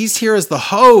Gronk? He's here as the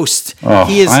host. Oh,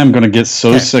 I am going to get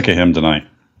so sick of him tonight.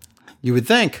 You would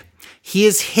think. He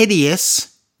is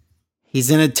hideous. He's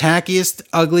in a tackiest,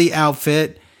 ugly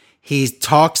outfit. He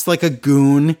talks like a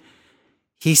goon.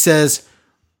 He says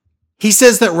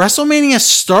that WrestleMania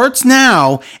starts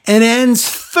now and ends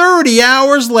 30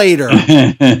 hours later.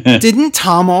 Didn't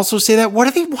Tom also say that? Why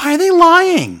are they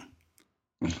lying?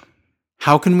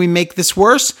 How can we make this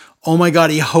worse? Oh my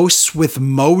God, he hosts with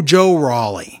Mojo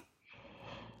Rawley.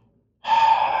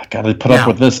 Got to put up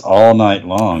with this all night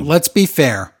long. Let's be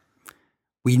fair.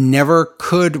 We never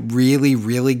could really,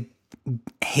 really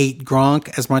hate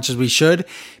Gronk as much as we should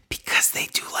because they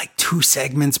do 2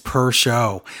 segments per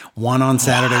show. One on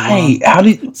Saturday,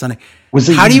 one Sunday.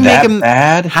 How do you make him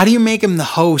bad? How do you make him the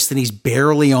host and he's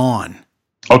barely on?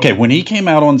 Okay, when he came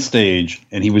out on stage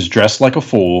and he was dressed like a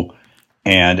fool,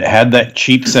 and it had that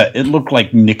cheap set. It looked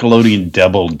like Nickelodeon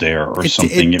Devil Dare or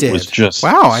something. It was just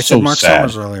I said Mark sad.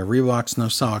 Summers earlier. Reeboks, no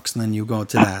socks, and then you go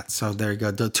to that. So there you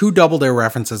go. The 2 Double Dare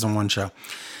references on one show.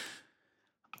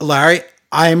 Larry,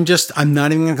 I'm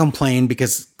not even going to complain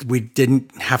because we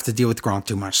didn't have to deal with Gronk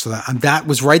too much. So that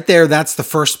was right there. That's the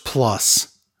first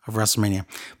plus of WrestleMania.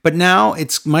 But now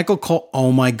it's Michael Cole.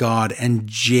 Oh my God. And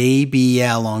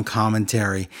JBL on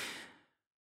commentary.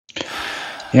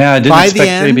 Yeah, I didn't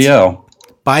expect JBL.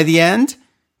 By the end,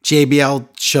 JBL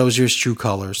shows his true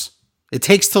colors. It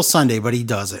takes till Sunday, but he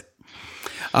does it.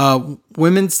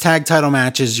 Women's tag title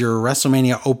match is your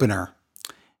WrestleMania opener.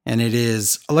 And it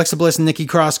is Alexa Bliss and Nikki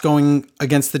Cross going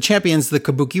against the champions, the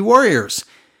Kabuki Warriors.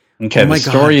 Okay, the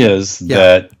story is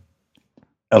that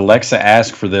Alexa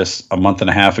asked for this a month and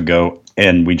a half ago,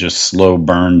 and we just slow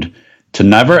burned to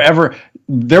never, ever.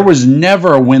 There was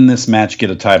never a win this match, get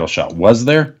a title shot. Was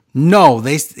there? No,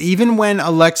 even when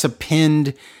Alexa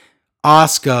pinned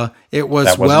Asuka, it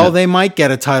was, they might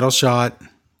get a title shot.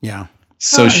 Yeah.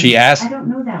 So she asked. I don't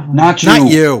know that one.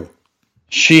 Not you.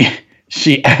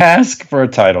 She asked for a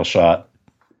title shot.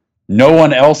 No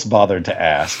one else bothered to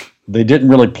ask. They didn't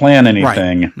really plan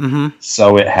anything. Right. Mm-hmm.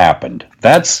 So it happened.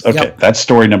 That's okay. Yep. That's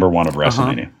story number 1 of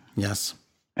WrestleMania. Yes.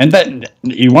 And that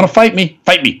you want to fight me?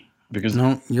 Fight me. Because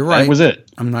no, you're right. That was it.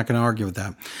 I'm not going to argue with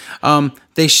that.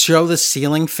 They show the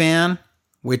ceiling fan,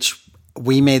 which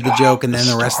we made the joke, and then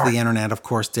the rest of the internet, of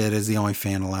course, did, as the only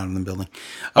fan allowed in the building.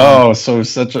 So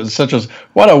such a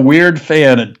what a weird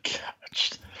fan.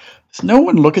 Does no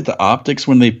one look at the optics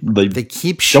when they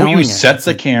keep showing? Don't you set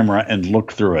the camera and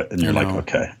look through it, and you're like,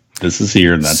 okay, this is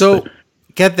here, and that's so.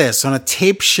 Get this, on a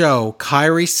tape show,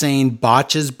 Kairi Sane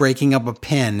botches breaking up a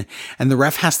pin, and the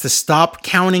ref has to stop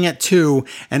counting at 2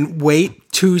 and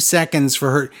wait 2 seconds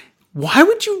for her. Why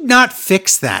would you not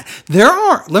fix that?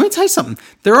 Let me tell you something.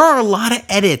 There are a lot of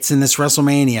edits in this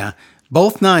WrestleMania,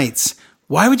 both nights.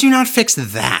 Why would you not fix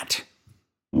that?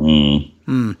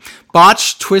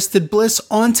 Botch Twisted Bliss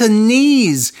onto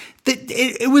knees.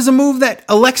 It was a move that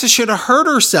Alexa should have hurt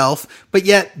herself, but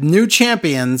yet new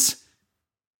champions...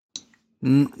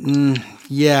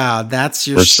 yeah, that's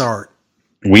your start.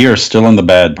 We are still in the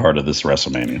bad part of this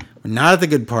WrestleMania. We're not at the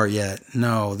good part yet.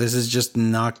 No, this is just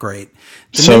not great.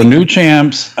 New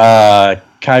champs,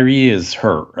 Kairi is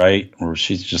hurt, right? Or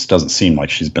she just doesn't seem like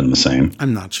she's been the same.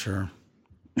 I'm not sure.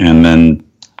 And then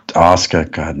Asuka,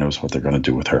 God knows what they're going to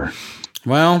do with her.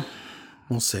 Well,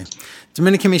 we'll see.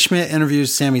 Dominik Kimmy Schmidt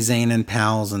interviews Sami Zayn and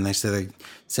pals, and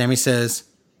Sami says,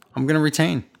 I'm going to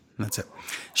retain. And that's it.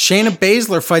 Shayna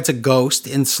Baszler fights a ghost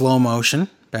in slow motion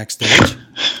backstage.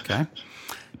 Okay.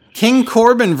 King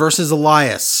Corbin versus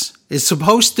Elias is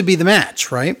supposed to be the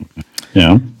match, right?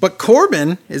 Yeah. But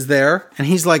Corbin is there, and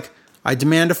he's like, I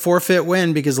demand a forfeit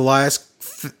win because Elias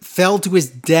fell to his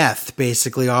death,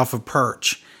 basically, off of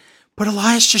perch. But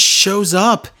Elias just shows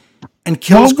up and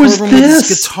kills Corbin with his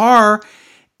guitar,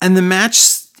 and the match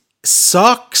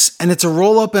sucks, and it's a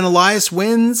roll-up, and Elias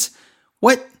wins.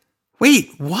 What?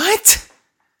 Wait, what?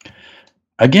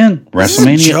 Again,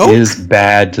 WrestleMania is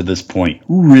bad to this point.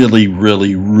 Really,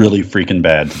 really, really freaking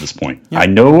bad to this point. Yep. I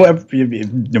know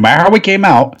no matter how it came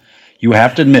out, you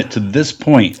have to admit to this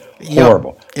point,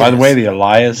 horrible. By the way, the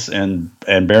Elias and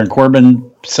Baron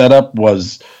Corbin setup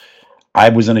was, I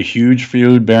was in a huge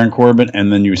feud, Baron Corbin,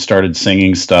 and then you started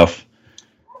singing stuff,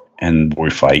 and we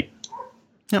fight.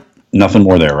 Yep. Nothing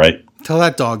more there, right? Tell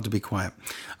that dog to be quiet.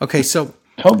 Okay, so...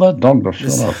 Tell that dog to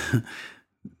shut up.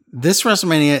 This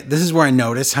WrestleMania, this is where I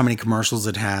notice how many commercials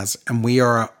it has, and we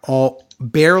are all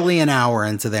barely an hour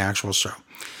into the actual show.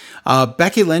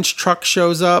 Becky Lynch truck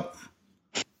shows up,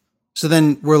 so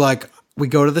then we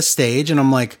go to the stage, and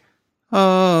I'm like,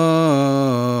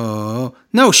 oh,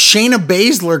 no, Shayna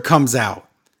Baszler comes out.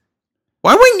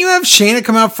 Why wouldn't you have Shayna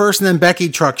come out first and then Becky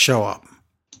truck show up?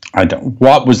 I don't.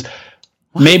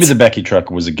 Maybe the Becky truck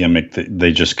was a gimmick that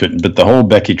they just couldn't, but the whole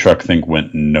Becky truck thing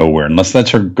went nowhere unless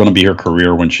that's going to be her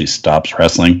career when she stops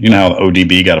wrestling. You know how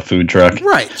ODB got a food truck?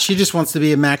 Right. She just wants to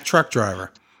be a Mack truck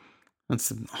driver.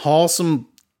 Let's haul some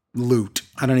loot.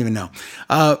 I don't even know.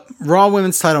 Raw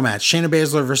Women's title match, Shayna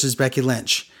Baszler versus Becky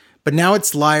Lynch. But now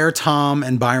it's Liar Tom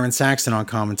and Byron Saxton on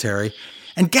commentary.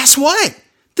 And guess what?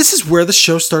 This is where the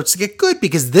show starts to get good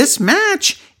because this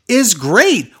match is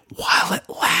great while it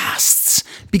lasts.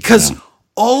 Because...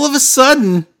 All of a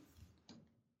sudden,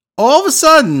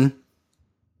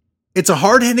 it's a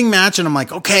hard-hitting match, and I'm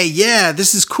like, okay, yeah,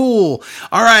 this is cool.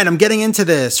 All right, I'm getting into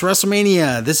this.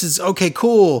 WrestleMania, this is, okay,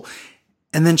 cool.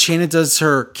 And then Shayna does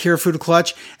her Kirifuda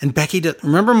clutch, and Becky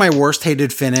remember my worst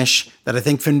hated finish that I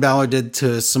think Finn Balor did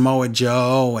to Samoa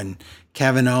Joe and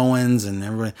Kevin Owens and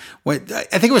everybody. I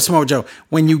think it was Samoa Joe.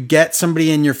 When you get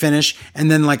somebody in your finish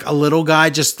and then like a little guy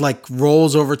just like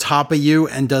rolls over top of you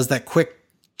and does that quick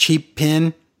cheap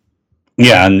pin.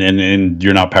 Yeah, and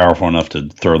you're not powerful enough to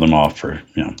throw them off for,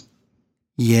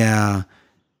 Yeah.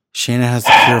 Shayna has the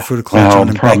Kirifuda clutch on,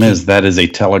 the problem is that is a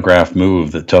telegraph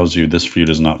move that tells you this feud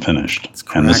is not finished.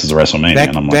 And this is a WrestleMania.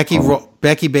 And I'm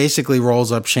Becky basically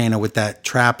rolls up Shayna with that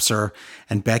trapser,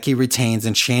 and Becky retains,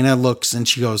 and Shayna looks and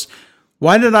she goes,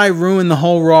 why did I ruin the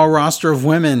whole Raw roster of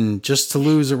women just to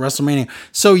lose at WrestleMania?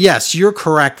 So yes, you're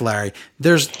correct, Larry.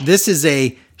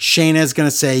 Shayna's going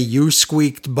to say, you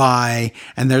squeaked by,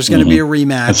 and there's going to be a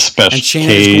rematch, and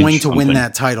Shayna's going to win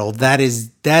that title. That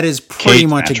is pretty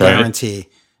much a guarantee. Right?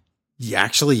 Yeah,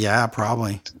 actually, yeah,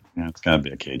 probably. Yeah, it's got to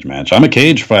be a cage match. I'm a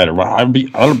cage fighter. I'll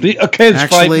be a cage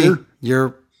fighter.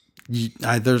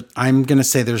 I'm going to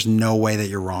say there's no way that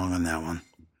you're wrong on that one.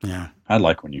 Yeah. I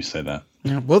like when you say that.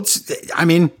 Yeah, well,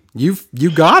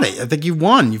 you got it. I think you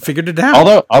won. You figured it out.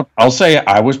 Although I'll say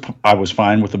I was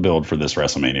fine with the build for this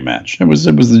WrestleMania match. It was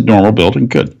the normal build and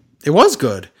good. It was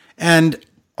good, and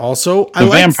also the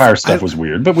vampire stuff was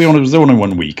weird, but it was only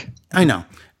 1 week. I know,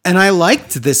 and I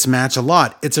liked this match a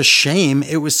lot. It's a shame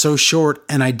it was so short,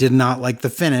 and I did not like the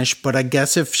finish. But I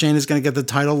guess if Shayna's going to get the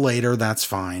title later, that's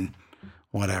fine.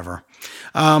 Whatever.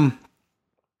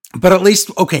 But at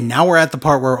least now we're at the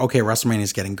part where WrestleMania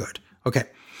is getting good. Okay,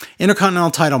 Intercontinental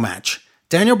title match.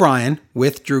 Daniel Bryan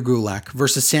with Drew Gulak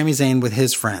versus Sami Zayn with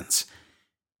his friends.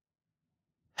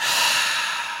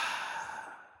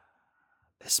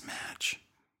 This match.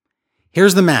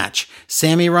 Here's the match.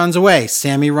 Sami runs away.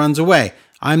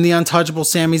 I'm the untouchable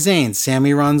Sami Zayn.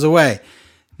 Sami runs away.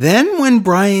 Then when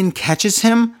Bryan catches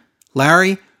him,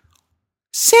 Larry,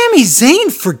 Sami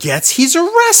Zayn forgets he's a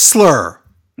wrestler.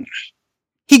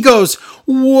 He goes,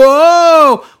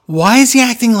 whoa, why is he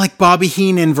acting like Bobby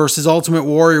Heenan versus Ultimate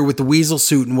Warrior with the weasel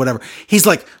suit and whatever? He's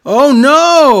like, oh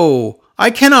no,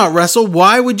 I cannot wrestle.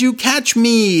 Why would you catch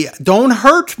me? Don't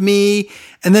hurt me.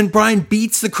 And then Bryan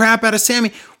beats the crap out of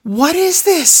Sami. What is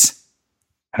this?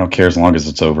 I don't care as long as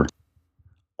it's over.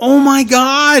 Oh my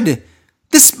God.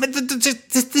 This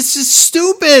is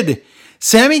stupid.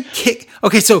 Sami kick.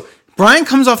 Okay, so Bryan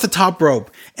comes off the top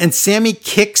rope and Sami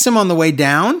kicks him on the way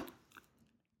down.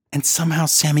 And somehow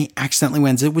Sami accidentally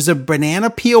wins. It was a banana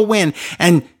peel win.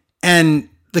 And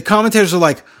the commentators are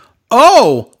like,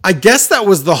 oh, I guess that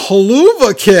was the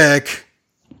haluva kick.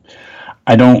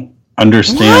 I don't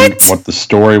understand what the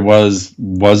story was.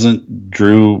 Wasn't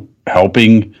Drew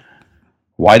helping?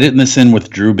 Why didn't this end with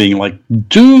Drew being like,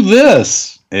 do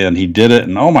this? And he did it.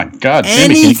 And oh my God,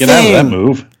 Sami can't get out of that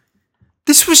move.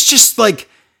 This was just like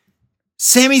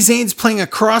Sami Zayn's playing a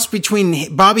cross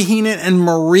between Bobby Heenan and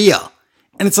Maria.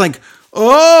 And it's like,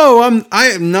 oh, I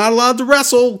am not allowed to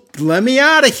wrestle. Let me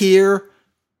out of here.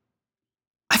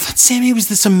 I thought Sami was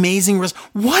this amazing wrestler.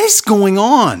 What is going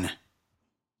on?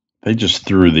 They just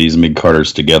threw these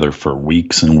mid-carders together for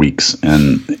weeks and weeks,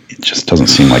 and it just doesn't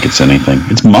seem like it's anything.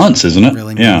 It's months, isn't it?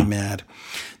 Really made me mad.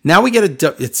 Now we get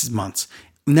it's months.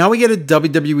 Now we get a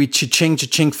WWE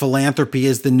cha-ching philanthropy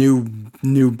as the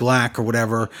new black or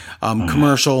whatever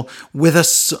commercial with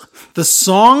the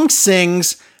song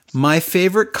sings, my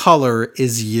favorite color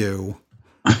is you.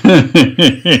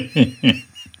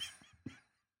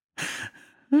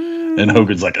 And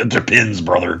Hogan's like, it depends,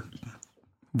 brother.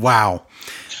 Wow.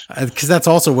 Because that's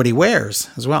also what he wears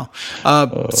as well.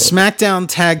 SmackDown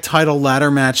tag title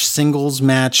ladder match, singles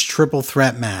match, triple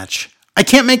threat match. I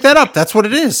can't make that up. That's what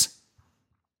it is.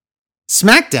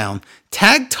 SmackDown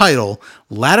tag title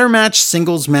ladder match,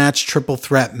 singles match, triple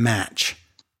threat match.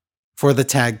 For the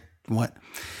tag, what?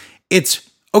 It's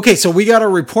okay, so we got our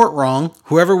report wrong.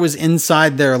 Whoever was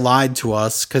inside there lied to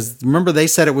us because remember they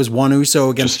said it was one Uso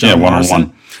against John Morrison.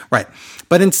 1-on-1. Right.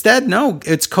 But instead, no,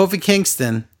 it's Kofi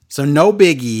Kingston. So no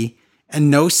biggie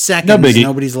and no seconds. No biggie.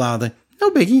 Nobody's allowed to.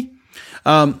 No biggie.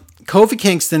 Kofi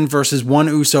Kingston versus one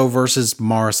Uso versus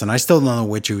Morrison. I still don't know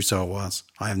which Uso it was.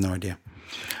 I have no idea.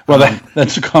 Well,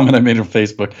 that's a comment I made on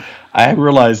Facebook. I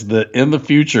realized that in the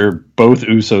future, both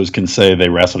Usos can say they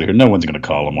wrestled here. No one's going to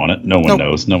call them on it. No one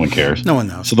knows. No one cares. No one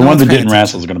knows. So the one that didn't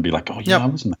wrestle is going to be like, oh, yeah, I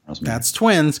was in that WrestleMania. That's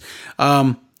twins.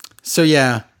 So,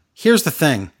 yeah, here's the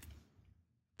thing.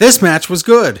 This match was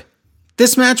good.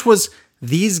 This match was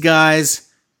these guys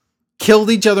killed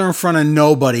each other in front of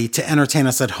nobody to entertain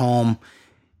us at home.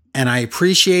 And I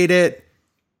appreciate it.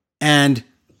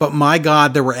 But my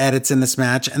God, there were edits in this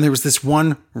match. And there was this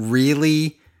one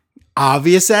really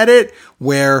obvious edit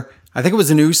where I think it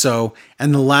was an Uso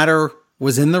and the ladder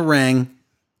was in the ring.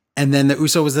 And then the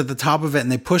Uso was at the top of it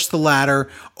and they pushed the ladder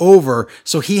over.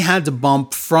 So he had to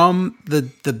bump from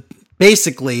the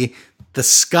basically the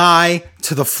sky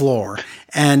to the floor.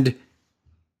 And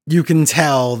you can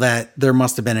tell that there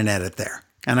must have been an edit there.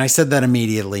 And I said that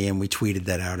immediately, and we tweeted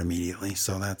that out immediately.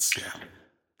 So that's, yeah.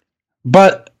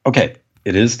 But, okay,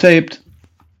 it is taped.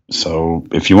 So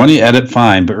if you want to edit,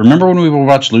 fine. But remember when we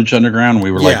watched Lucha Underground,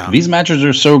 we were like, these matches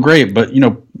are so great, but,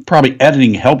 probably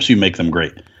editing helps you make them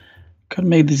great. Could have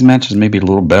made these matches maybe a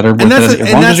little better with it,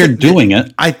 as long as you're doing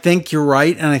it. I think you're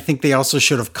right, and I think they also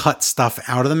should have cut stuff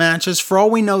out of the matches. For all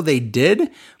we know, they did,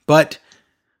 but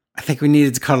I think we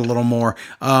needed to cut a little more.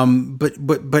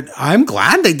 But I'm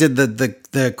glad they did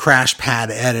the crash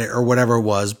pad edit or whatever it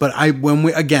was. But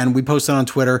we posted on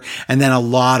Twitter, and then a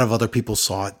lot of other people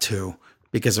saw it too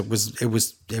because it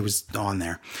was on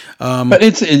there. But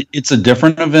it's a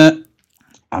different event.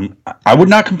 I would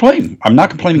not complain. I'm not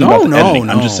complaining about the editing.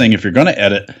 I'm just saying if you're going to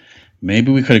edit,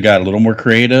 maybe we could have got a little more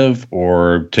creative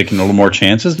or taken a little more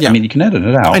chances. Yeah. I mean, you can edit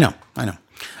it out. I know.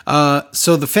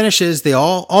 So the finish is they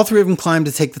all three of them climb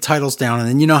to take the titles down, and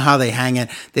then you know how they hang it.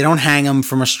 They don't hang them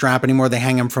from a strap anymore. They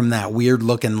hang them from that weird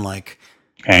looking like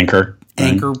anchor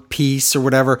piece or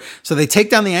whatever. So they take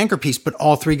down the anchor piece, but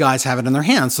all three guys have it in their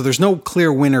hands. So there's no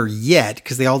clear winner yet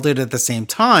because they all did it at the same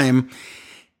time.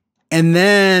 And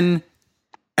then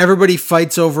everybody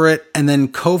fights over it, and then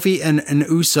Kofi and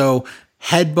Uso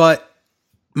headbutt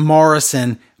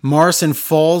Morrison. Morrison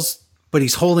falls, but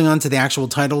he's holding on to the actual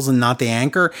titles and not the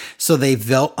anchor. So they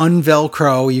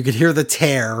unvelcro. You could hear the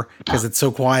tear because it's so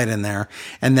quiet in there.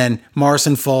 And then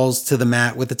Morrison falls to the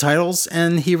mat with the titles,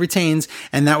 and he retains.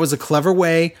 And that was a clever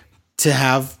way to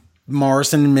have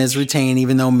Morrison and Miz retain,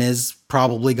 even though Miz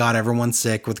probably got everyone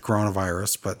sick with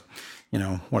coronavirus. But,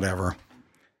 whatever.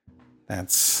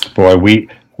 That's... Boy,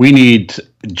 we need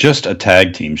just a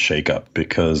tag team shakeup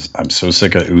because I'm so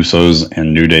sick of Usos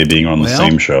and New Day being on the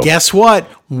same show. Guess what?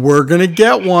 We're going to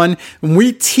get one. And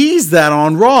we teased that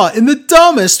on Raw in the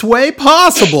dumbest way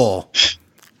possible.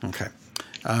 Okay.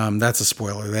 That's a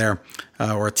spoiler there,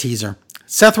 or a teaser.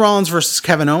 Seth Rollins versus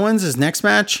Kevin Owens, his next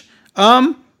match.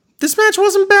 This match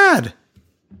wasn't bad,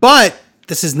 but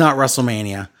this is not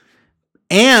WrestleMania.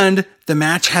 And the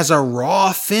match has a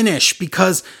Raw finish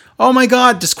because... oh my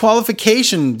God,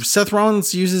 disqualification. Seth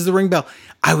Rollins uses the ring bell.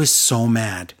 I was so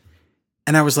mad.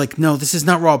 And I was like, no, this is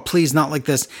not Raw. Please, not like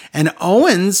this. And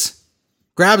Owens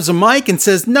grabs a mic and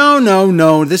says,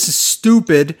 no, this is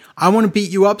stupid. I want to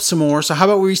beat you up some more. So how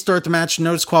about we restart the match?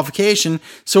 No disqualification.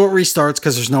 So it restarts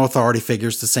because there's no authority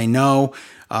figures to say no.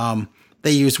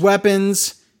 They use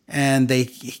weapons. And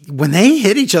when they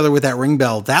hit each other with that ring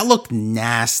bell, that looked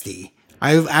nasty.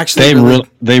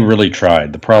 They really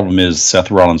tried. The problem is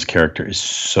Seth Rollins' character is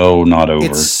so not over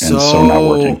and so not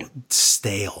working.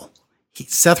 Stale.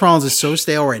 Seth Rollins is so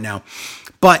stale right now.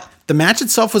 But the match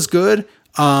itself was good.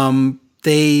 I'll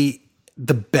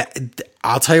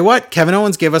tell you what, Kevin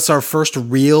Owens gave us our first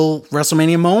real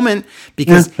WrestleMania moment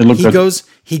because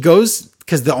he goes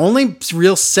because the only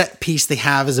real set piece they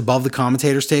have is above the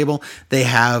commentators table. They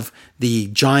have the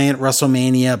giant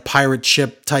WrestleMania pirate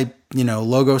ship type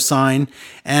logo sign,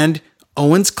 and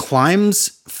Owens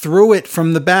climbs through it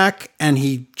from the back, and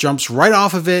he jumps right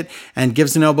off of it and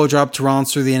gives an elbow drop to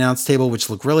Rollins through the announce table, which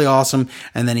looked really awesome.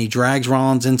 And then he drags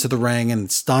Rollins into the ring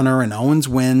and stunner, and Owens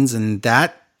wins. And I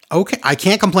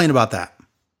can't complain about that.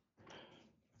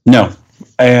 No,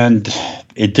 and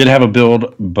it did have a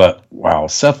build, but wow,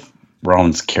 Seth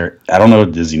Rollins' character. I don't know.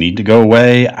 Does he need to go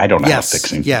away? I don't know how to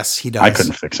fix him. Yes, he does. I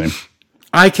couldn't fix him.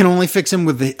 I can only fix him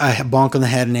with a bonk on the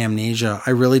head and amnesia.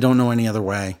 I really don't know any other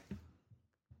way.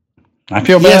 I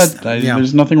feel bad.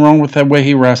 There's nothing wrong with that way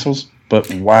he wrestles. But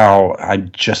wow, I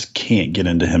just can't get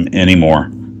into him anymore.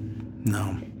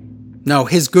 No,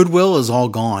 his goodwill is all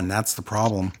gone. That's the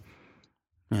problem.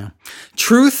 Yeah.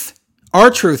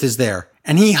 Our truth is there.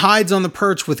 And he hides on the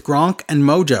perch with Gronk and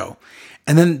Mojo.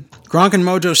 And then Gronk and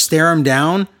Mojo stare him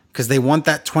down because they want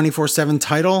that 24/7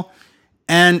 title.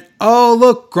 And, oh,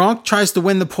 look, Gronk tries to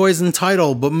win the Poison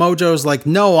title, but Mojo's like,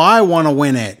 no, I want to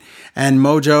win it. And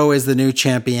Mojo is the new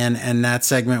champion, and that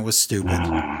segment was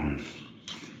stupid.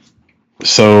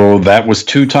 So that was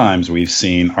 2 times we've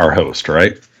seen our host,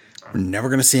 right? We're never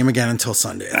going to see him again until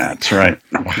Sunday. That's right.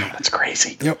 Wow, that's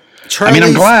crazy. Yep.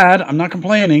 I'm glad. I'm not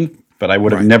complaining, but I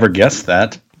would have never guessed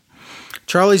that.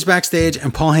 Charlie's backstage,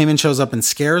 and Paul Heyman shows up and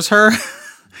scares her.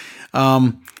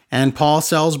 And Paul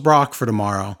sells Brock for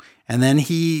tomorrow. And then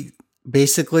he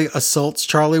basically assaults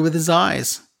Charlie with his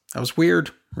eyes. That was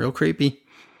weird. Real creepy.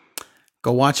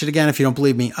 Go watch it again if you don't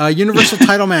believe me. Universal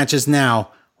title matches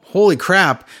now. Holy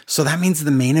crap. So that means the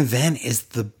main event is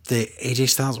the AJ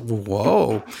Styles.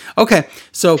 Whoa. Okay.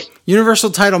 So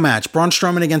Universal title match. Braun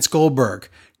Strowman against Goldberg.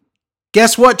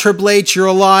 Guess what, Triple H? You're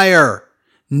a liar.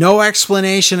 No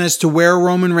explanation as to where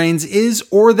Roman Reigns is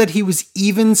or that he was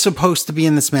even supposed to be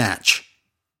in this match.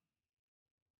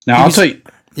 Now, I'll tell you.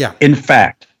 Yeah. In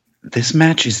fact, this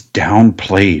match is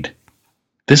downplayed.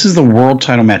 This is the world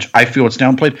title match. I feel it's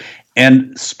downplayed.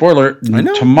 And spoiler,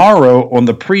 tomorrow on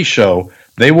the pre-show,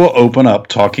 they will open up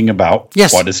talking about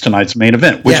what is tonight's main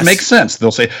event, which makes sense. They'll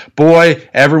say, boy,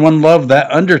 everyone loved that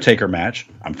Undertaker match.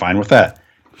 I'm fine with that.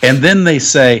 And then they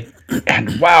say,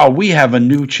 and wow, we have a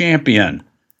new champion.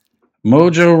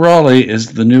 Mojo Rawley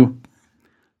is the new...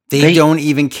 They don't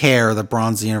even care that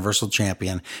Braun's the Universal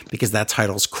Champion because that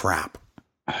title's crap.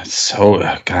 So,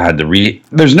 God,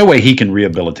 there's no way he can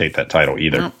rehabilitate that title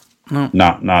either. No.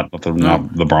 Not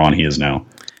the Braun he is now.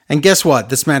 And guess what?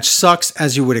 This match sucks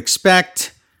as you would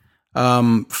expect.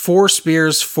 4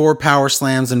 spears, 4 power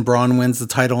slams, and Braun wins the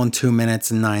title in 2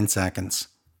 minutes and 9 seconds.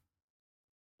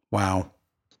 Wow.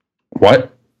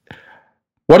 What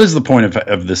is the point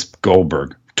of this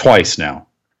Goldberg? Twice now.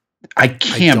 I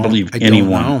can't believe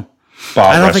anyone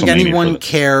thought I don't think anyone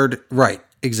cared. Right,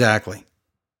 exactly.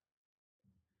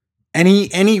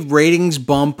 Any ratings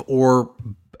bump or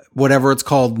whatever it's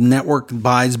called, network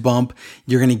buys bump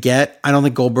you're going to get, I don't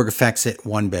think Goldberg affects it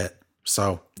one bit.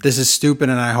 So this is stupid,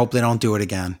 and I hope they don't do it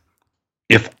again.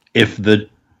 If the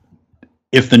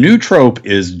new trope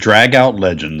is drag out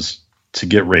legends to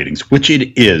get ratings, which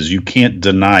it is, you can't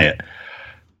deny it.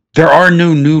 There are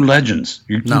no new legends.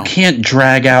 You can't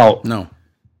drag out. No.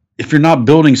 If you're not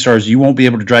building stars, you won't be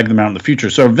able to drag them out in the future.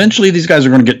 So eventually these guys are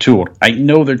going to get too old. I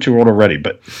know they're too old already,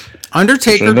 but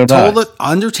Undertaker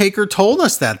told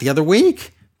us that the other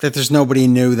week, that there's nobody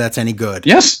new that's any good.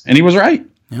 Yes, and he was right.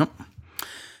 Yep.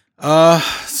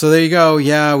 So there you go.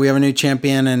 Yeah, we have a new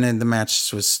champion, and then the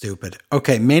match was stupid.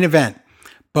 Okay, main event.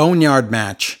 Boneyard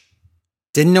match.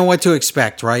 Didn't know what to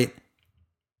expect, right?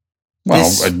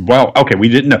 Well, okay, we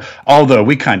didn't know. Although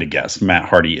we kind of guessed Matt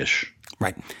Hardy-ish.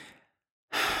 Right.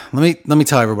 Let me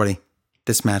tell everybody,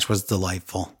 this match was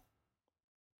delightful.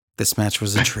 This match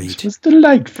was a treat. It was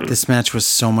delightful. This match was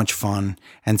so much fun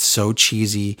and so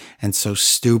cheesy and so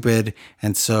stupid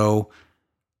and so.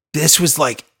 This was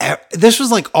like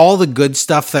all the good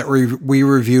stuff that we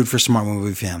reviewed for Smart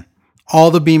Movie Fan. All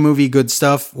the B-movie good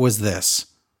stuff was this.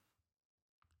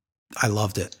 I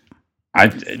loved it.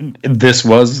 This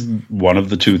was one of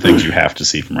the 2 things you have to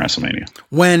see from WrestleMania.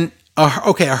 When a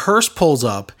hearse pulls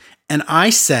up and I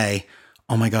say,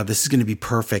 "Oh my God, this is going to be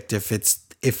perfect because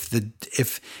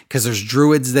there's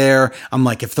druids there." I'm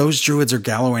like, if those druids are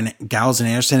Gallows and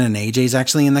Anderson and AJ's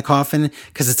actually in the coffin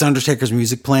because it's Undertaker's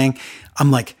music playing,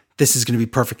 I'm like, this is going to be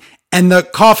perfect. And the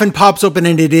coffin pops open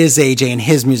and it is AJ and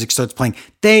his music starts playing.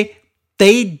 They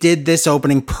did this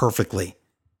opening perfectly.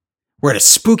 We're at a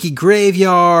spooky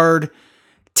graveyard.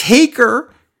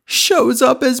 Taker shows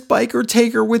up as Biker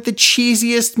Taker with the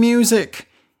cheesiest music.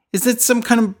 Is it some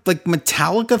kind of like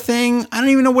Metallica thing? I don't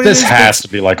even know what it is. This has to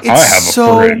be like, I have a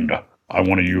friend. I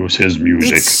want to use his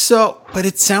music. But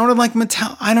it sounded like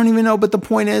Metallica. I don't even know. But the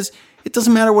point is, it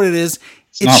doesn't matter what it is.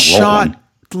 It's shot. Rolling.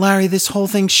 Larry, this whole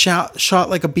thing shot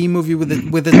like a B movie with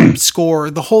a score.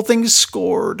 The whole thing is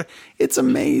scored. It's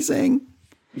amazing.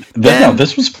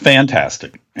 This was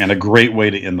fantastic and a great way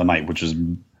to end the night, which is,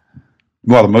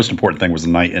 well, the most important thing was the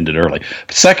night ended early.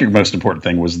 The second most important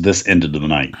thing was this ended the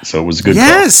night. So it was good.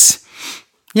 Yes.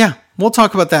 Yeah. We'll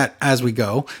talk about that as we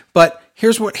go. But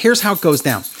here's how it goes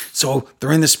down. So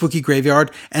they're in the spooky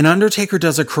graveyard and Undertaker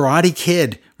does a Karate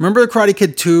Kid. Remember the Karate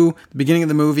Kid 2, the beginning of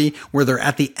the movie, where they're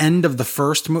at the end of the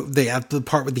first movie, they at the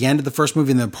part with the end of the first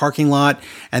movie in the parking lot.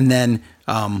 And then,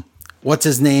 what's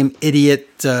his name? Idiot,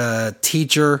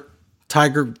 teacher,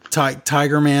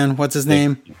 Tiger Man. What's his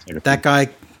name? That guy.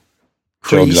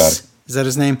 Kreese. Is that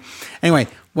his name? Anyway,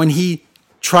 when he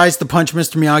tries to punch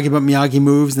Mr. Miyagi, but Miyagi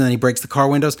moves and then he breaks the car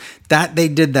windows, they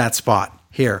did that spot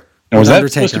here. Now, was that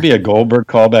supposed to be a Goldberg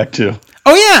callback too?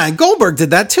 Oh yeah, Goldberg did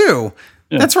that too.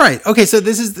 Yeah. That's right. Okay, so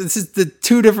this is the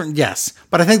 2 different, yes.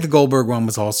 But I think the Goldberg one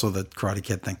was also the Karate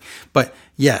Kid thing. But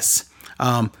yes.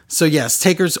 So yes,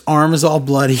 Taker's arm is all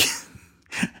bloody.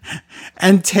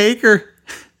 And Taker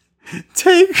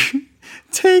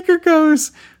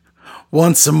goes,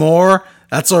 "Want some more?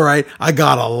 That's all right. I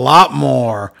got a lot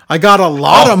more. I got a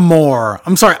lot of more.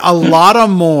 I'm sorry, a lot of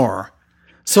more."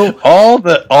 So all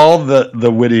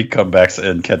the witty comebacks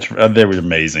and catch, they were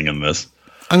amazing in this.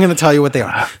 I'm going to tell you what they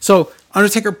are. So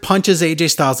Undertaker punches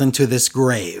AJ Styles into this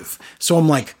grave. So I'm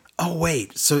like, oh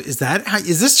wait, so is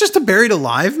this just a buried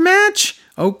alive match?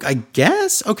 Oh, I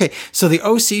guess. Okay. So the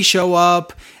OC show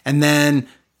up and then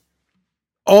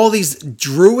all these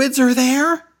druids are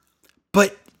there,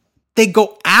 but they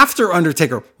go after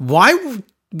Undertaker. Why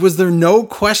was there no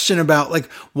question about, like,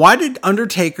 why did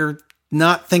Undertaker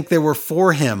not think they were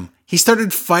for him. He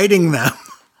started fighting them.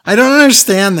 I don't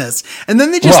understand this. And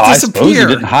then they just disappear. I suppose he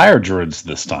didn't hire druids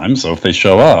this time, so if they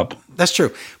show up. That's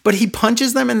true. But he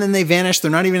punches them and then they vanish.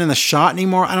 They're not even in the shot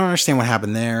anymore. I don't understand what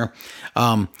happened there.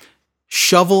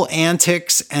 Shovel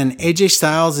antics, and AJ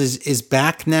Styles is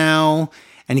back now,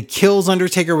 and he kills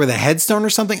Undertaker with a headstone or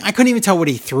something. I couldn't even tell what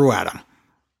he threw at him.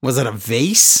 Was it a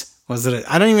vase?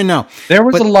 I don't even know. There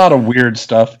was a lot of weird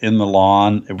stuff in the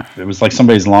lawn. It was like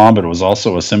somebody's lawn, but it was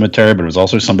also a cemetery, but it was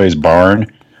also somebody's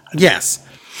barn. Yes.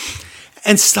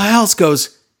 And Styles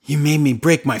goes, "You made me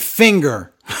break my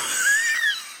finger."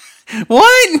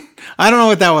 What? I don't know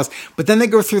what that was. But then they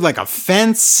go through like a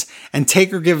fence, and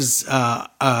Taker gives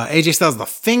AJ Styles the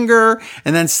finger,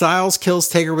 and then Styles kills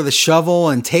Taker with a shovel,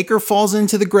 and Taker falls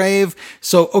into the grave.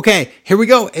 So, okay, here we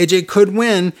go. AJ could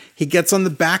win. He gets on the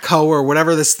backhoe or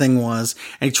whatever this thing was,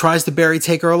 and he tries to bury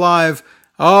Taker alive.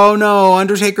 Oh no,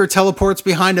 Undertaker teleports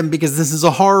behind him because this is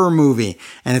a horror movie,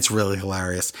 and it's really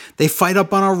hilarious. They fight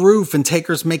up on a roof, and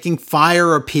Taker's making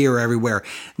fire appear everywhere.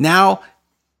 Now,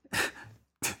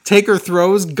 Taker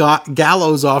throws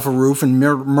Gallows off a roof and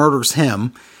murders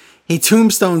him. He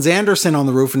tombstones Anderson on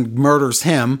the roof and murders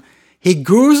him. He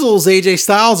goozles AJ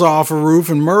Styles off a roof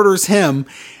and murders him.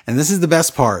 And this is the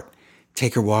best part.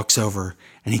 Taker walks over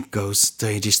and he goes to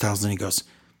AJ Styles and he goes,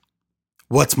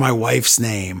 "What's my wife's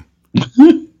name?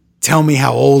 Tell me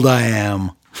how old I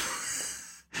am."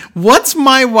 What's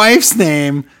my wife's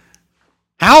name?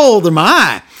 How old am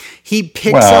I? He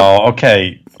picks up...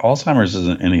 okay. Alzheimer's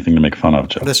isn't anything to make fun of,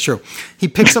 Joe. That's true. He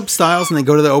picks up Styles and they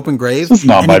go to the open grave. This is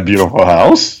not my beautiful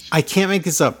house. I can't make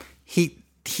this up. He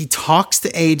talks to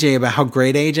AJ about how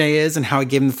great AJ is and how he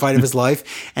gave him the fight of his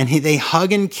life. And they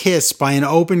hug and kiss by an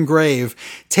open grave.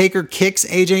 Taker kicks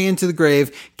AJ into the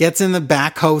grave, gets in the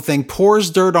backhoe thing,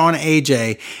 pours dirt on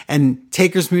AJ, and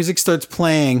Taker's music starts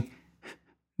playing.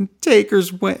 Taker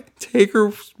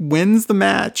wins the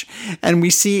match, and we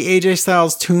see AJ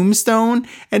Styles' tombstone,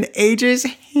 and AJ's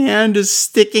hand is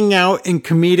sticking out in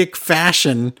comedic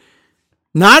fashion.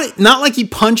 Not like he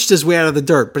punched his way out of the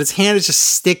dirt, but his hand is just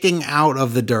sticking out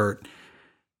of the dirt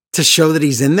to show that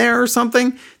he's in there or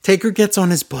something. Taker gets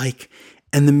on his bike,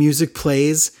 and the music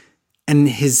plays, and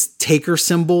his Taker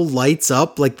symbol lights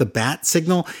up like the bat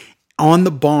signal on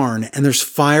the barn, and there's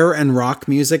fire and rock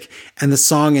music, and the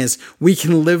song is "We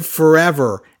Can Live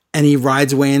Forever," and he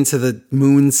rides away into the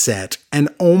moonset. And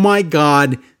oh my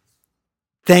God,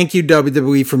 thank you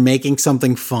WWE for making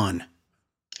something fun.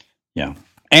 Yeah.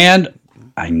 And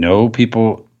I know you're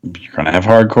going to have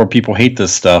hardcore people hate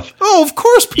this stuff. Oh, of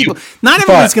course people. Not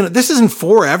everyone's going to, this isn't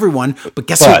for everyone, but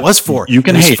guess who it was for? You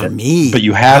can hate it. For me. But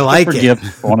you have to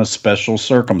forgive on a special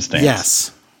circumstance.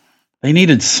 Yes. They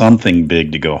needed something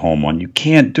big to go home on. You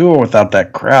can't do it without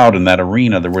that crowd in that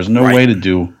arena. There was no way to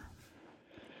do.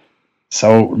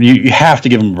 So you have to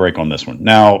give them a break on this one.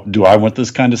 Now, do I want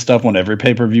this kind of stuff on every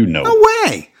pay-per-view? No. No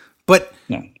way. But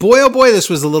boy, oh boy, this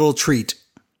was a little treat.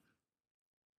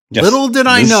 Yes, little did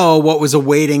I know what was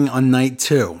awaiting on night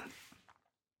 2.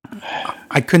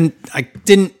 I couldn't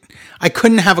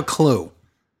have a clue.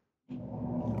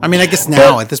 I mean, I guess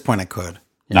now at this point I could.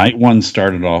 Yeah. Night 1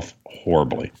 started off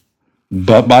horribly.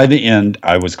 But by the end,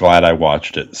 I was glad I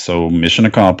watched it. So mission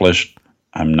accomplished.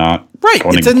 I'm not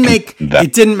It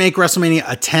didn't make WrestleMania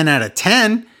a 10 out of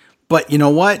 10, but you know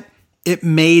what? It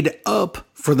made up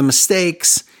for the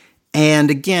mistakes.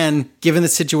 And again, given the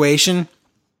situation,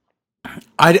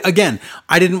 I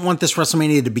didn't want this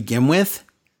WrestleMania to begin with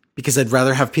because I'd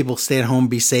rather have people stay at home,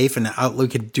 be safe, and we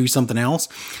could do something else.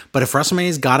 But if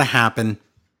WrestleMania's got to happen,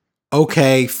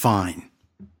 okay, fine.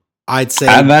 I'd say,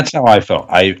 and that's how I felt.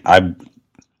 I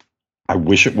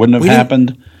wish it wouldn't have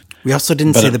happened. We also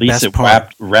didn't say the best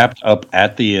part. Wrapped up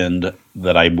at the end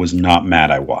that I was not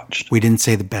mad I watched. We didn't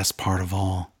say the best part of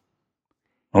all.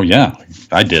 Oh yeah,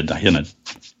 I did. I hinted.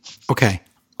 Okay,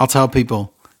 I'll tell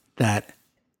people that.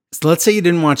 So let's say you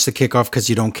didn't watch the kickoff because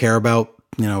you don't care about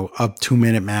a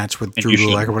 2-minute match with Drew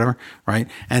Gulak or whatever, right?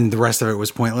 And the rest of it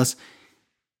was pointless.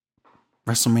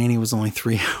 WrestleMania was only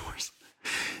 3 hours.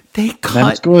 They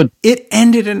cut. Good. It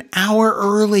ended an hour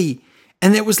early.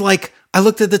 And it was like, I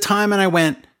looked at the time and I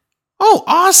went, oh,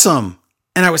 awesome.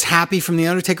 And I was happy from the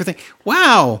Undertaker thing.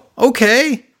 Wow.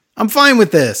 Okay. I'm fine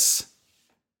with this.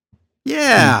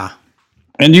 Yeah.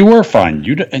 And you were fine.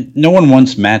 No one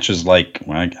wants matches like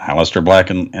Aleister Black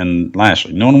and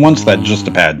Lashley. No one wants that just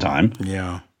a bad time.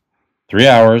 Yeah. 3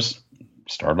 hours.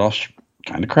 Started off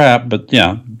kind of crap, but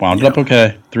yeah, wound up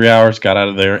okay. 3 hours, got out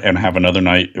of there, and have another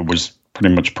night. It was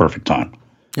pretty much perfect time.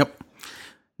 Yep.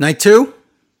 Night 2?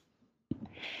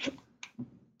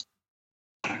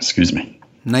 Excuse me.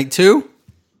 Night 2?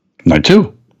 Night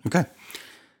 2. Okay.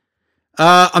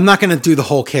 I'm not going to do the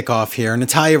whole kickoff here.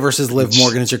 Natalya versus Liv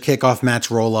Morgan is your kickoff match.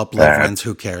 Roll up, Liv wins.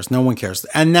 Who cares? No one cares.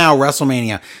 And now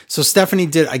WrestleMania. So Stephanie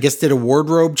did a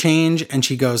wardrobe change, and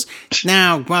she goes,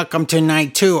 "Now, welcome to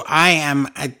night 2. I am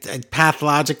a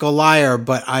pathological liar,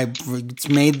 but I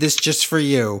made this just for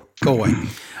you. Go away."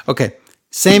 Okay,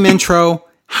 same intro.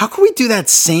 How can we do that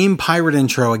same pirate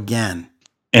intro again?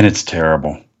 And it's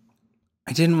terrible.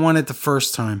 I didn't want it the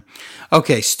first time.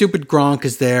 Okay, stupid Gronk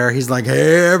is there. He's like,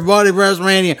 "Hey, everybody,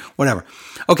 WrestleMania." Whatever.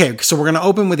 Okay, so we're going to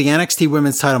open with the NXT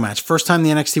Women's title match. First time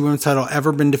the NXT Women's title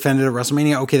ever been defended at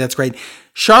WrestleMania. Okay, that's great.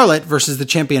 Charlotte versus the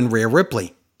champion, Rhea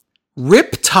Ripley.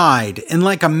 Riptide in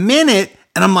like a minute.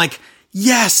 And I'm like,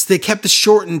 yes, they kept the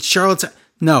short and Charlotte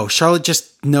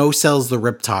just no-sells the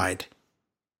Riptide.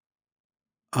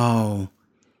 Oh.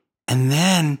 And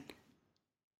then...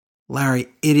 Larry,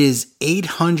 it is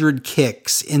 800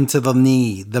 kicks into the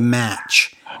knee, the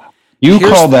match. You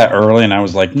called that early, and I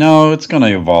was like, no, it's going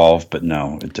to evolve, but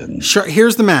no, it didn't.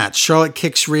 Here's the match. Charlotte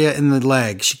kicks Rhea in the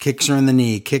leg. She kicks her in the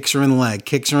knee, kicks her in the leg,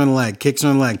 kicks her in the leg, kicks her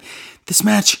in the leg. This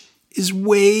match is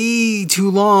way too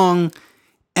long.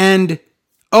 And,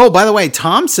 oh, by the way,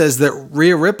 Tom says that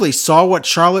Rhea Ripley saw what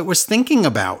Charlotte was thinking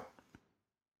about.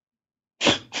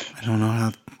 I don't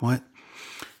know what?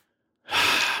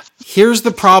 Here's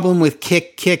the problem with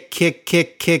kick.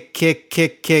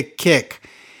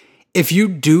 If you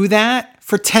do that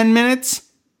for 10 minutes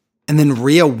and then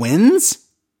Rhea wins,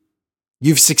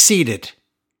 you've succeeded.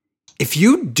 If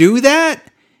you do that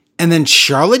and then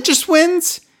Charlotte just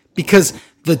wins, because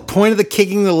the point of the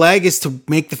kicking the leg is to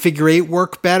make the figure 8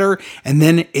 work better, and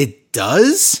then it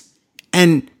does.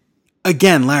 And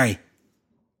again, Larry,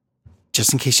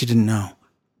 just in case you didn't know,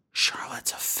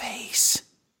 Charlotte's a face.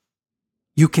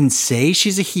 You can say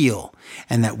she's a heel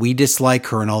and that we dislike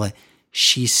her and all that.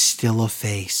 She's still a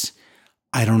face.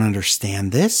 I don't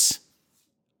understand this.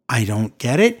 I don't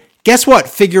get it. Guess what?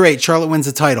 Figure 8, Charlotte wins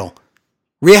the title.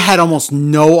 Rhea had almost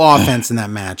no offense in that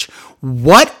match.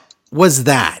 What was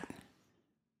that?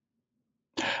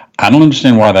 I don't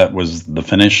understand why that was the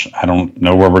finish. I don't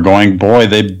know where we're going. Boy,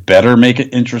 they better make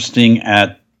it interesting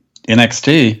at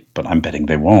NXT, but I'm betting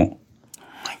they won't.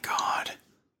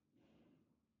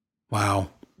 Wow.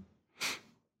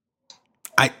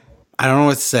 I don't know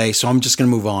what to say, so I'm just going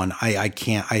to move on. I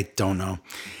don't know.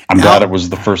 I'm glad it was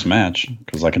the first match,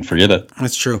 because I can forget it.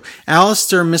 That's true.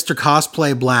 Alistair, Mr.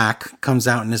 Cosplay Black, comes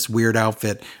out in this weird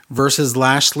outfit versus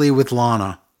Lashley with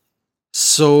Lana.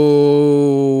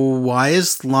 So why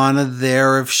is Lana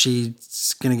there if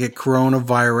she's going to get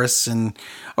coronavirus? And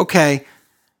okay,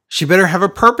 she better have a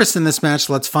purpose in this match.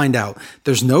 Let's find out.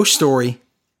 There's no story.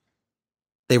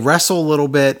 They wrestle a little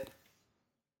bit.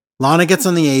 Lana gets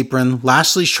on the apron.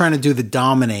 Lashley's trying to do the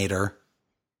Dominator.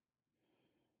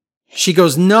 She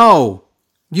goes, "No,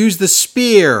 use the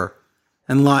spear."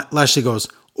 And Lashley goes,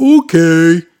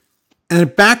 "Okay." And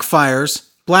it backfires.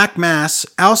 Black mass.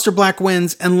 Aleister Black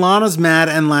wins. And Lana's mad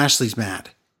and Lashley's mad.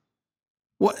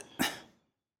 What?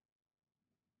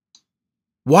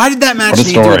 Why did that match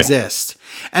need to exist?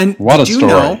 And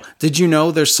did you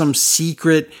know there's some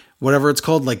secret, whatever it's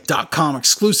called, like .com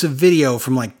exclusive video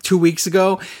from like 2 weeks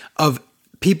ago of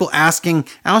people asking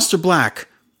Aleister Black,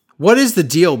 "What is the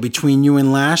deal between you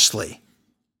and Lashley?"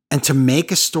 And to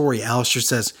make a story, Aleister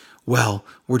says, "Well,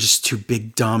 we're just two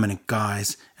big dominant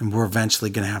guys and we're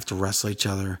eventually going to have to wrestle each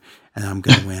other and I'm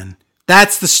going to win."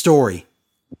 That's the story.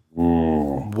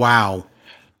 Ooh. Wow.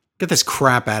 Get this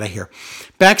crap out of here.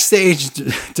 Backstage,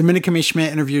 Dominic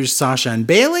Schmidt interviews Sasha and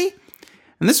Bayley.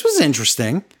 And this was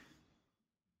interesting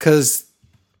because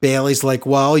Bayley's like,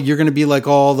 "Well, you're going to be like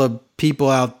all the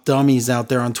dummies out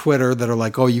there on Twitter that are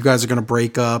like, oh, you guys are going to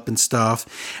break up and stuff."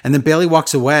 And then Bayley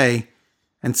walks away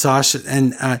and Sasha,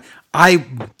 and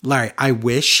Larry, I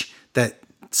wish that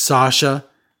Sasha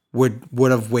would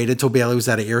have waited till Bayley was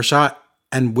out of earshot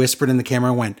and whispered in the camera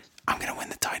and went, "I'm going to win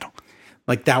the title."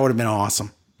 Like that would have been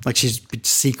awesome. Like she's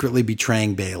secretly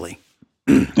betraying Bayley.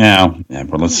 Yeah,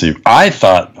 but let's see. I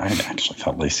actually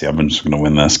thought Lacey Evans was going to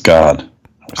win this. God.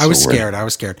 I was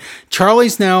scared.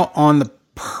 Charlie's now on the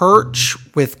perch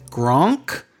with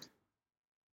Gronk.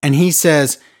 And he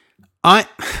says, oh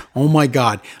my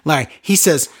God. Larry, he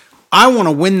says, "I want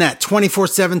to win that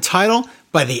 24/7 title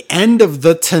by the end of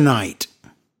the tonight."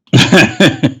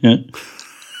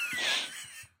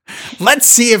 Let's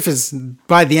see if his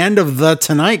by the end of the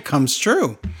tonight comes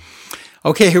true.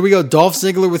 Okay, here we go. Dolph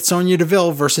Ziggler with Sonya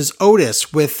Deville versus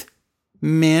Otis with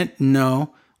Mint.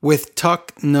 No. With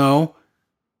Tuck. No.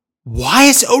 Why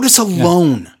is Otis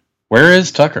alone? Yeah. Where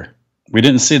is Tucker? We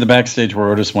didn't see the backstage where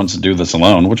Otis wants to do this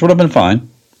alone, which would have been fine.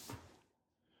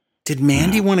 Did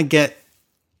Mandy want to get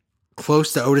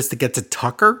close to Otis to get to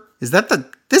Tucker?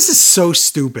 This is so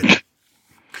stupid.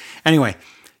 Anyway.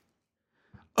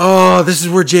 Oh, this is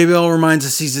where JBL reminds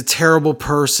us he's a terrible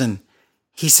person.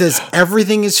 He says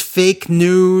everything is fake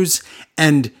news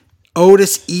and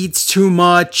Otis eats too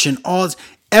much and all this.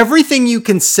 Everything you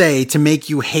can say to make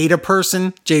you hate a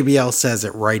person, JBL says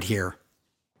it right here.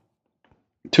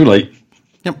 Too late.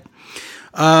 Yep.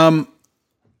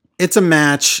 It's a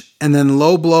match and then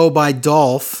low blow by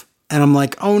Dolph. And I'm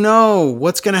like, oh no,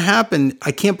 what's going to happen?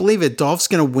 I can't believe it. Dolph's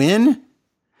going to win?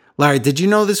 Larry, did you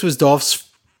know this was Dolph's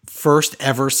first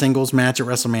ever singles match at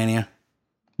WrestleMania?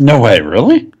 No way,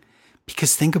 really?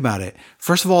 Because think about it.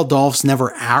 First of all, Dolph's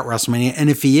never at WrestleMania.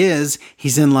 And if he is,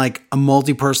 he's in like a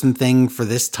multi-person thing for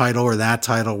this title or that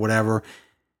title, whatever.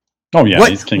 Oh, yeah.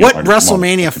 What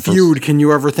WrestleMania feud can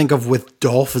you ever think of with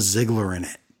Dolph Ziggler in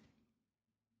it?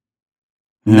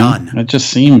 None. It just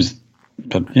seems,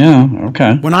 but yeah,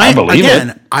 okay. I believe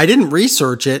it. I didn't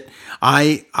research it.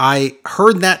 I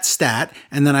heard that stat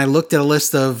and then I looked at a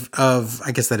list of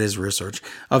I guess that is research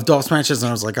of Dolph's matches and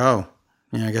I was like, oh,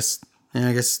 yeah, I guess,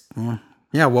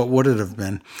 what would it have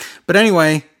been? But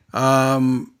anyway,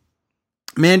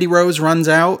 Mandy Rose runs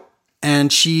out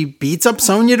and she beats up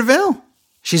Sonya Deville.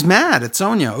 She's mad at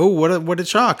Sonya. Oh, what a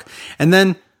shock. And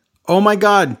then, oh my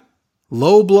God,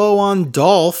 low blow on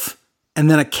Dolph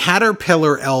and then a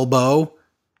caterpillar elbow.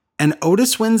 And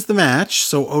Otis wins the match.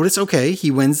 So Otis, okay, he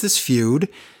wins this feud.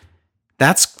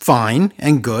 That's fine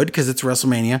and good because it's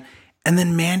WrestleMania. And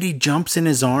then Mandy jumps in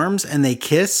his arms and they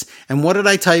kiss. And what did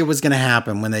I tell you was going to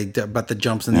happen about the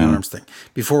jumps in the arms thing?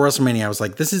 Before WrestleMania, I was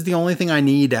like, this is the only thing I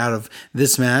need out of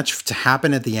this match to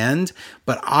happen at the end.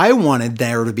 But I wanted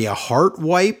there to be a heart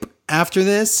wipe after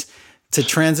this to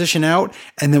transition out.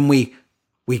 And then we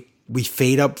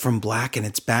fade up from black and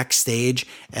it's backstage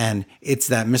and it's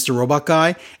that Mr. Robot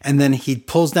guy. And then he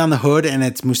pulls down the hood and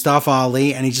it's Mustafa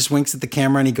Ali and he just winks at the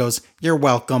camera and he goes, "You're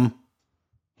welcome."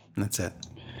 And that's it.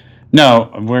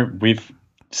 No,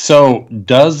 so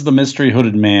does the mystery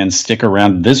hooded man stick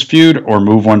around this feud or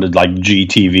move on to like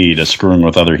GTV to screwing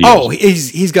with other heroes? Oh,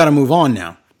 he's got to move on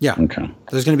now. Yeah. Okay.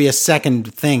 There's going to be a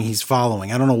second thing he's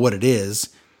following. I don't know what it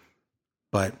is,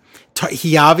 but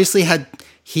he obviously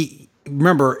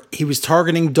remember, he was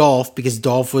targeting Dolph because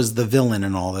Dolph was the villain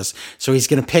in all this. So he's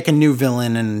going to pick a new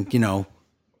villain and,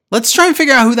 let's try and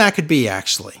figure out who that could be,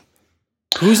 actually.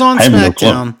 Who's on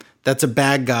SmackDown that's a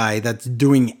bad guy that's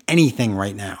doing anything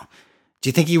right now? Do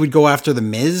you think he would go after The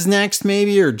Miz next,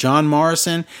 maybe, or John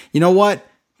Morrison? You know what?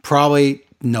 Probably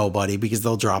nobody because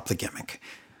they'll drop the gimmick.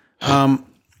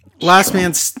 Last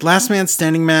man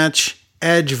standing match,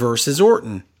 Edge versus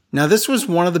Orton. Now, this was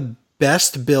one of the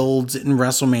best builds in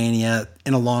WrestleMania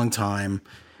in a long time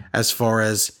as far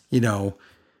as,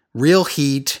 real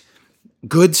heat,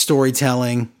 good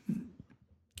storytelling.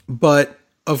 But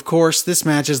of course, this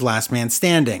match is last man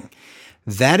standing.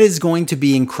 That is going to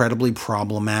be incredibly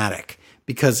problematic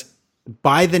because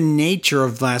by the nature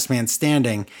of last man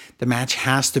standing, the match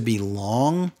has to be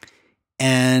long.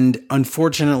 And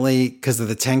unfortunately, because of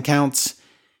the 10 counts,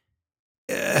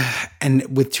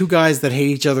 and with two guys that hate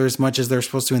each other as much as they're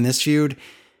supposed to in this feud,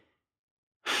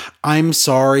 I'm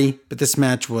sorry, but this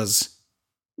match was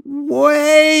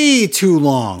way too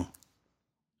long.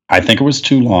 I think it was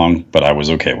too long, but I was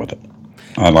okay with it.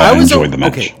 I enjoyed the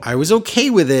match. Okay, I was okay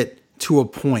with it to a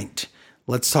point.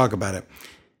 Let's talk about it.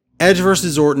 Edge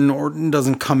versus Orton. Orton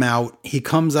doesn't come out. He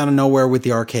comes out of nowhere with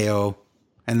the RKO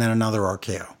and then another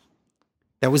RKO.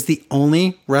 That was the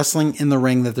only wrestling in the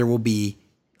ring that there will be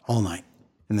all night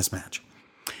in this match.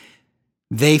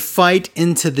 They fight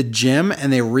into the gym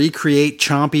and they recreate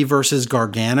Ciampa versus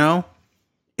Gargano,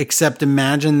 except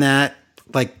imagine that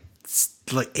like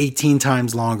 18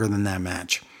 times longer than that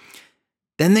match.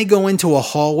 Then they go into a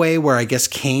hallway where I guess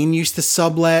Kane used to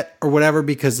sublet or whatever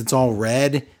because it's all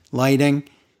red lighting.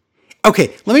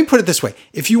 Okay, let me put it this way.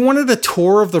 If you wanted a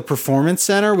tour of the Performance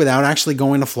Center without actually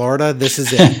going to Florida, this is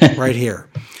it right here.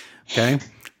 Okay?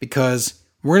 Because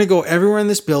we're going to go everywhere in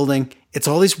this building. It's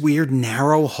all these weird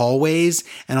narrow hallways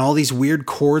and all these weird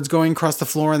cords going across the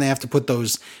floor. And they have to put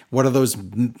those, what are those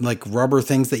like rubber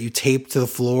things that you tape to the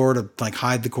floor to like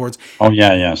hide the cords? Oh,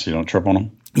 yeah. So you don't trip on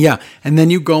them. Yeah. And then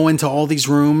you go into all these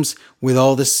rooms with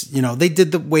all this, they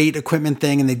did the weight equipment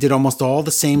thing and they did almost all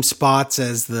the same spots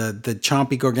as the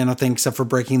Ciampa Gargano thing, except for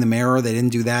breaking the mirror. They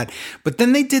didn't do that. But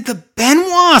then they did the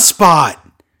Benoit spot.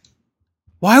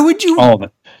 Why would you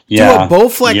do a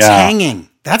Bowflex hanging?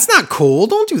 That's not cool.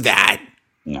 Don't do that.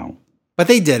 No. But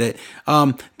they did it.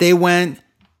 They went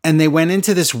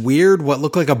into this weird, what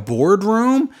looked like a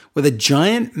boardroom with a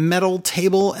giant metal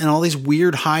table and all these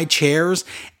weird high chairs.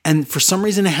 And for some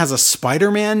reason, it has a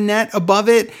Spider-Man net above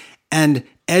it. and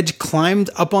Edge climbed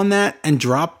up on that and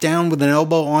dropped down with an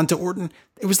elbow onto Orton.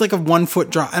 It was like a 1 foot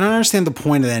drop. I don't understand the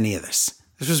point of any of this.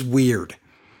 This was weird.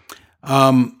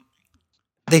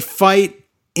 They fight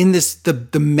in this, the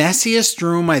messiest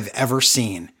room I've ever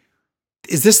seen.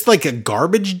 Is this like a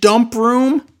garbage dump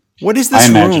room? What is this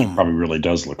room? I imagine it probably really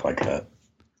does look like that.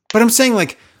 But I'm saying,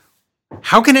 like,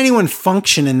 how can anyone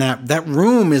function in that? That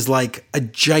room is like a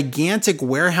gigantic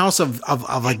warehouse of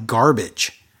like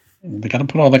garbage. They got to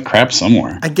put all that crap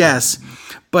somewhere, I guess.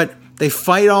 But they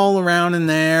fight all around in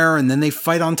there, and then they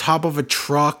fight on top of a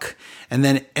truck, and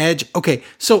then Edge. Okay,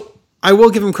 so I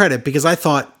will give him credit because I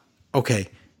thought, okay,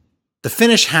 the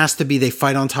finish has to be they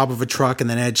fight on top of a truck, and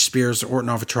then Edge spears Orton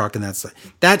off a truck, and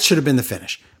that should have been the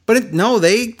finish. But no,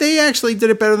 they actually did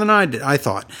it better than I did, I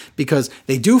thought, because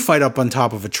they do fight up on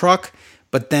top of a truck,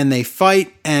 but then they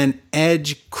fight and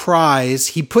Edge cries.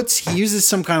 He uses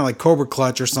some kind of like Cobra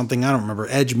Clutch or something. I don't remember.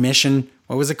 Edge Mission.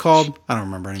 What was it called? I don't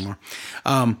remember anymore.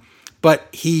 But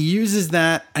he uses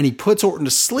that and he puts Orton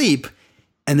to sleep,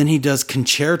 and then he does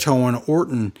Concerto on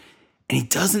Orton, and he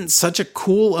does it in such a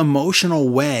cool, emotional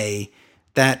way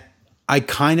that I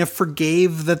kind of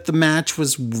forgave that the match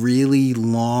was really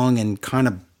long and kind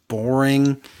of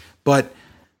boring. But,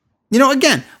 you know,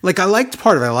 again, like I liked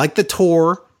part of it. I liked the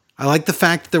tour. I liked the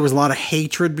fact that there was a lot of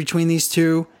hatred between these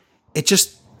two. It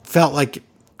just felt like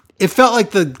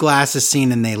the glass is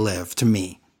seen and they live to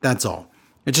me. That's all.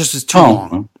 It just was too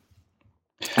long.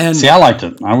 And see, I liked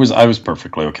it. I was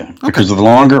perfectly okay. Because the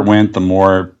longer it went,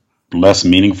 the less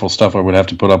meaningful stuff I would have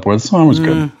to put up with. So I was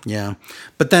good. Yeah.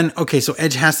 But then, okay, so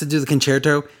Edge has to do the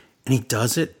Concerto, and he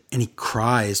does it, and he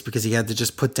cries because he had to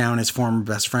just put down his former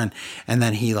best friend. And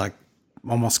then he like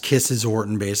almost kisses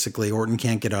Orton, basically. Orton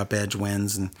can't get up, Edge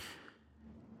wins. And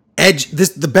Edge,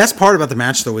 the best part about the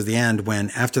match, though, was the end when,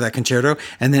 after that Concerto,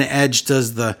 and then Edge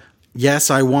does the,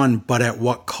 yes, I won, but at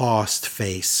what cost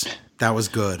face. That was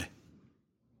good.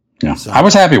 Yeah, so I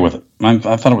was happy with it. I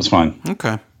thought it was fine.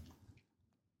 Okay.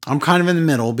 I'm kind of in the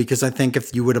middle because I think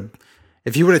if you would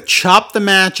have chopped the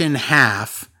match in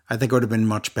half, I think it would have been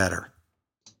much better.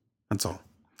 That's all.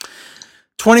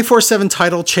 24/7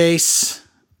 title chase.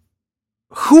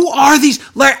 Who are these?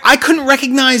 Larry, I couldn't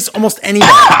recognize almost anyone.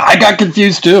 I got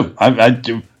confused too. I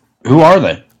do. Who are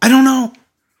they? I don't know.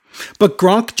 But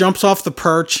Gronk jumps off the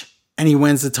perch and he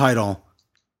wins the title.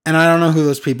 And I don't know who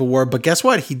those people were, but guess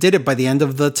what? He did it by the end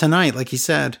of the tonight, like he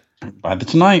said. By the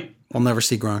tonight. We'll never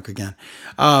see Gronk again.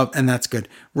 And that's good.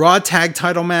 Raw tag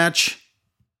title match.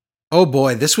 Oh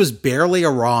boy, this was barely a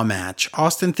Raw match.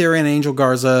 Austin Theory and Angel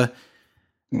Garza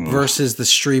versus the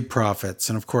Street Profits.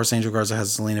 And of course, Angel Garza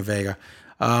has Zelina Vega.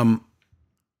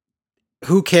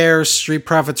 Who cares? Street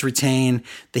Profits retain.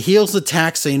 The heels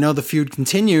attack, so you know the feud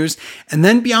continues. And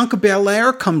then Bianca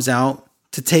Belair comes out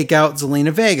to take out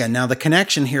Zelina Vega. Now, the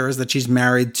connection here is that she's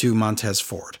married to Montez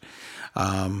Ford.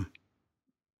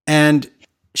 And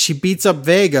she beats up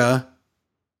Vega,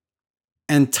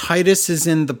 and Titus is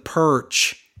in the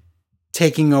perch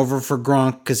taking over for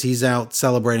Gronk because he's out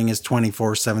celebrating his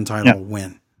 24/7 title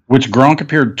win. Which Gronk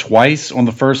appeared twice on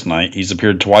the first night. He's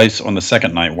appeared twice on the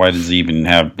second night. Why does he even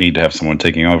need to have someone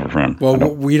taking over for him? Well,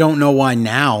 we don't know why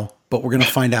now, but we're going to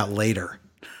find out later.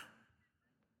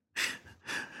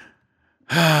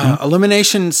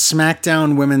 Elimination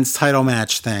SmackDown women's title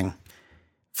match thing.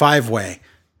 5-way.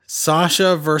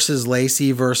 Sasha versus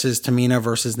Lacey versus Tamina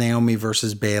versus Naomi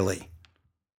versus Bayley.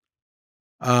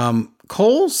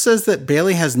 Cole says that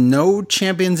Bayley has no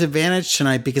champion's advantage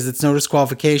tonight because it's no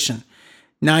disqualification.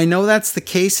 Now, I know that's the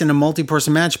case in a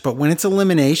multi-person match, but when it's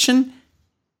elimination,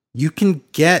 people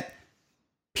get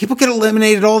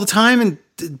eliminated all the time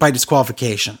by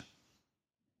disqualification.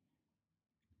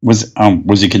 Was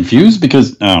he confused?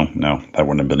 Because no, that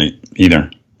wouldn't have been it either.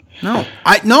 No,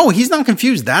 he's not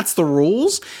confused. That's the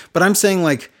rules. But I'm saying,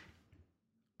 like,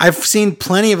 I've seen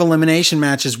plenty of elimination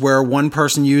matches where one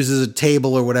person uses a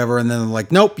table or whatever, and then they're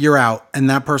like, nope, you're out. And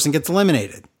that person gets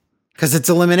eliminated because it's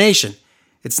elimination.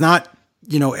 It's not,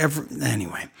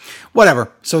 anyway,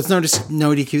 whatever. So it's no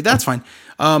DQ. That's fine.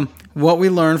 What we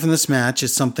learned from this match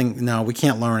is something, no, we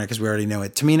can't learn it because we already know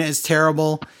it. Tamina is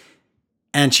terrible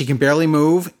and she can barely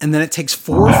move. And then it takes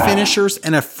 4 finishers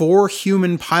and a 4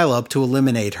 human pileup to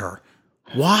eliminate her.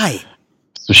 Why?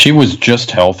 So she was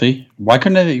just healthy. Why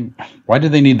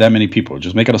did they need that many people?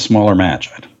 Just make it a smaller match.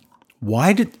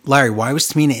 Why was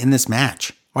Tamina in this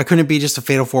match? Why couldn't it be just a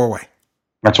fatal 4-way?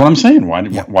 That's what I'm saying. Why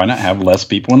not have less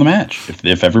people in the match?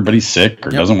 If everybody's sick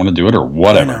or doesn't want to do it or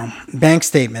whatever. Bank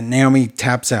statement. Naomi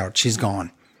taps out. She's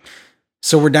gone.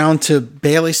 So we're down to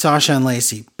Bayley, Sasha, and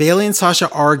Lacey. Bayley and Sasha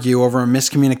argue over a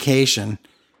miscommunication.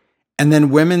 And then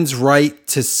women's right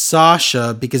to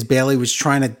Sasha because Bayley was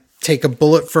trying to take a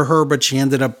bullet for her, but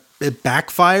it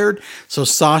backfired. So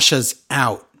Sasha's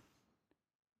out.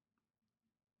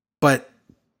 But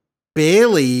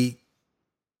Bayley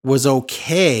was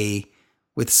okay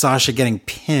with Sasha getting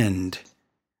pinned.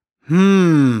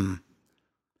 So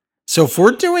if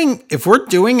we're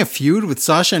doing a feud with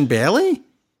Sasha and Bayley,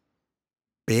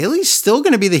 Bayley's still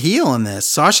going to be the heel in this.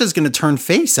 Sasha's going to turn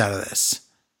face out of this.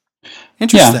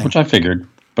 Interesting. Yeah, which I figured.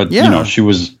 But she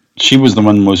was the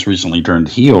one most recently turned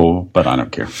heel, but I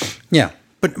don't care. Yeah.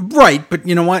 But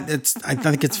you know what? I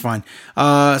think it's fine.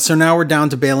 So now we're down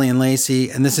to Bayley and Lacey,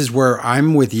 and this is where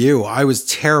I'm with you. I was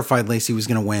terrified Lacey was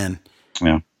going to win.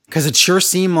 Yeah. Because it sure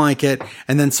seemed like it.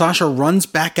 And then Sasha runs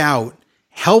back out,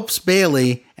 helps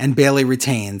Bayley, and Bayley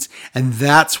retains. And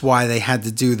that's why they had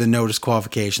to do the no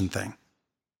disqualification thing.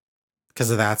 Because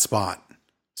of that spot.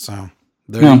 So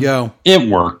there you go. It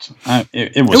worked.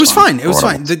 It was fine. It was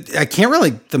fine.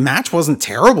 The match wasn't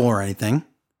terrible or anything,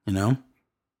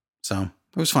 So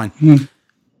it was fine.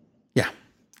 Yeah.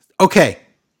 Okay.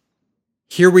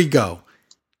 Here we go.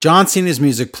 John Cena's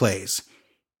music plays.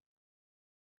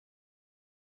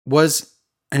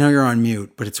 I know you're on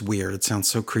mute, but it's weird. It sounds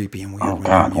so creepy and weird. Oh,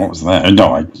 God. What was that?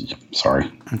 No, I'm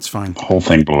sorry. It's fine. The whole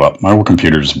thing blew up. My whole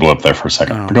computer just blew up there for a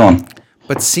second. But go on.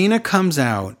 But Cena comes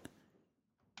out,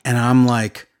 and I'm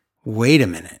like, wait a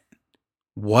minute.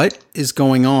 What is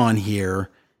going on here?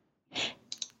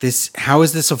 How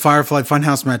is this a Firefly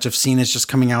Funhouse match if Cena's just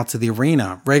coming out to the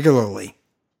arena regularly?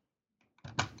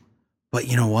 But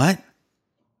you know what?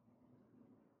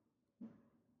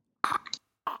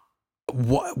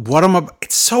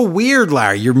 It's so weird,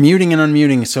 Larry. You're muting and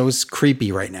unmuting, so it's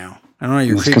creepy right now. I don't know.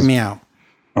 You're creeping me out.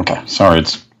 Okay. Sorry.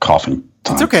 It's coughing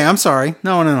time. It's okay. I'm sorry.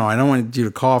 No. I don't want you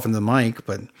to cough in the mic,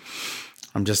 but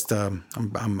I'm just, I'm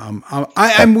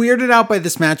weirded out by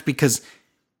this match because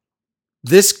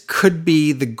this could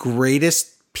be the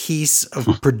greatest piece of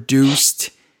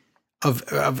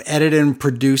edited and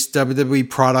produced WWE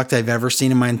product I've ever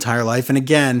seen in my entire life. And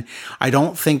again, I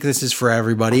don't think this is for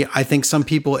everybody. I think some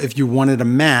people, if you wanted a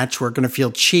match, were going to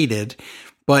feel cheated,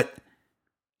 but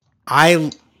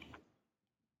I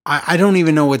don't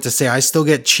even know what to say. I still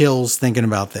get chills thinking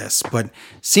about this, but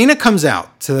Cena comes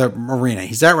out to the arena.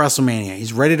 He's at WrestleMania.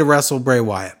 He's ready to wrestle Bray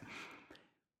Wyatt,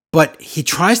 but he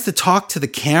tries to talk to the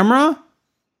camera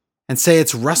and say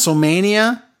it's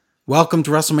WrestleMania. Welcome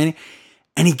to WrestleMania.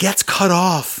 And he gets cut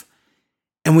off.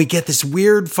 And we get this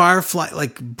weird Firefly,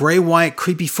 like Bray Wyatt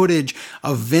creepy footage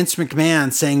of Vince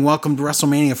McMahon saying, welcome to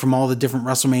WrestleMania from all the different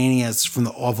WrestleManias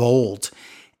of old.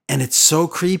 And it's so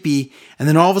creepy. And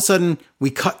then all of a sudden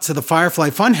we cut to the Firefly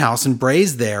Funhouse and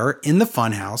Bray's there in the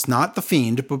Funhouse, not the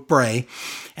Fiend, but Bray.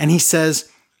 And he says,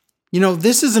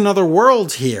 this is another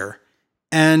world here.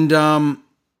 And,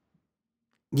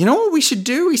 you know what we should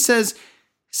do? He says,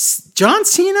 John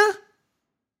Cena,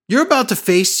 you're about to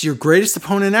face your greatest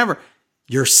opponent ever,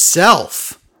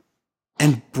 yourself.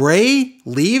 And Bray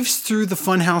leaves through the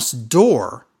Funhouse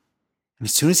door. And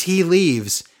as soon as he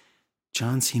leaves,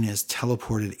 John Cena is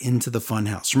teleported into the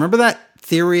Funhouse. Remember that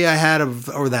theory I had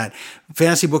or that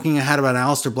fantasy booking I had about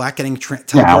Aleister Black getting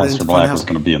teleported into the Funhouse? Black was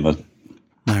going to be in the...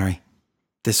 Larry,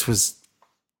 this was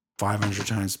 500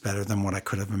 times better than what I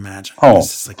could have imagined. Oh,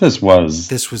 this was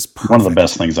perfect. One of the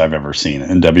best things I've ever seen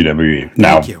in WWE.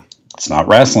 Thank you. It's not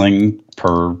wrestling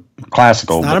per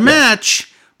classical. It's not a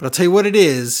match, but I'll tell you what it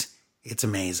is. It's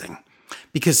amazing.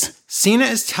 Because Cena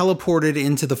is teleported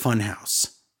into the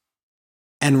Funhouse.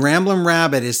 And Ramblin'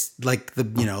 Rabbit is like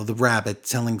the rabbit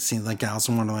telling Cena, like Alice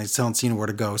in Wonderland, telling Cena where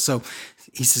to go. So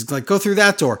he says, like, go through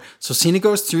that door. So Cena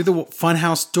goes through the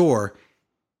Funhouse door.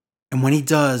 And when he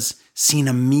does,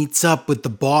 Cena meets up with the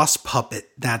boss puppet.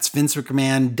 That's Vince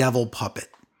McMahon, devil puppet.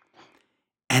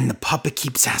 And the puppet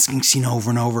keeps asking Cena over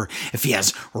and over if he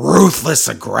has ruthless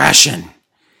aggression.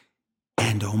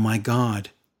 And oh my God,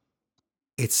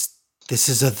 this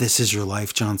is your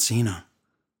life, John Cena.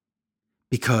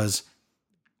 Because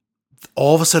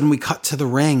all of a sudden we cut to the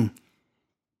ring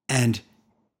and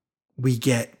we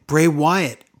get Bray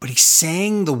Wyatt, but he's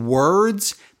saying the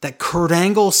words that Kurt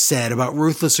Angle said about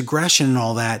ruthless aggression and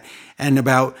all that, and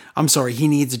about, he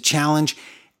needs a challenge.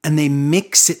 And they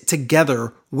mix it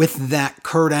together with that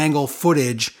Kurt Angle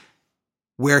footage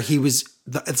where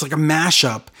it's like a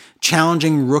mashup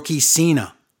challenging rookie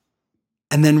Cena.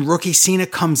 And then rookie Cena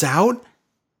comes out,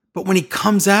 but when he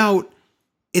comes out,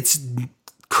 it's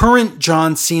current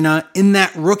John Cena in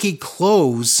that rookie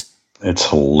clothes. It's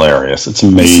hilarious. It's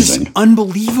amazing. This is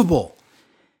unbelievable.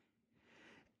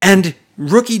 And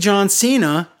rookie John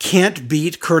Cena can't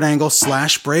beat Kurt Angle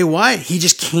 / Bray Wyatt. He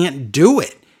just can't do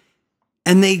it.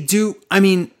 And they do,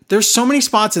 there's so many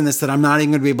spots in this that I'm not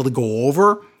even going to be able to go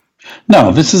over.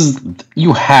 No, this is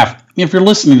you have. If you're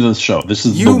listening to this show, this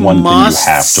is the one thing you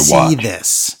have to watch.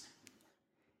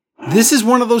 This is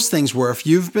one of those things where if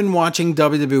you've been watching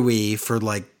WWE for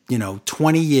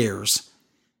 20 years,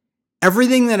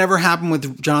 everything that ever happened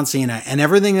with John Cena and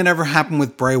everything that ever happened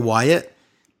with Bray Wyatt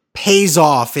pays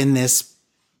off in this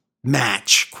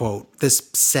match, quote, this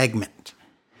segment,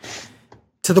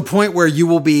 to the point where you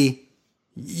will be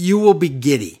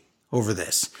giddy over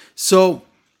this. So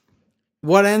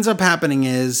what ends up happening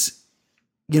is,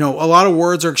 a lot of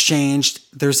words are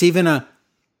exchanged. There's even a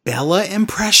Bella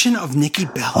impression of Nikki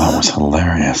Bella. Oh, that was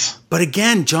hilarious. But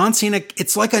again, John Cena,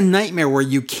 it's like a nightmare where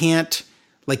you can't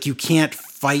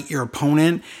fight your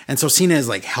opponent. And so Cena is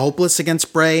helpless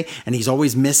against Bray, and he's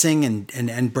always missing,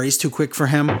 and Bray's too quick for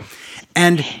him.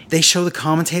 And they show the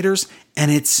commentators,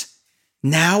 and it's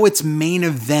main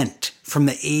event from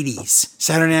the 80s,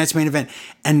 Saturday Night's main event.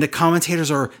 And the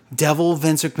commentators are Devil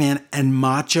Vince McMahon and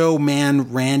Macho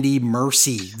Man Randy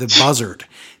Mercy, the Buzzard.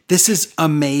 This is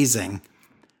amazing.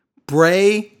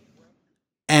 Bray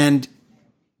and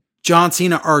John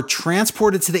Cena are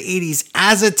transported to the 80s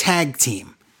as a tag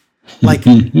team.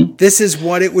 This is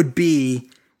what it would be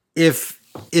if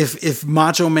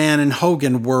Macho Man and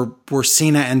Hogan were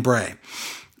Cena and Bray.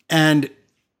 And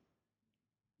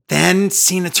then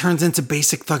Cena turns into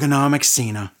basic thugonomics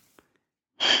Cena.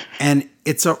 And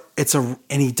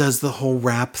and he does the whole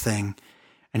rap thing.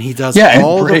 And he does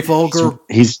all Bray, the vulgar.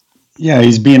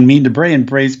 He's being mean to Bray, and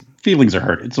Bray's feelings are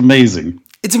hurt. It's amazing.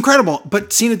 It's incredible.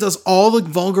 But Cena does all the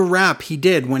vulgar rap he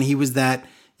did when he was that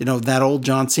old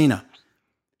John Cena.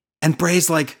 And Bray's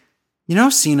like,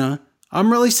 Cena,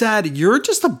 I'm really sad. You're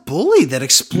just a bully that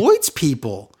exploits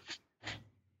people.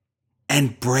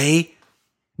 And Bray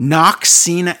knocks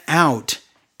Cena out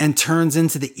and turns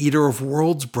into the Eater of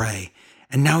Worlds Bray.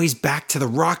 And now he's back to the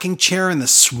rocking chair in the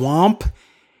swamp.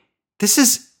 This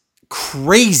is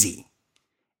crazy.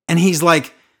 And he's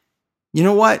like, you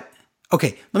know what?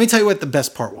 Okay, let me tell you what the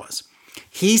best part was.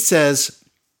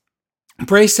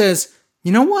 Bray says,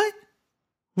 you know what?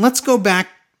 Let's go back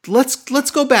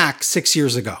 6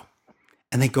 years ago.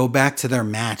 And they go back to their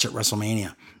match at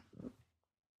WrestleMania.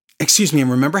 Excuse me, and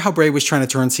remember how Bray was trying to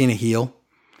turn Cena heel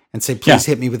and say, please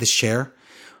hit me with his chair?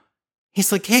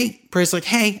 He's like, Bray's like,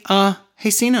 hey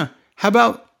Cena, how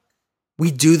about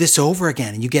we do this over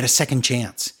again and you get a second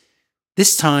chance?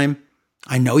 This time,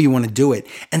 I know you want to do it.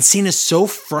 And Cena's so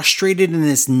frustrated in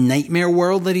this nightmare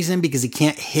world that he's in because he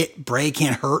can't hit Bray,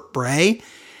 can't hurt Bray,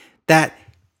 that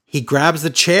he grabs the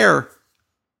chair.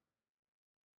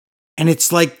 And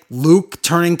it's like Luke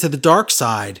turning to the dark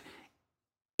side.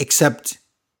 Except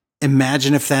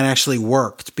imagine if that actually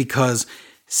worked, because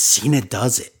Cena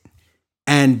does it.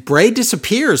 And Bray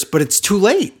disappears, but it's too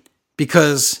late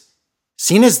because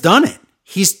Cena's done it.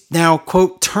 He's now,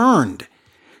 quote, turned.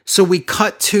 So we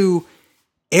cut to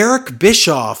Eric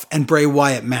Bischoff and Bray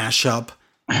Wyatt mashup,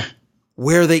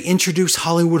 where they introduce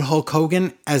Hollywood Hulk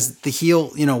Hogan as the heel,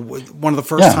 one of the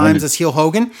first times as heel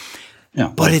Hogan.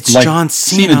 Yeah, but it's John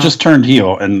Cena. Cena just turned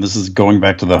heel, and this is going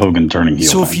back to the Hogan turning heel.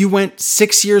 So if you went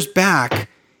 6 years back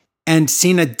and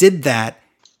Cena did that,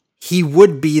 he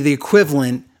would be the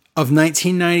equivalent of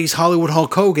 1990s Hollywood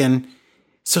Hulk Hogan.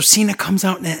 So Cena comes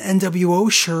out in an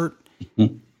NWO shirt.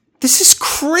 Mm-hmm. This is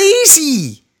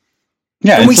crazy.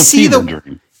 Yeah, and it's a fever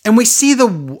dream. And we see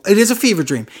it is a fever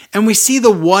dream. And we see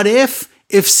the what if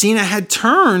Cena had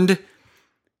turned,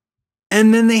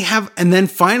 and then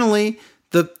finally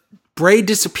the Bray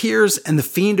disappears and the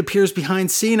Fiend appears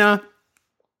behind Cena,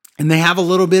 and they have a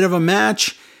little bit of a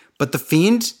match, but the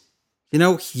Fiend,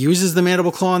 he uses the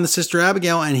mandible claw on the Sister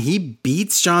Abigail and he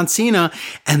beats John Cena,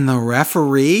 and the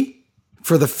referee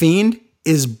for the Fiend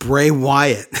is Bray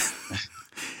Wyatt.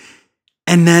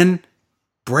 And then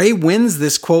Bray wins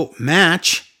this, quote,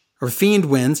 match, or Fiend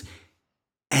wins,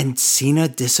 and Cena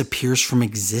disappears from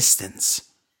existence.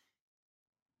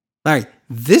 All right,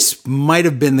 this might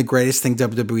have been the greatest thing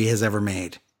WWE has ever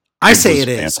made. I say it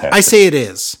is. I say it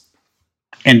is.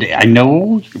 And I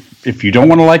know if you don't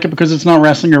want to like it because it's not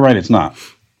wrestling, you're right, it's not.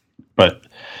 But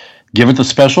give it the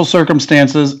special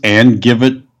circumstances and give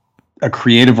it a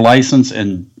creative license,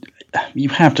 and you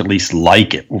have to at least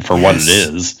like it for what it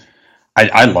is.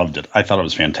 I loved it. I thought it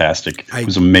was fantastic. It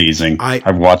was amazing.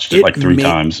 I've watched it like 3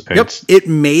 times. It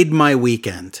made my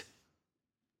weekend.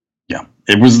 Yeah,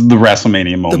 it was the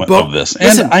WrestleMania moment of this.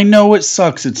 And I know it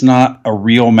sucks. It's not a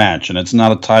real match, and it's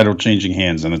not a title changing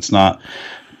hands, and it's not.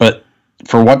 But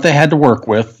for what they had to work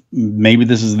with, maybe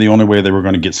this is the only way they were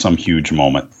going to get some huge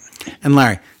moment. And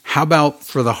Larry, how about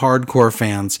for the hardcore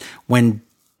fans when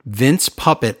Vince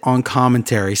Puppet on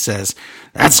commentary says,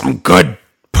 "That's some good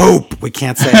poop." We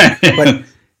can't say it, but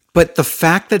But the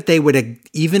fact that they would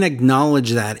even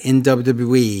acknowledge that in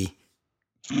WWE,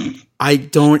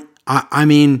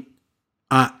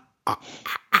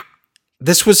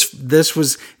 this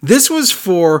was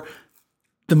for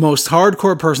the most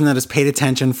hardcore person that has paid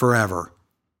attention forever.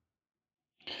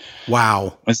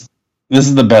 Wow. This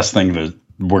is the best thing that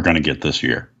we're going to get this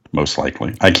year, most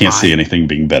likely. I can't see anything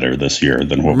being better this year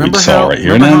than what we saw right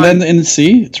here. And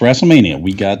see, it's WrestleMania.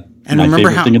 We got my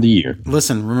favorite thing of the year.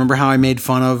 Listen, remember how I made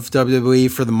fun of WWE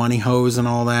for the money hose and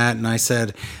all that? And I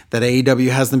said that AEW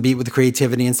has them beat with the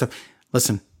creativity and stuff.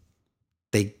 Listen,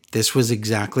 this was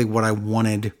exactly what I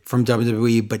wanted from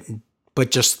WWE,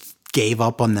 but just gave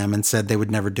up on them and said they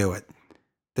would never do it.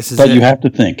 But you have to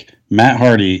think, Matt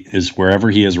Hardy is wherever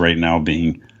he is right now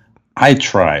I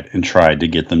tried to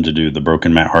get them to do the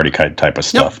broken Matt Hardy type of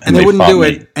stuff. Yep, and they wouldn't do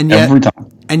it. And yet, every time.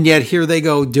 And yet here they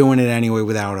go doing it anyway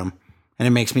without him. And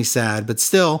it makes me sad, but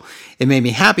still, it made me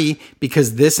happy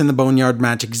because this and the Boneyard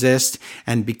match exist.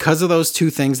 And because of those two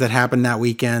things that happened that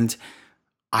weekend,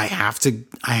 I have to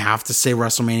say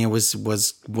WrestleMania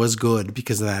was good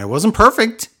because of that. It wasn't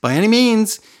perfect by any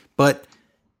means, but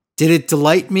did it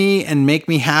delight me and make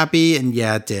me happy? And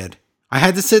yeah, it did. I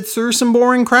had to sit through some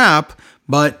boring crap,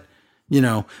 but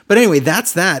anyway,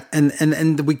 that's that.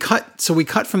 And we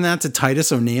cut from that to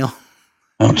Titus O'Neil.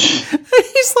 Oh.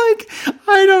 He's like,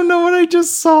 I don't know what I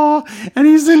just saw. And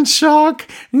he's in shock.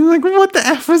 And he's like, what the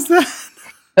F was that?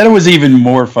 And it was even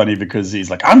more funny because he's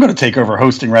like, I'm going to take over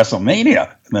hosting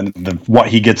WrestleMania. And then what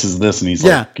he gets is this. And he's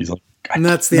like, and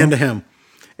that's the end of him.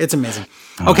 It's amazing.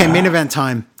 Okay, main event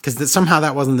time. Because somehow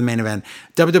that wasn't the main event.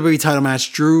 WWE title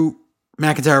match, Drew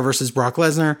McIntyre versus Brock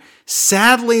Lesnar.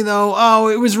 Sadly, though,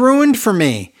 it was ruined for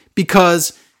me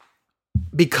because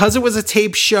it was a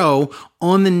tape show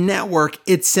on the network.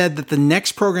 It said that the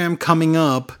next program coming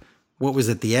up, what was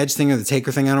it, the Edge thing or the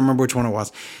Taker thing? I don't remember which one it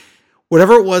was.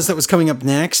 Whatever it was that was coming up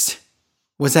next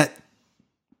was at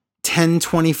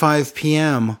 10:25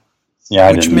 p.m.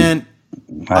 Yeah, which meant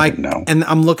I didn't know. And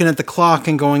I'm looking at the clock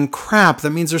and going, crap,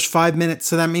 that means there's 5 minutes.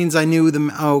 So that means I knew them.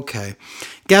 Okay.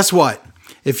 Guess what?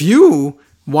 If you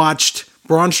watched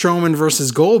Braun Strowman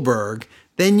versus Goldberg,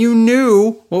 then you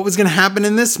knew what was going to happen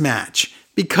in this match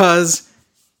because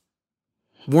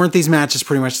weren't these matches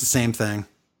pretty much the same thing?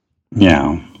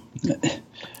 Yeah.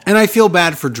 And I feel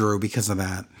bad for Drew because of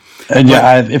that. And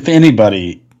if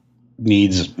anybody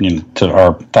needs to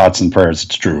our thoughts and prayers,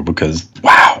 it's Drew because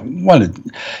wow,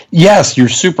 yes, you're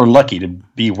super lucky to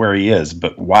be where he is,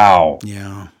 but wow,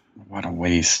 yeah, what a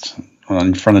waste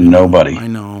in front of nobody.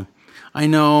 I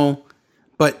know,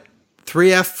 but 3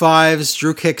 F5s,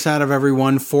 Drew kicks out of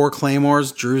everyone, 4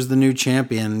 Claymores, Drew's the new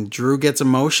champion. Drew gets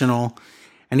emotional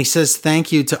and he says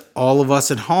thank you to all of us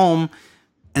at home.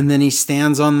 And then he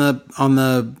stands on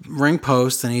the ring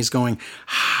post and he's going,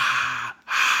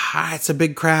 it's a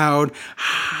big crowd.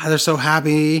 They're so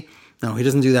happy. No, he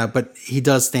doesn't do that, but he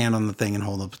does stand on the thing and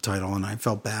hold up the title. And I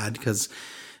felt bad because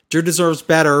Drew deserves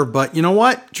better. But you know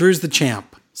what? Drew's the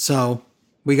champ. So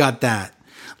we got that.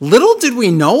 Little did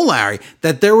we know, Larry,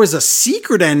 that there was a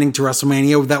secret ending to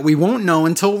WrestleMania that we won't know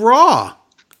until Raw.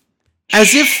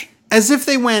 As if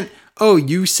they went, oh,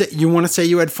 you want to say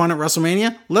you had fun at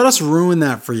WrestleMania? Let us ruin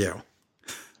that for you.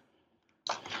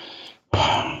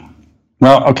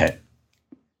 Well, okay.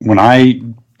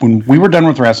 When we were done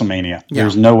with WrestleMania,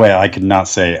 there's no way I could not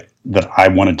say that I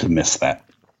wanted to miss that.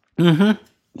 Mm-hmm.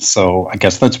 So I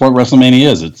guess that's what WrestleMania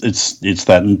is. It's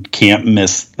that can't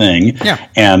miss thing. Yeah.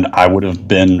 And I would have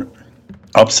been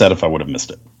upset if I would have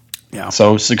missed it. Yeah.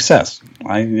 So success.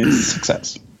 It's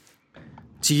success.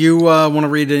 Do you want to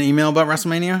read an email about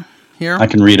WrestleMania here? I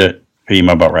can read an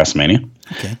email about WrestleMania.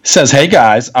 Okay. It says, hey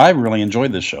guys, I really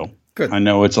enjoyed this show. Good. I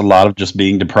know it's a lot of just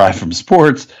being deprived from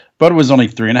sports, but it was only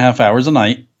 3.5 hours a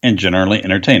night and generally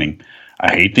entertaining.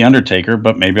 I hate The Undertaker,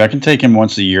 but maybe I can take him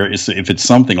once a year if it's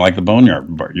something like the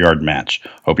Boneyard match.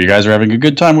 Hope you guys are having a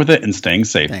good time with it and staying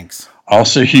safe. Thanks.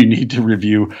 Also, you need to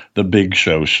review the Big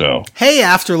Show. Hey,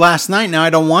 after last night, now I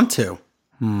don't want to.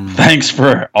 Thanks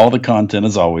for all the content,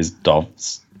 as always, Dolph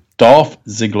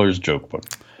Ziggler's Joke Book.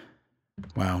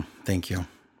 Wow, thank you.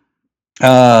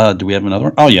 Do we have another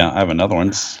one? Oh, yeah, I have another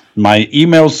one. My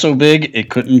email's so big, it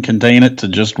couldn't contain it to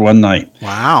just one night.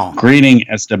 Wow. Greeting,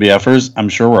 SWFers. I'm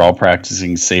sure we're all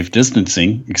practicing safe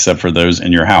distancing, except for those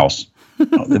in your house.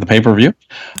 The pay-per-view?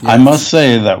 Yes. I must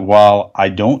say that while I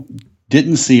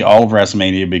didn't see all of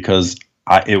WrestleMania because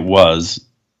it was,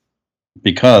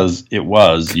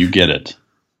 you get it.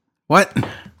 What?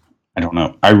 I don't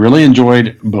know. I really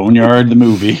enjoyed Boneyard, the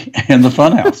movie, and the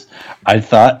Funhouse. I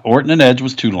thought Orton and Edge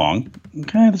was too long.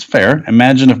 Okay, that's fair.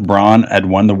 Imagine if Braun had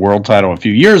won the world title a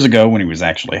few years ago when he was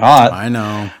actually hot. I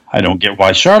know. I don't get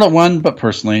why Charlotte won, but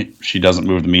personally, she doesn't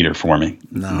move the meter for me.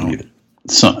 No. Either.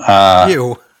 So,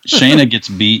 Shayna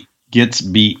gets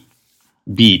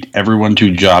beat everyone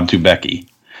to job to Becky.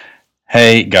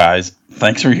 Hey guys,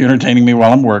 thanks for entertaining me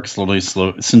while I'm work.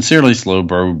 Sincerely, Slow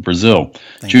Bro Brazil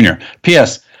Jr.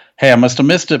 P.S. Hey, I must have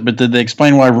missed it, but did they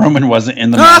explain why Roman wasn't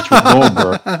in the match with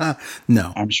Goldberg?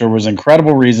 No. I'm sure it was an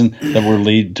incredible reason that will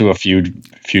lead to a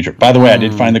future. By the way, I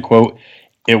did find the quote.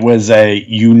 It was a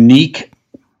unique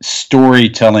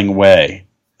storytelling way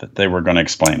that they were going to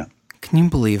explain it. Can you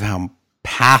believe how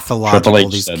pathological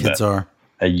these kids are?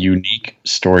 A unique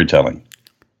storytelling.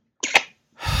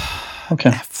 Okay.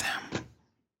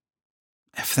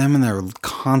 F them and their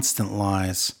constant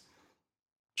lies.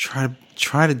 Try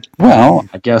to. Well,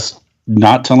 I guess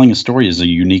not telling a story is a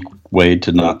unique way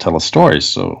to not tell a story.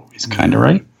 So he's kind of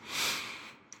right.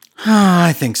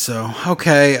 I think so.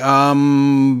 Okay.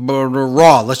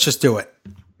 Raw. Let's just do it.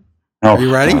 Are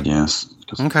you ready? God, yes.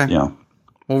 Okay. Yeah.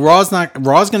 Well, Raw's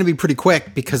going to be pretty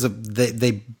quick because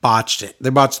they botched it. They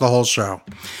botched the whole show.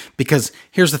 Because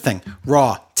here's the thing: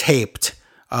 Raw taped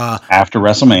after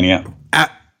WrestleMania.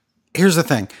 Here's the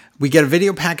thing: we get a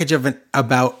video package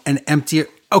about an empty.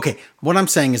 Okay, what I'm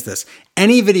saying is this: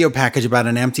 any video package about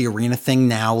an empty arena thing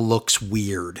now looks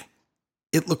weird.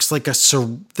 It looks like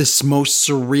this most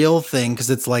surreal thing because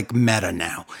it's like meta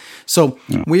now. So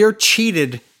we are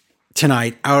cheated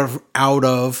tonight out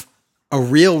of a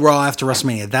real Raw after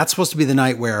WrestleMania. That's supposed to be the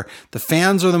night where the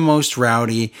fans are the most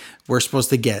rowdy. We're supposed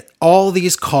to get all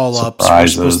these call-ups. We're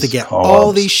supposed to get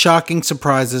all these shocking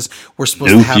surprises. We're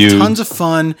supposed to have tons of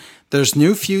fun. There's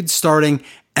new feuds starting.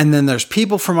 And then there's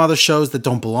people from other shows that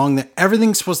don't belong there.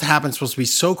 Everything's supposed to happen. It's supposed to be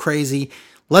so crazy.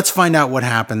 Let's find out what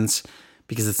happens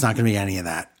because it's not going to be any of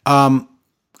that.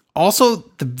 Also,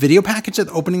 the video package at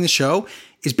opening the show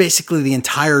is basically the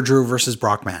entire Drew versus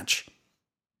Brock match.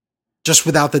 Just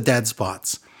without the dead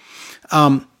spots.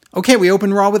 Okay, we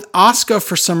open Raw with Asuka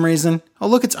for some reason. Oh,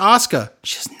 look, it's Asuka.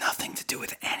 She has nothing to do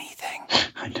with anything.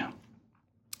 I know.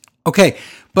 Okay,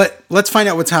 but let's find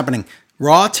out what's happening.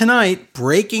 Raw tonight,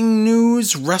 breaking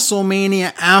news,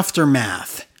 WrestleMania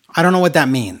aftermath. I don't know what that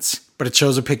means, but it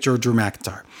shows a picture of Drew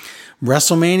McIntyre.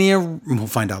 WrestleMania, we'll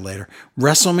find out later.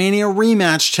 WrestleMania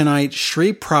rematch tonight,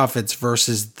 Street Profits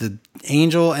versus the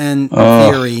Angel and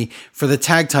Theory for the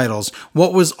tag titles.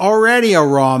 What was already a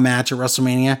Raw match at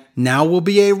WrestleMania now will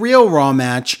be a real Raw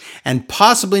match, and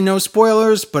possibly no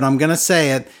spoilers, but I'm going to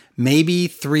say it, maybe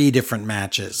 3 different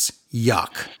matches.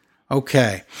 Yuck.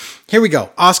 Okay, here we go.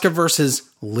 Asuka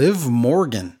versus Liv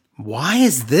Morgan. Why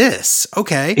is this?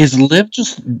 Okay. Is Liv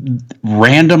just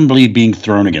randomly being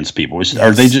thrown against people? Yes.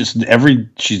 Are they just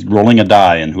she's rolling a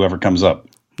die and whoever comes up?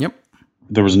 Yep.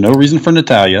 There was no reason for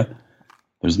Natalya.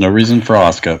 There's no reason for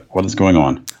Asuka. What is going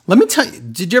on? Let me tell you,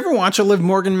 did you ever watch a Liv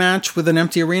Morgan match with an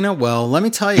empty arena? Well, let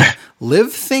me tell you,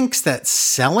 Liv thinks that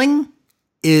selling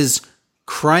is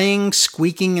crying,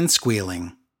 squeaking, and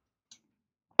squealing.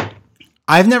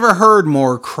 I've never heard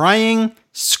more crying,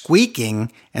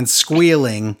 squeaking, and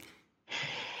squealing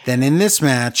than in this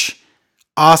match.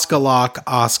 Asuka lock,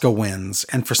 Asuka wins.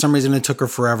 And for some reason, it took her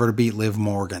forever to beat Liv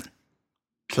Morgan.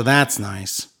 So that's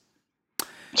nice.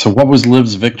 So what was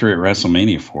Liv's victory at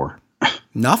WrestleMania for?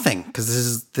 Nothing,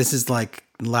 because this is like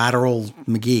lateral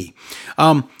McGee.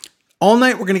 All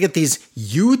night, we're going to get these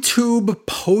YouTube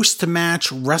post-match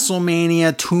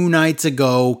WrestleMania 2 nights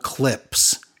ago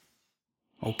clips.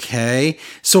 Okay,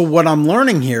 so what I'm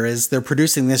learning here is they're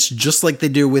producing this just like they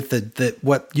do with the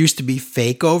what used to be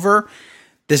fake over.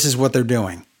 This is what they're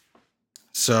doing.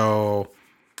 So,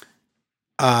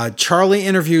 Charlie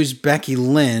interviews Becky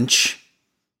Lynch,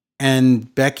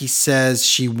 and Becky says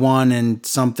she won and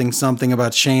something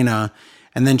about Shayna,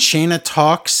 and then Shayna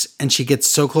talks, and she gets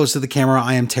so close to the camera,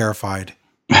 I am terrified.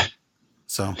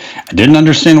 So I didn't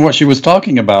understand what she was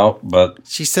talking about, but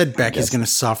she said Becky's going to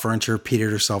suffer, and she repeated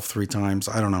herself 3 times.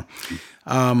 I don't know.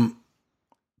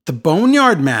 The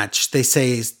Boneyard match, they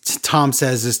say, Tom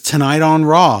says, is tonight on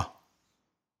Raw.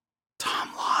 Tom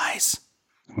lies.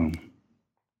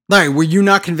 Larry, were you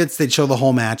not convinced they'd show the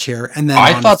whole match here? And then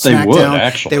I thought they would,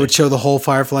 actually. They would show the whole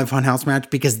Firefly Funhouse match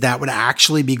because that would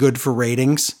actually be good for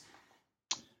ratings.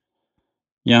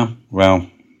 Yeah, well,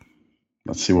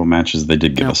 let's see what matches they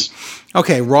did give us.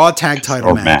 Okay, Raw tag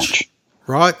title match.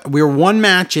 Raw. We're 1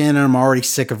 match in, and I'm already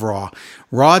sick of Raw.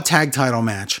 Raw tag title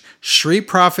match. Street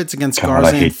Profits against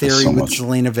Garza and Theory with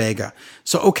Zelina Vega.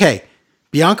 So okay,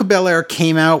 Bianca Belair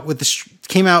came out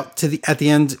at the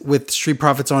end with Street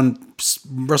Profits on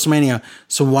WrestleMania.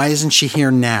 So why isn't she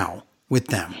here now with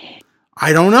them?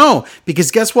 I don't know,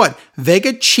 because guess what?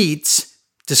 Vega cheats,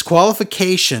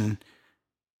 disqualification.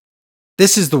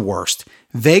 This is the worst.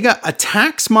 Vega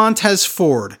attacks Montez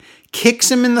Ford, kicks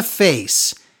him in the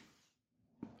face.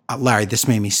 Larry, this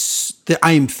made me...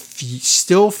 I am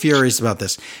still furious about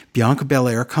this. Bianca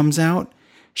Belair comes out.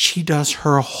 She does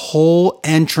her whole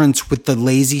entrance with the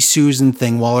Lazy Susan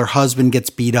thing while her husband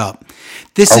gets beat up.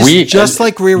 This is just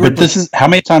like Rhea Ripley. But this is... How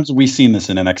many times have we seen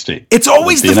this in NXT? It's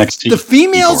always the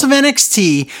females of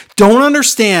NXT don't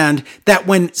understand that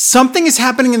when something is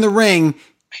happening in the ring...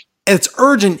 it's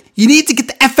urgent. You need to get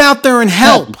the F out there and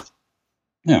help.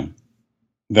 Yeah.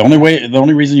 The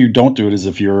only reason you don't do it is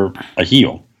if you're a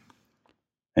heel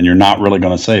and you're not really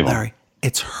going to save them. Larry,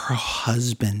 it's her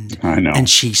husband. I know. And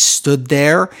she stood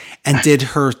there and did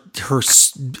her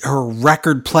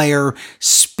record player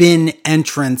spin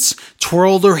entrance,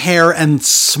 twirled her hair and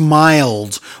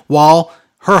smiled while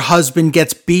her husband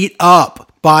gets beat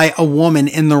up by a woman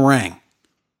in the ring.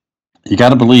 You got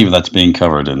to believe that's being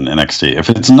covered in NXT. If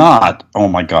it's not, oh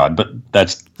my God, but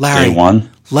that's Larry, day one.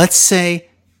 Let's say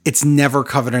it's never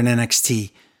covered in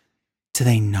NXT. Do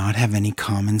they not have any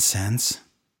common sense?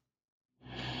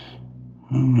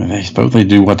 They suppose they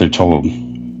do what they're told.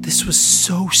 This was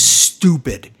so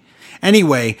stupid.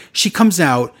 Anyway, she comes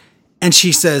out and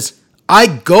she says, I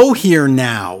go here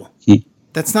now.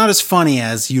 That's not as funny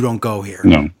as you don't go here.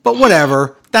 No. But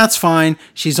whatever. That's fine.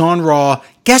 She's on Raw.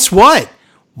 Guess what?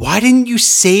 Why didn't you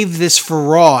save this for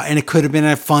Raw and it could have been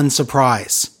a fun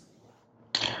surprise?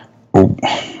 Well,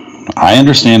 I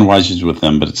understand why she's with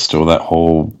them, but it's still that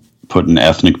whole putting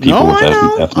ethnic people with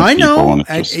ethnic people. I know.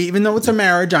 Even though it's a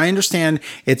marriage, I understand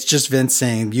it's just Vince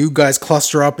saying, you guys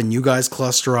cluster up and you guys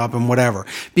cluster up and whatever.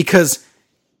 Because,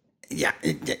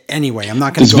 anyway, I'm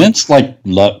not going to Does Vince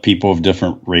let people of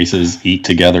different races eat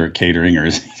together at catering, or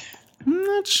is he? I'm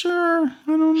not sure. I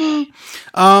don't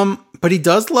know. But he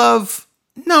does love...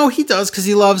 No, he does, because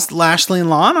he loves Lashley and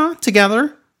Lana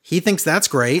together. He thinks that's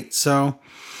great. So,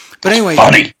 but anyway,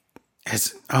 funny.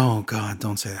 Oh God,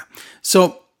 don't say that.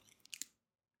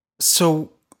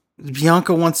 So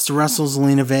Bianca wants to wrestle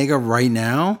Zelina Vega right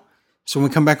now. So when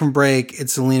we come back from break,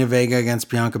 it's Zelina Vega against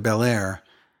Bianca Belair.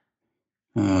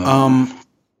 I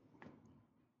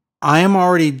am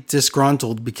already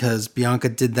disgruntled because Bianca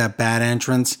did that bad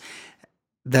entrance.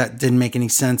 That didn't make any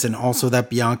sense. And also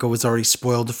that Bianca was already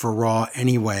spoiled for Raw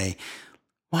anyway.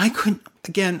 Why couldn't,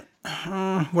 again,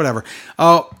 whatever.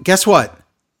 Oh, guess what?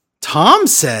 Tom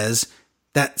says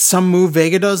that some move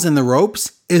Vega does in the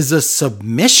ropes is a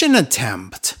submission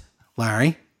attempt.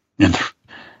 Larry?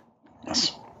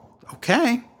 Yes.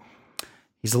 Okay.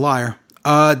 He's a liar.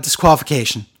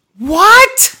 Disqualification.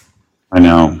 What? I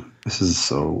know. This is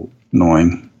so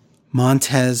annoying.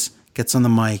 Montez gets on the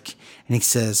mic and he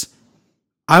says,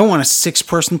 I want a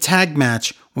 6-person tag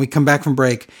match when we come back from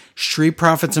break. Street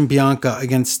Profits and Bianca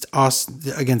against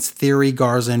Theory,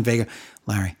 Garza, and Vega.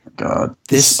 Larry. God.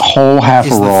 This whole half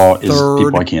of Raw is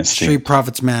people I can't stand. Street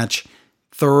Profits match.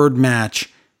 Third match.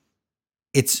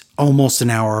 It's almost an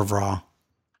hour of Raw.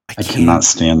 I cannot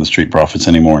stand the Street Profits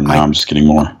anymore. And now I'm just getting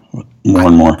more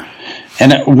and more.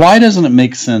 And why doesn't it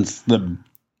make sense that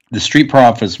the Street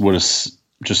Profits would have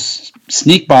just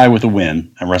sneak by with a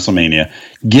win at WrestleMania,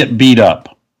 get beat up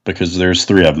because there's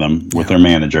 3 of them with their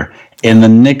manager, and the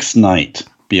next night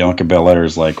Bianca Belair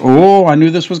is like, oh, I knew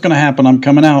this was going to happen, I'm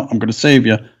coming out, I'm going to save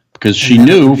you, because she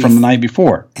knew from the night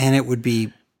before. And it would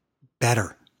be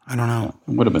better. I don't know.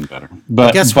 It would have been better.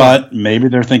 But maybe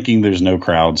they're thinking there's no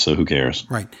crowd, so who cares?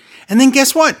 Right. And then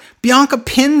guess what? Bianca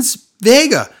pins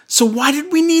Vega. So why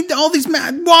did we need all these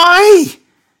Why?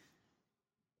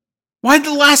 Why did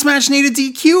the last match need a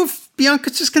DQ if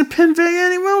Bianca's just going to pin Vega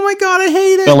anyway? Oh my God, I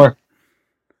hate it.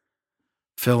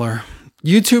 Filler.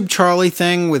 YouTube Charlie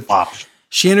thing with... Wow.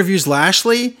 She interviews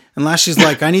Lashley, and Lashley's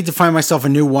like, I need to find myself a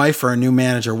new wife or a new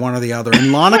manager, one or the other.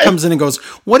 And Lana comes in and goes,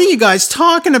 what are you guys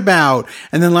talking about?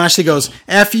 And then Lashley goes,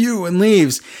 F you, and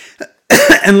leaves.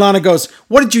 And Lana goes,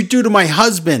 what did you do to my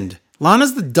husband?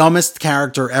 Lana's the dumbest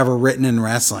character ever written in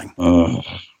wrestling.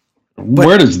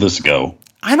 Where does this go?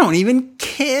 I don't even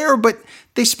care, but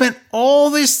they spent all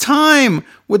this time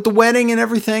with the wedding and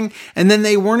everything, and then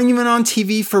they weren't even on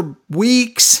TV for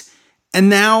weeks, and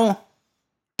now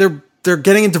they're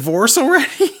getting a divorce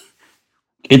already?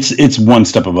 It's one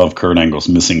step above Kurt Angle's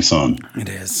missing son. It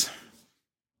is.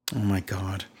 Oh my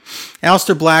God.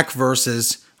 Aleister Black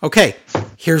versus... Okay,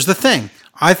 here's the thing.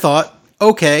 I thought,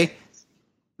 okay,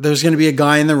 there's going to be a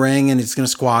guy in the ring and he's going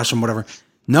to squash him, whatever.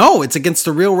 No, it's against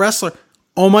a real wrestler.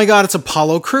 Oh my God, it's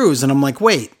Apollo Crews. And I'm like,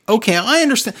 wait, okay, I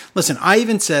understand. Listen, I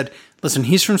even said, listen,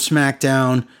 he's from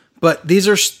SmackDown, but these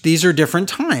are different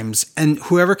times, and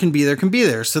whoever can be there can be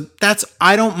there. So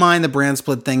I don't mind the brand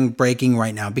split thing breaking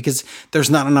right now because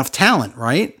there's not enough talent,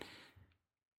 right?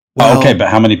 Well, okay, but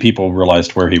how many people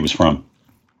realized where he was from?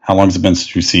 How long has it been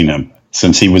since you've seen him?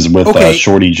 Since he was with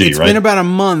Shorty G, right? It's been about a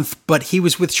month, but he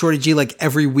was with Shorty G like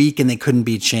every week, and they couldn't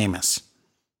beat Sheamus.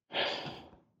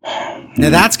 Now,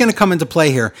 that's going to come into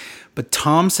play here. But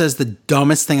Tom says the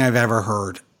dumbest thing I've ever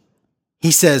heard.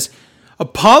 He says,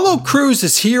 Apollo Crews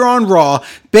is here on Raw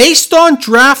based on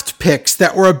draft picks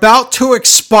that were about to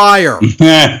expire.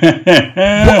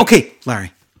 Well, okay,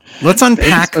 Larry, let's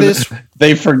unpack this.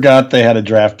 They forgot they had a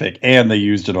draft pick, and they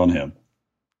used it on him.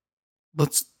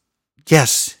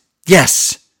 Yes.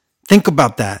 Think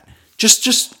about that.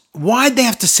 Just why'd they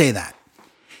have to say that?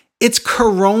 It's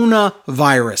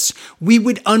coronavirus. We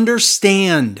would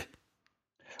understand.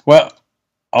 Well,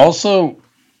 also,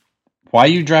 why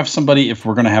you draft somebody if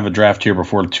we're going to have a draft here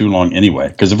before too long anyway?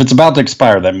 Because if it's about to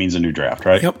expire, that means a new draft,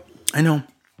 right? Yep, I know.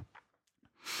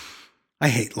 I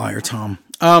hate Liar Tom.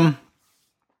 How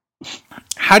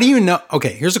do you know?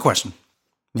 Okay, here's a question.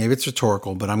 Maybe it's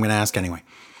rhetorical, but I'm going to ask anyway.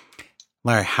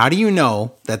 Larry, how do you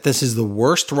know that this is the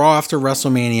worst Raw after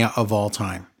WrestleMania of all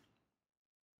time?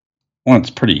 Well, it's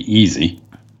pretty easy.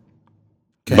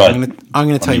 Okay, but I'm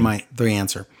going to tell you the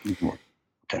answer.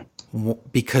 Okay.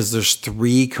 Because there's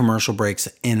 3 commercial breaks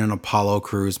in an Apollo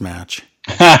Crews match.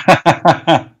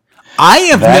 I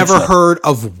have never heard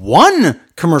of 1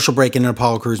 commercial break in an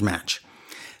Apollo Crews match.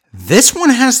 This one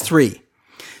has 3.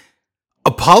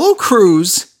 Apollo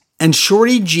Crews and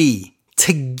Shorty G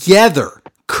together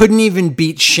couldn't even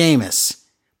beat Sheamus.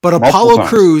 But Apollo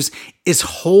Crews is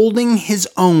holding his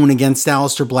own against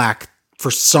Aleister Black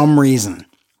for some reason.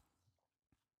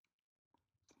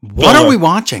 What are we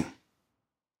watching?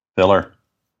 Filler.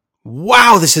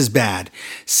 Wow, this is bad.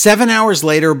 7 hours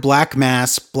later, Black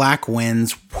Mass, Black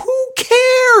wins. Who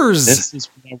cares? This is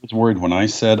what I was worried when I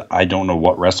said I don't know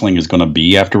what wrestling is going to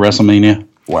be after WrestleMania.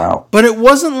 Wow. But it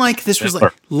wasn't like this was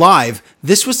like live.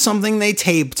 This was something they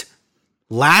taped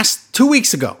 2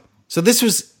 weeks ago. So this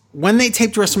was when they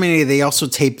taped WrestleMania, they also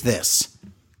taped this.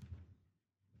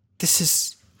 This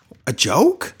is a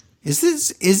joke?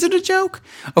 Is it a joke?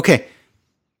 Okay.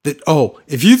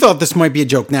 If you thought this might be a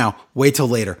joke now, wait till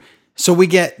later. So we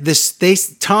get this,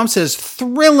 Tom says,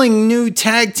 thrilling new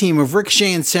tag team of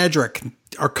Ricochet and Cedric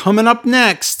are coming up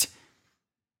next.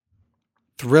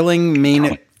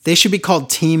 Thrilling they should be called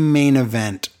Team Main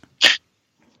Event.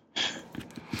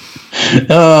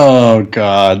 Oh,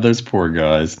 God, those poor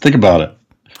guys. Think about it.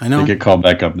 I know. They get called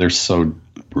back up. They're so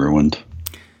ruined.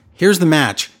 Here's the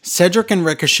match. Cedric and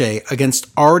Ricochet against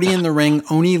already in the ring,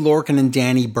 Oney Lorcan and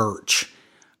Danny Burch.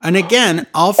 And again,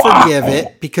 I'll forgive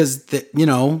it because,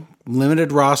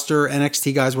 limited roster,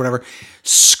 NXT guys, whatever.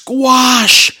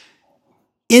 Squash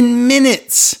in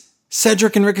minutes.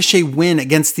 Cedric and Ricochet win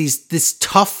against this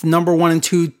tough number 1 and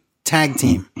 2 tag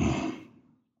team.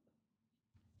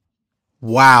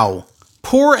 Wow.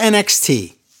 Poor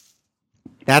NXT.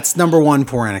 That's number 1,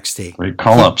 poor NXT. Great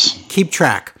call-ups. Keep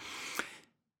track.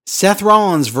 Seth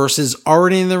Rollins versus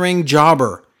already in the ring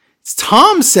Jobber.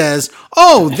 Tom says,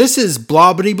 this is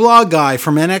blah-bitty-blah guy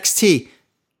from NXT.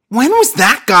 When was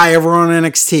that guy ever on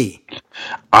NXT?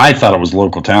 I thought it was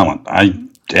local talent.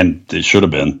 And it should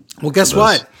have been. Well, guess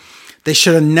what? They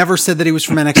should have never said that he was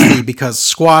from NXT because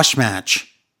squash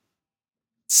match.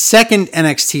 Second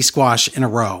NXT squash in a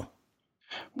row.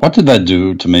 What did that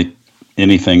do to make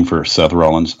anything for Seth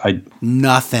Rollins?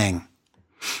 Nothing.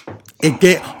 He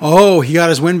got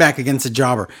his win back against a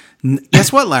Jobber.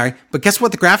 Guess what, Larry? But guess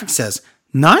what the graphic says?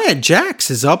 Nia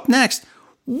Jax is up next.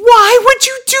 Why would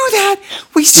you do that?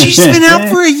 She's been out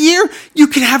for a year. You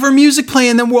could have her music play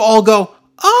and then we'll all go,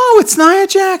 it's Nia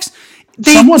Jax.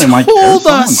 They told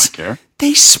us.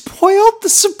 They spoiled the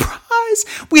surprise.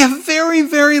 We have very,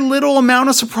 very little amount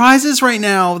of surprises right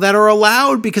now that are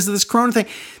allowed because of this Corona thing.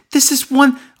 This is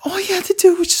one. All you had to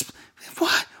do was just,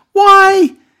 what?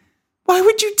 Why? Why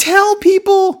would you tell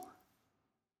people?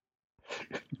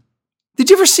 Did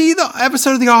you ever see the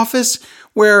episode of The Office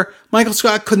where Michael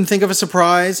Scott couldn't think of a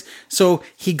surprise? So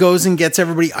he goes and gets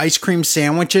everybody ice cream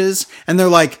sandwiches and they're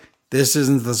like, this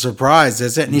isn't the surprise,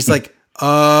 is it? And he's like,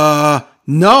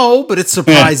 no, but it's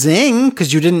surprising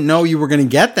because you didn't know you were going to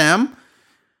get them.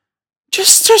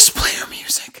 Just play her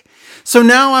music. So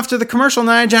now after the commercial,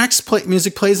 Nia Jax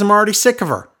music plays, I'm already sick of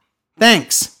her.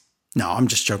 Thanks. No, I'm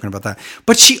just joking about that.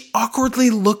 But she awkwardly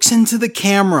looks into the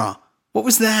camera. What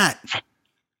was that?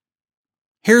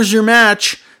 Here's your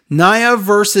match. Nia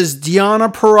versus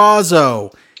Deonna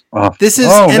Purrazzo. This is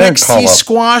NXT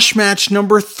squash match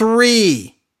number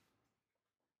 3.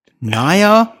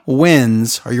 Nia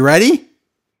wins. Are you ready?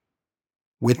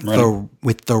 With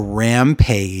the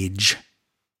Rampage.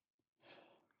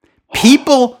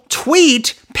 People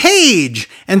tweet Paige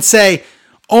and say,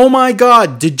 Oh my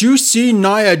God, did you see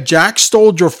Nia Jax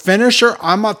stole your finisher?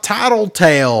 I'm a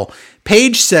tattletale.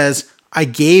 Paige says, I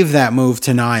gave that move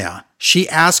to Nia. She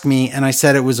asked me and I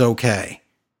said it was okay.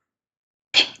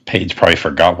 Paige probably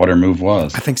forgot what her move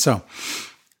was. I think so.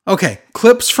 Okay,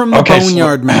 clips from the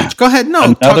Boneyard match. Go ahead. No,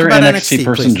 another talk about NXT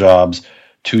person please. jobs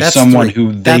to That's someone 3.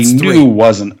 who they knew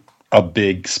wasn't a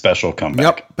big special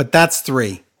comeback. Yep, but that's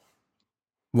 3.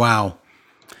 Wow.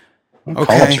 Well,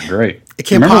 call-ups are great.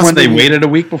 Remember when they waited a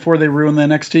week before they ruined the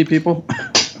NXT people?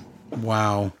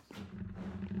 Wow.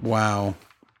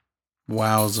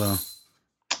 Wowza.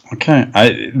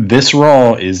 Okay, this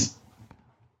Raw is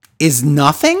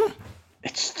nothing?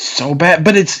 It's so bad,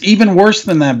 but it's even worse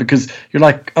than that because you're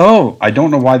like, oh, I don't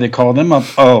know why they call them up.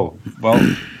 Oh,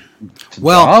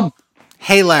 well,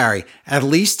 hey, Larry, at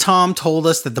least Tom told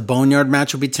us that the Boneyard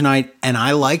match will be tonight, and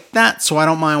I like that, so I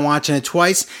don't mind watching it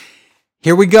twice.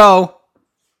 Here we go.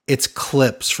 It's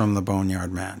clips from the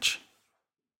Boneyard match.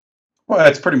 Well,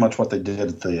 that's pretty much what they did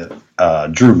at the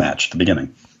Drew match at the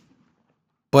beginning.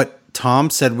 But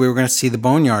Tom said we were going to see the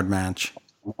Boneyard match.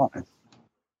 Why?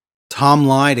 Tom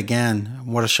lied again.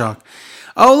 What a shock.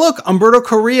 Oh, look, Humberto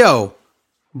Carrillo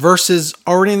versus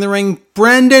already in the ring,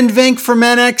 Brendan Vink from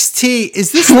NXT.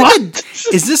 Is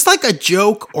this like a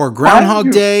joke or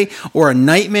Groundhog Day or a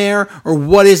nightmare or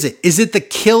what is it? Is it the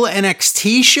Kill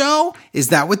NXT show? Is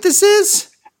that what this is?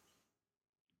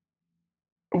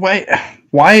 Wait,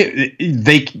 why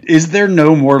is there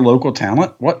no more local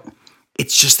talent? What?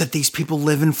 It's just that these people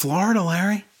live in Florida,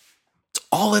 Larry. It's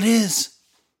all it is.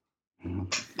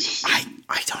 I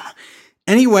don't know.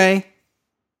 Anyway,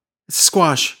 it's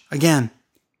squash again.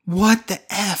 What the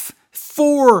F?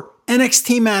 4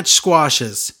 NXT match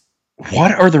squashes.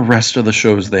 What are the rest of the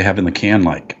shows they have in the can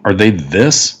like? Are they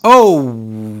this? Oh,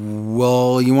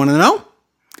 well, you want to know?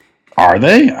 Are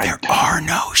they? There are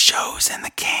no shows in the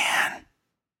can.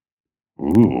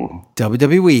 Ooh.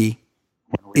 WWE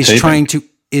is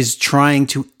trying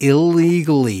to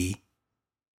illegally.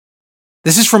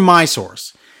 This is from my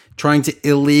source. Trying to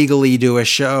illegally do a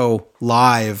show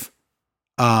live.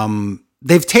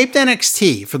 They've taped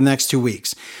NXT for the next 2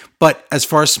 weeks. But as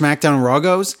far as SmackDown and Raw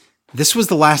goes, this was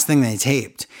the last thing they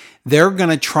taped. They're going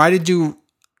to try to do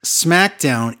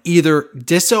SmackDown, either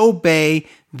disobey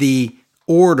the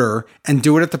order and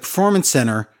do it at the Performance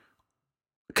Center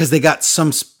because they got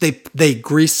they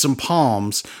greased some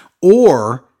palms,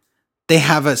 or they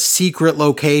have a secret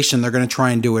location they're going to try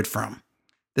and do it from.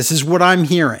 This is what I'm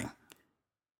hearing.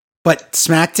 But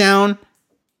SmackDown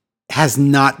has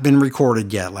not been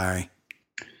recorded yet, Larry.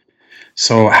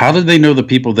 So how did they know the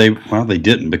people they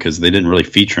didn't because they didn't really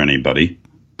feature anybody.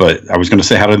 But I was going to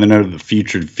say, how did they know the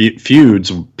featured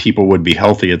feuds people would be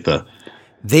healthy at the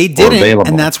They didn't,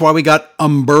 and that's why we got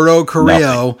Humberto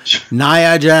Carrillo,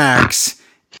 Nia Jax,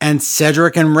 and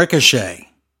Cedric and Ricochet.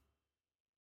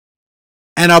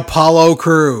 And Apollo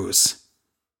Crews.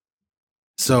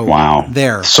 So, wow.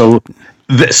 There. So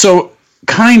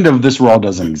kind of this Raw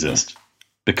doesn't exist.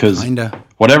 Because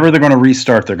whatever they're going to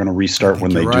restart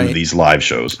when they do these live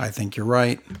shows. I think you're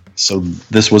right. So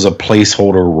this was a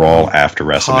placeholder Raw after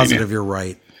WrestleMania. Positive, you're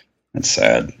right. It's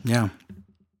sad. Yeah.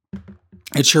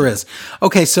 It sure is.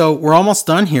 Okay, so we're almost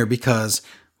done here because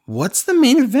what's the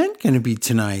main event going to be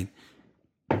tonight?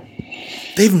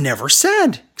 They've never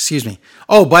said. Excuse me.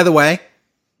 Oh, by the way,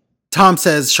 Tom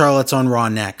says Charlotte's on Raw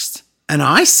next. And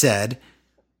I said,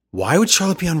 why would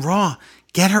Charlotte be on Raw?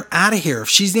 Get her out of here. If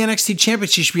she's the NXT champion,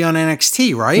 she should be on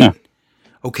NXT, right? Yeah.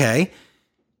 Okay.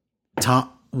 Tom,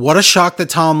 what a shock that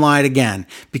Tom lied again,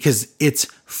 because it's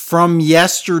from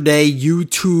yesterday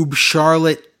YouTube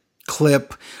Charlotte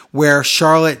clip where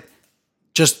Charlotte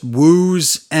just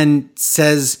woos and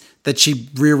says that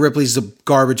Rhea Ripley's a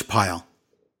garbage pile.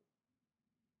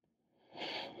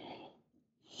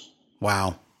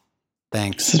 Wow.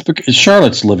 Thanks.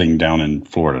 Charlotte's living down in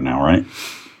Florida now, right?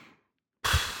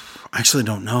 I actually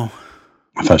don't know.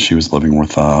 I thought she was living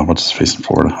with, what's his face in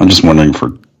Florida? I'm just wondering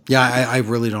for... Yeah, I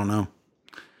really don't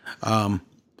know.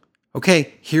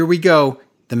 Okay, here we go.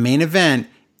 The main event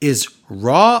is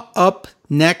Raw Up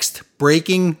Next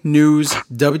Breaking News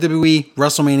WWE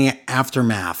WrestleMania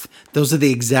Aftermath. Those are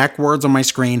the exact words on my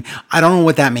screen. I don't know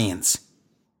what that means.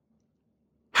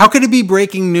 How could it be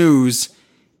breaking news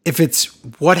if it's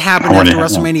what happened after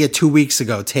WrestleMania 2 weeks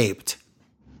ago taped?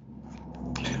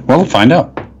 Well, we'll find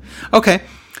out. Okay,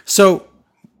 so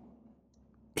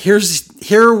here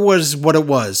was what it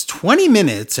was. 20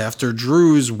 minutes after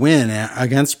Drew's win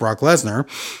against Brock Lesnar,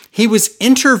 he was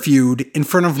interviewed in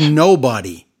front of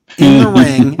nobody in the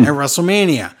ring at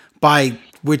WrestleMania by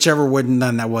whichever one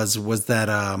that was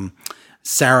that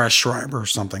Sarah Schreiber or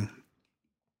something.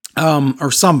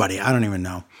 or somebody, I don't even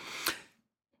know.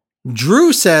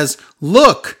 Drew says,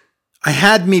 look, I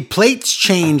had me plates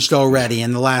changed already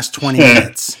in the last 20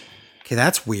 minutes. Okay,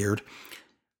 that's weird.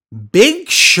 Big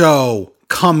Show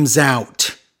comes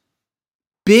out.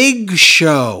 Big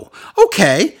Show.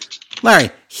 Okay, Larry,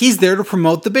 he's there to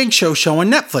promote the Big Show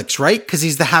on Netflix, right? Because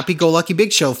he's the happy-go-lucky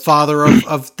Big Show, father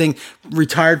of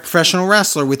retired professional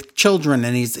wrestler with children,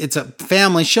 and it's a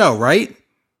family show, right?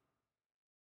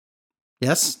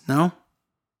 Yes? No?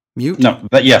 Mute? No,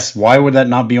 but yes. Why would that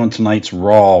not be on tonight's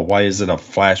Raw? Why is it a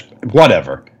flash?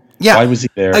 Whatever. Yeah. Why was he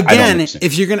there? Again,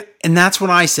 if you're gonna, and that's what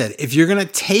I said. If you're gonna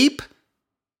tape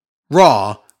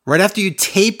Raw right after you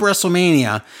tape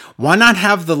WrestleMania, why not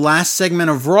have the last segment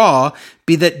of Raw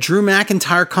be that Drew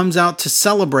McIntyre comes out to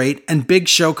celebrate and Big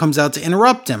Show comes out to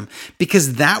interrupt him?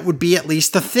 Because that would be at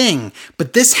least a thing.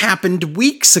 But this happened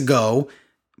weeks ago,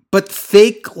 but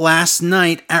fake last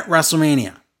night at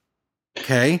WrestleMania.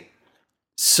 Okay.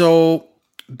 So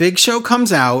Big Show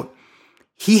comes out.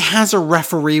 He has a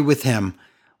referee with him.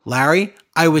 Larry,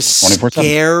 I was 24/7.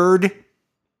 Scared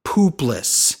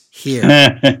poopless here.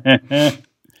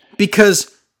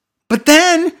 But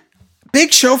then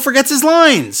Big Show forgets his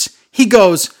lines. He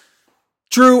goes,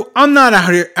 Drew, I'm not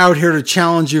out here to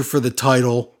challenge you for the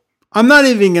title. I'm not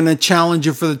even going to challenge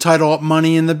you for the title at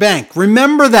Money in the Bank.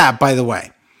 Remember that, by the way.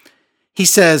 He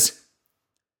says,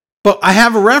 but I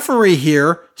have a referee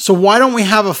here, so why don't we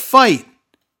have a fight?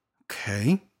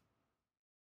 Okay.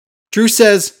 Drew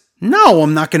says, no,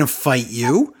 I'm not going to fight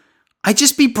you. I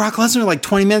just beat Brock Lesnar like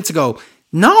 20 minutes ago.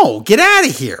 No, get out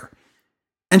of here.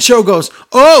 And Show goes,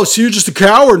 oh, so you're just a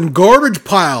coward and garbage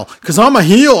pile because I'm a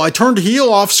heel. I turned heel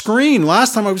off screen.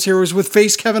 Last time I was here was with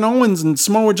face Kevin Owens and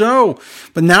Samoa Joe.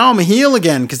 But now I'm a heel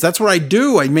again because that's what I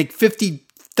do. I make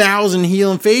 50,000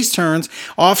 heel and face turns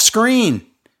off screen.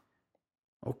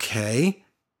 Okay.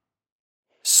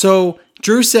 So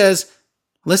Drew says,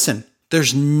 listen,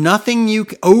 there's nothing you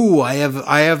can, I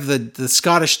have the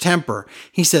Scottish temper.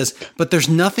 He says, but there's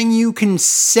nothing you can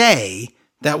say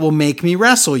that will make me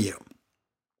wrestle you.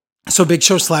 So Big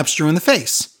Show slaps Drew in the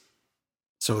face.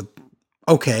 So,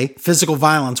 okay, physical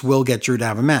violence will get Drew to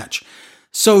have a match.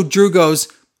 So Drew goes,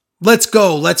 let's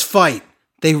go, let's fight.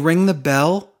 They ring the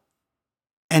bell.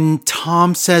 And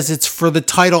Tom says it's for the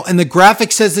title. And the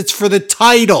graphic says it's for the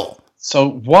title. So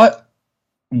what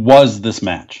was this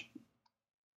match?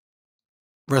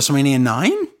 WrestleMania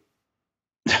 9?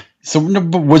 So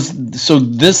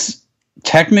this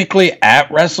technically at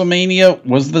WrestleMania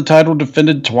was the title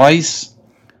defended twice?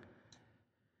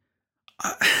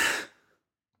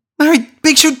 Larry,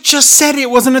 Big Show just said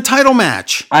it wasn't a title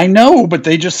match. I know, but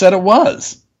they just said it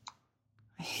was.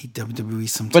 I hate WWE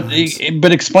sometimes.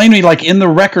 But explain to me, like in the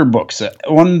record books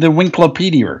on the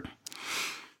Winklopedia,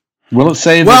 will it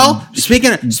say? Well,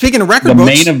 speaking of record books, the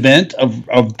main event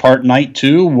of part night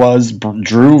 2 was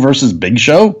Drew versus Big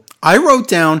Show. I wrote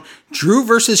down Drew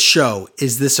versus Show.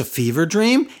 Is this a fever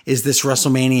dream? Is this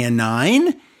WrestleMania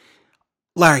 9?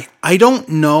 Larry, I don't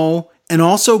know. And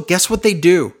also, guess what they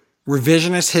do?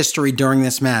 Revisionist history during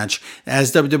this match,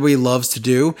 as WWE loves to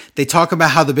do. They talk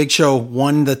about how the Big Show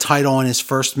won the title in his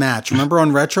first match. Remember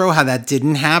on Retro how that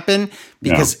didn't happen?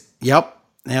 Because, Yep.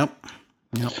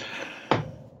 That's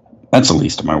the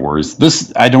least of my worries.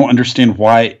 This, I don't understand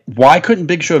why. Why couldn't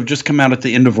Big Show have just come out at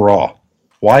the end of Raw?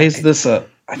 Why is this I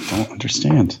don't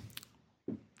understand.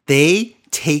 They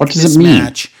take this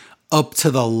match up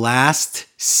to the last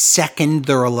second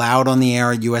they're allowed on the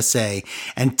air at USA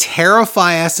and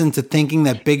terrify us into thinking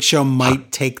that Big Show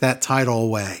might take that title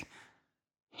away.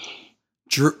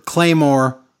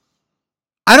 Claymore,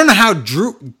 I don't know how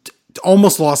Drew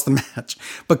almost lost the match,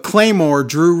 but Claymore,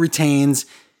 Drew retains.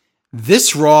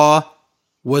 This Raw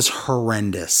was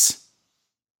horrendous.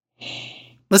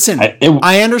 Listen,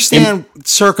 I understand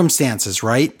circumstances,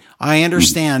 right? I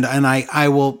understand, and I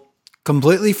will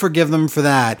completely forgive them for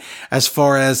that. As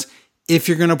far as if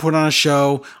you're going to put on a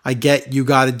show, I get you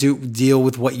got to deal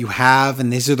with what you have,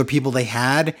 and these are the people they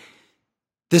had.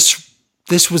 This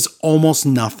was almost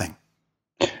nothing.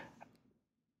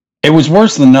 It was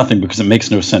worse than nothing because it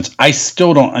makes no sense. I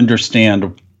still don't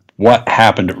understand what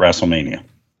happened at WrestleMania.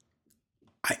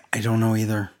 I don't know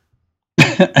either.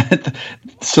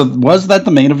 So was that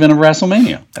the main event of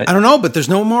WrestleMania? I don't know, but there's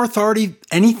no more authority,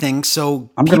 anything. So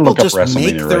I'm going to look up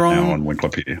WrestleMania right now on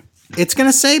Wikipedia. It's going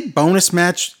to say bonus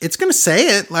match. It's going to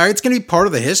say it, Larry. It's going to be part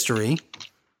of the history.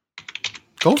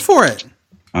 Go for it.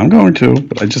 I'm going to,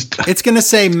 but I just... It's going to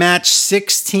say match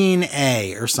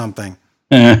 16A or something.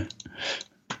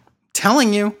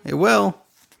 Telling you, it will.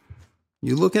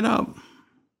 You look it up.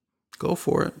 Go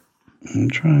for it. I'm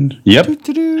trying. Yep.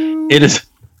 It is.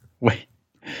 Wait.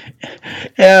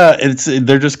 Yeah,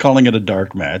 they're just calling it a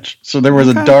dark match. So there was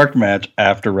a dark match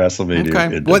after WrestleMania.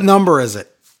 Okay. What number is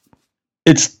it?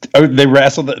 They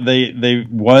wrestled. They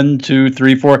 1, 2,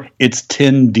 3, 4. It's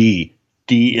 10D.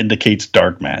 D indicates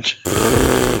dark match.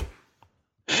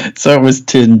 So it was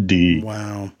 10D.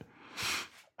 Wow.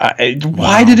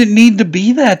 Why did it need to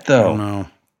be that though? I don't know.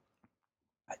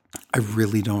 I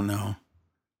really don't know.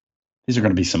 These are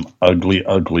going to be some ugly,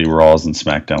 ugly Raws and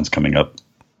SmackDowns coming up.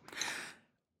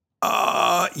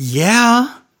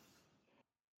 Yeah.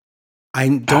 I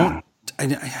don't.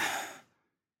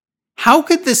 How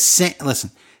could the same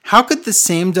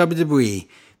WWE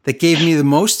that gave me the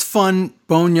most fun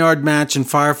Boneyard match and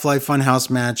Firefly Funhouse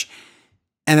match,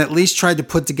 and at least tried to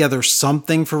put together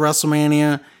something for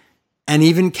WrestleMania, and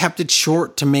even kept it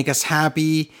short to make us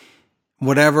happy,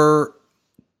 whatever.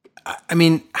 I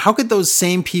mean, how could those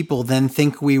same people then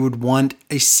think we would want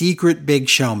a secret Big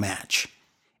Show match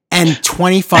and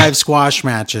 25 squash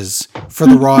matches for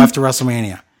the Raw after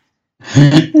WrestleMania?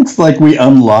 It's like we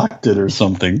unlocked it or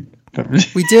something.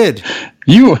 We did.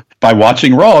 By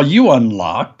watching Raw, you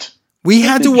unlocked. We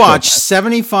had to watch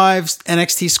 75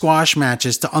 NXT squash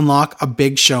matches to unlock a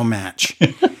Big Show match.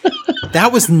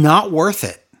 That was not worth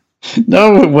it.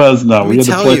 No, it was not. Let me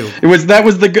tell you, that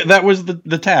was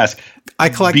the task. I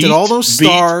collected all those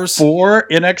stars, 4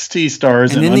 NXT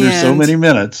stars in under so many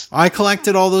minutes. I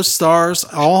collected all those stars,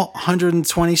 all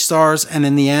 120 stars, and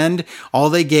in the end,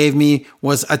 all they gave me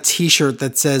was a T-shirt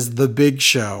that says "The Big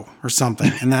Show" or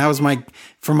something, and that was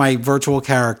for my virtual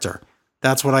character.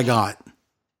 That's what I got.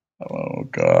 Oh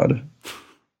God.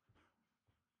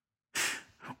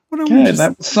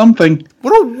 That was something.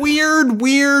 What a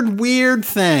weird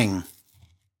thing.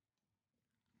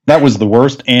 That was the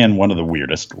worst and one of the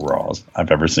weirdest Raws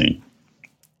I've ever seen.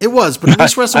 It was, but at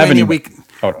least WrestleMania week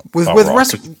with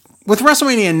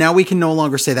WrestleMania now we can no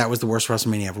longer say that was the worst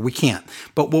WrestleMania ever. We can't.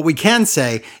 But what we can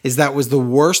say is that was the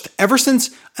worst ever since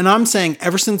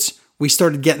we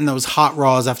started getting those hot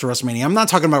Raws after WrestleMania. I'm not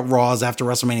talking about Raws after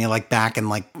WrestleMania like back in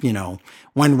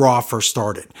when Raw first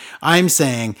started. I'm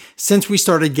saying since we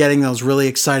started getting those really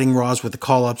exciting Raws with the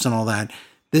call-ups and all that,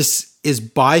 this is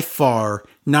by far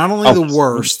not only the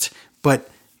worst, but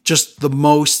just the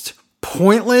most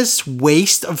pointless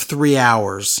waste of 3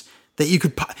 hours that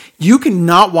you could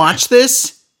not watch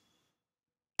this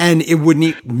and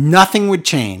nothing would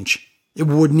change. It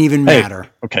wouldn't even matter.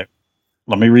 Okay.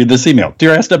 Let me read this email.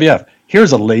 Dear SWF,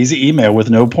 here's a lazy email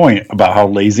with no point about how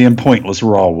lazy and pointless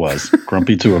Raw was.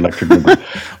 Grumpy 2 Electric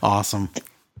Boogaloo. Awesome.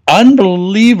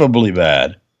 Unbelievably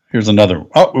bad. Here's another.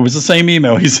 Oh, it was the same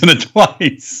email. He sent it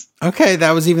twice. Okay,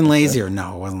 that was even lazier.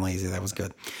 No, it wasn't lazy. That was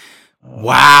good.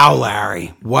 Wow,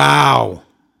 Larry. Wow.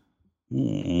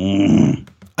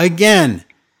 Again,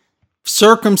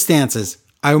 circumstances.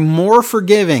 I'm more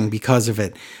forgiving because of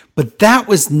it. But that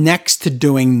was next to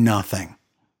doing nothing.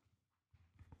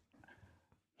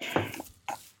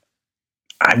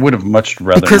 I would have much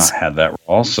rather not had that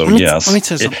Raw. So yes. Let me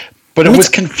tell you something. But it was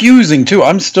confusing too.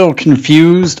 I'm still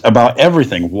confused about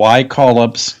everything. Why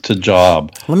call-ups to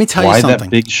job? Let me tell you something. Why that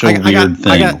Big Show weird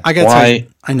thing? I gotta tell you.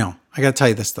 I know. I gotta tell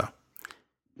you this though.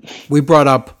 We brought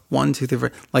up 1, 2, 3,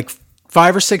 4, like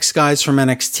 5 or 6 guys from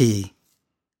NXT.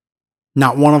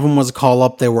 Not one of them was a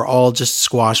call-up. They were all just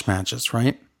squash matches,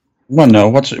 right? Well,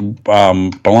 no.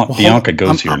 Bianca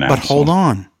goes here now. But hold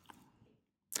on.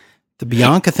 The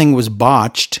Bianca thing was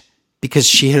botched because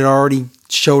she had already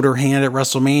showed her hand at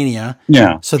WrestleMania.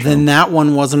 Yeah. So then that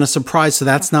one wasn't a surprise. So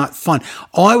that's not fun.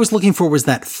 All I was looking for was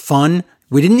that fun.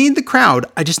 We didn't need the crowd.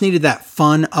 I just needed that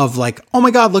fun of like, oh my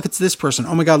God, look, it's this person.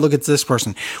 Oh my God, look, it's this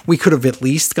person. We could have at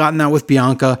least gotten that with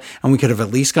Bianca and we could have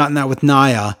at least gotten that with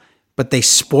Nia, but they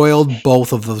spoiled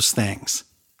both of those things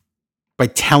by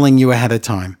telling you ahead of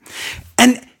time.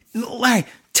 And Larry,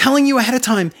 telling you ahead of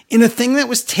time in a thing that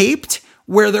was taped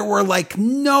where there were like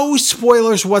no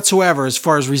spoilers whatsoever as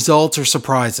far as results or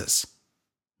surprises.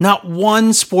 Not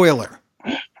one spoiler.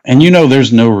 And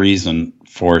there's no reason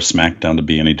for SmackDown to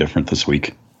be any different this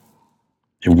week.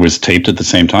 It was taped at the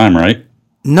same time, right?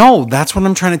 No, that's what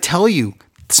I'm trying to tell you.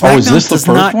 SmackDown is this the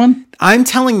first one? I'm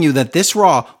telling you that this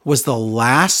Raw was the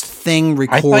last thing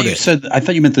recorded. I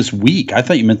thought you meant this week. I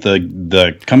thought you meant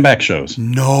the comeback shows.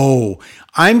 No,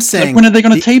 I'm saying. Like when are they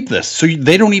going to tape this? So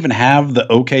they don't even have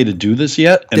the okay to do this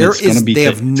yet? And it's going to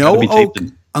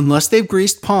be unless they've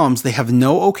greased palms, they have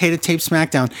no okay to tape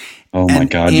SmackDown. Oh my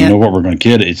God! You know what we're going to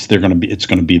get? It's going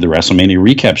to be the WrestleMania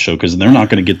recap show because they're not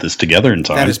going to get this together in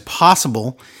time. That is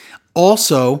possible.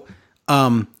 Also,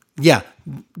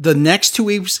 the next 2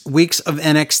 weeks of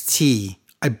NXT,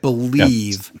 I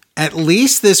believe, at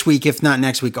least this week, if not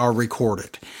next week, are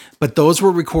recorded. But those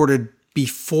were recorded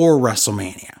before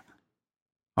WrestleMania.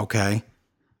 Okay.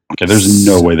 Okay, there's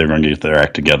no way they're going to get their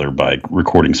act together by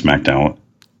recording SmackDown.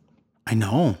 I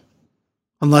know.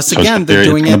 Unless, again, they're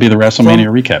doing it. It's going to be the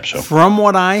WrestleMania recap show. From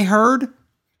what I heard,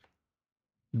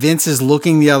 Vince is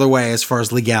looking the other way as far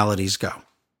as legalities go.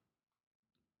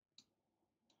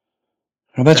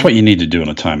 Well, that's what you need to do in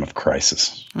a time of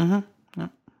crisis. Mm-hmm. Yeah.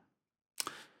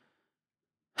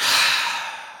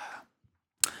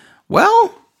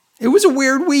 Well, it was a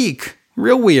weird week.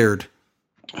 Real weird.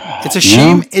 It's a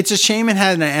shame. Yeah. It's a shame it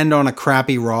had to end on a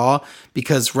crappy Raw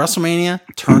because WrestleMania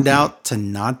turned out to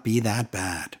not be that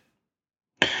bad.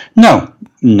 No.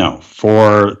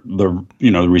 For the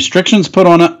the restrictions put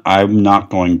on it, I'm not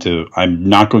going to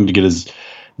get as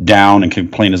down and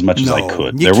complain as much as I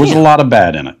could. There was a lot of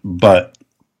bad in it, but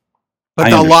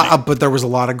there was a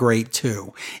lot of great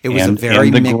too. It was a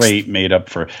very mixed. Great made up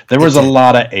for. There was a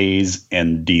lot of A's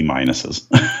and D minuses.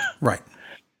 Right.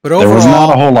 But overall, there was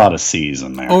not a whole lot of C's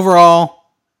in there.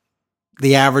 Overall,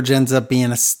 the average ends up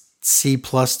being a C+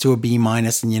 to a B-,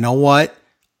 and you know what?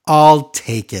 I'll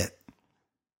take it.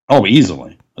 Oh,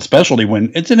 easily. Especially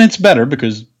when it's better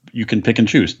because you can pick and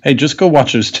choose. Hey, just go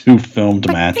watch those 2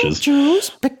 filmed matches.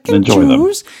 Pick and enjoy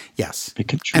choose. Them. Yes.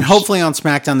 Pick and choose. And hopefully on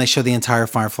SmackDown they show the entire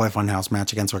Firefly Funhouse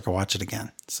match again so I can watch it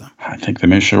again. So I think they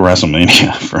may show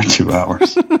WrestleMania for 2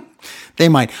 hours. They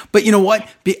might. But you know what?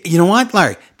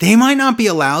 Larry? They might not be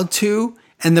allowed to.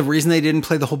 And the reason they didn't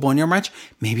play the whole Boneyard match,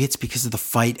 maybe it's because of the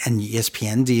fight and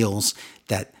ESPN deals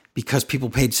that because people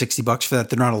paid $60 for that,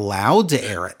 they're not allowed to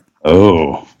air it.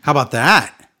 Oh. How about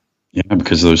that? Yeah,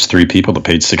 because those 3 people that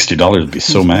paid $60 would be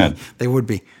so mad. They would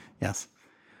be. Yes.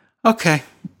 Okay.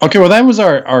 Well, that was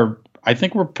our I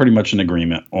think we're pretty much in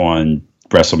agreement on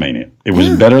WrestleMania. It was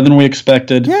better than we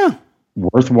expected. Yeah.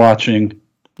 Worth watching.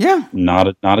 Yeah.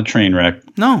 Not a train wreck.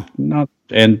 No.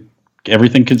 And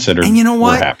everything considered. And you know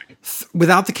what? We're happy.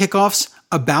 Without the kickoffs,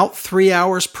 about 3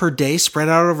 hours per day spread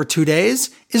out over 2 days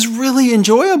is really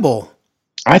enjoyable.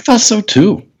 I thought so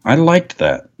too. I liked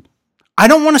that. I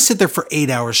don't want to sit there for 8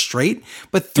 hours straight,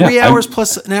 but 3 hours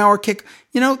plus an hour kick,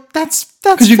 that's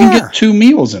because you can get 2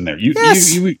 meals in there. You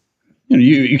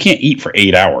can't eat for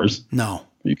 8 hours. No.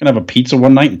 You can have a pizza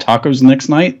one night and tacos the next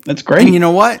night. That's great. And you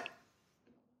know what?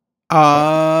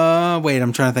 Wait,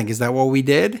 I'm trying to think. Is that what we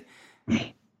did?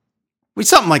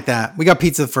 Something like that. We got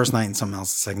pizza the first night and something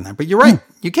else the second night. But you're right.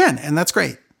 You can, and that's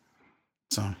great.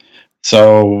 So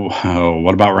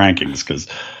what about rankings? Because,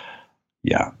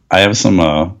 I have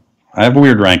I have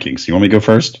weird rankings. You want me to go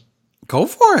first? Go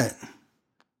for it.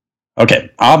 Okay.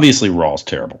 Obviously, Raw's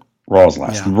terrible. Raw's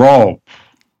last. Yeah. Raw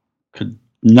could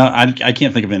not. I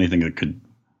can't think of anything that could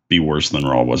be worse than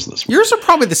Raw was this week. Yours are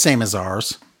probably the same as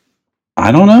ours.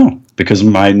 I don't know because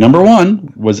my number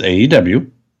 1 was AEW.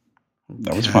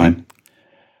 That was fine.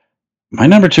 My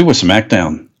number 2 was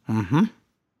SmackDown. Mm-hmm.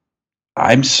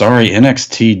 I'm sorry,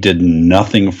 NXT did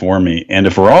nothing for me. And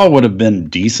if Raw would have been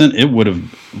decent,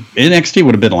 NXT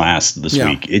would have been last this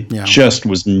week. It just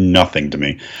was nothing to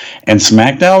me. And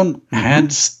SmackDown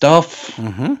had stuff.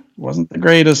 Mm-hmm. Wasn't the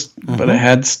greatest, but it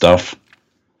had stuff.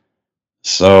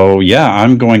 So,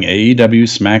 I'm going AEW,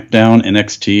 SmackDown,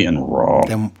 NXT, and Raw.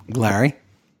 Then, Larry?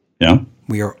 Yeah?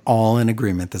 We are all in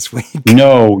agreement this week.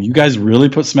 No, you guys really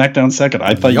put SmackDown second.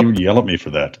 I thought you would yell at me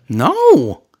for that.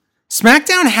 No.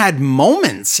 SmackDown had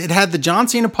moments. It had the John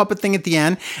Cena puppet thing at the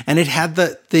end, and it had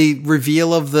the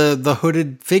reveal of the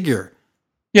hooded figure.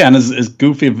 Yeah, and as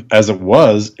goofy as it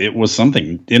was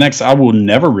something. NXT, I will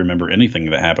never remember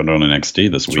anything that happened on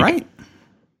NXT this week. That's right.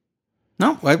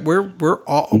 No, we're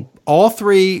all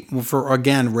three for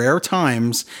again rare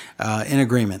times in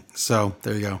agreement. So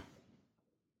there you go.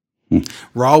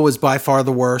 Raw was by far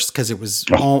the worst because it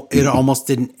almost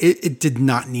didn't. It did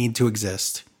not need to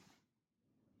exist.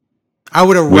 I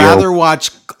would have rather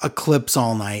watched clips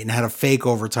all night and had a fake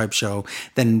over type show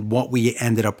than what we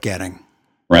ended up getting.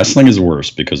 Wrestling is worse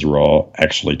because Raw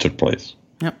actually took place.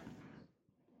 Yep.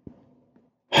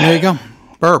 There you go.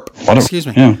 Burp. Excuse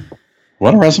me. Yeah.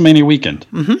 What a WrestleMania weekend.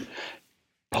 Mm-hmm.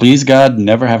 Please, God,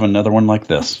 never have another one like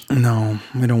this. No,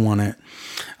 we don't want it.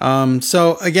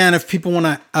 So, again, if people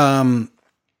want to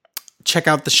check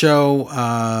out the show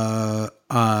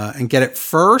and get it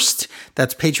first,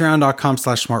 that's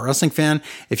patreon.com/smartwrestlingfan.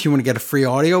 If you want to get a free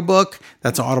audiobook,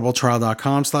 that's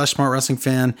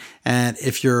audibletrial.com/smartwrestlingfan. And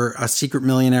if you're a secret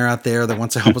millionaire out there that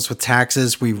wants to help us with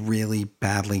taxes, we really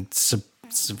badly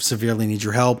severely need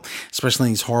your help, especially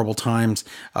in these horrible times.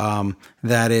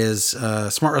 That is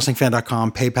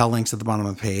smartwrestlingfan.com. PayPal links at the bottom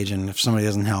of the page. And if somebody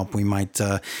doesn't help, we might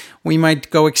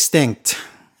go extinct.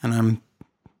 And I'm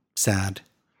sad.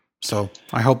 So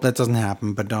I hope that doesn't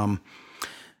happen. But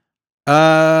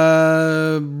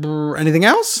Anything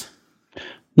else?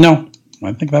 No,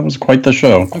 I think that was quite the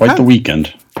show, quite the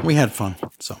weekend. We had fun.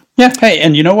 So yeah. Hey,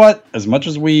 and you know what? As much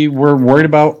as we were worried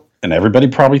about, and everybody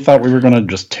probably thought we were going to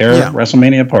just tear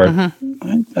WrestleMania apart,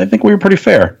 I think we were pretty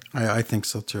fair. I think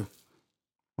so too.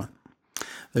 Well,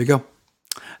 there you go.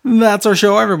 That's our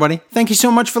show, everybody. Thank you so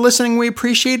much for listening. We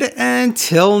appreciate it.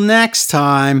 Until next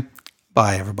time,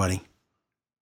 bye, everybody.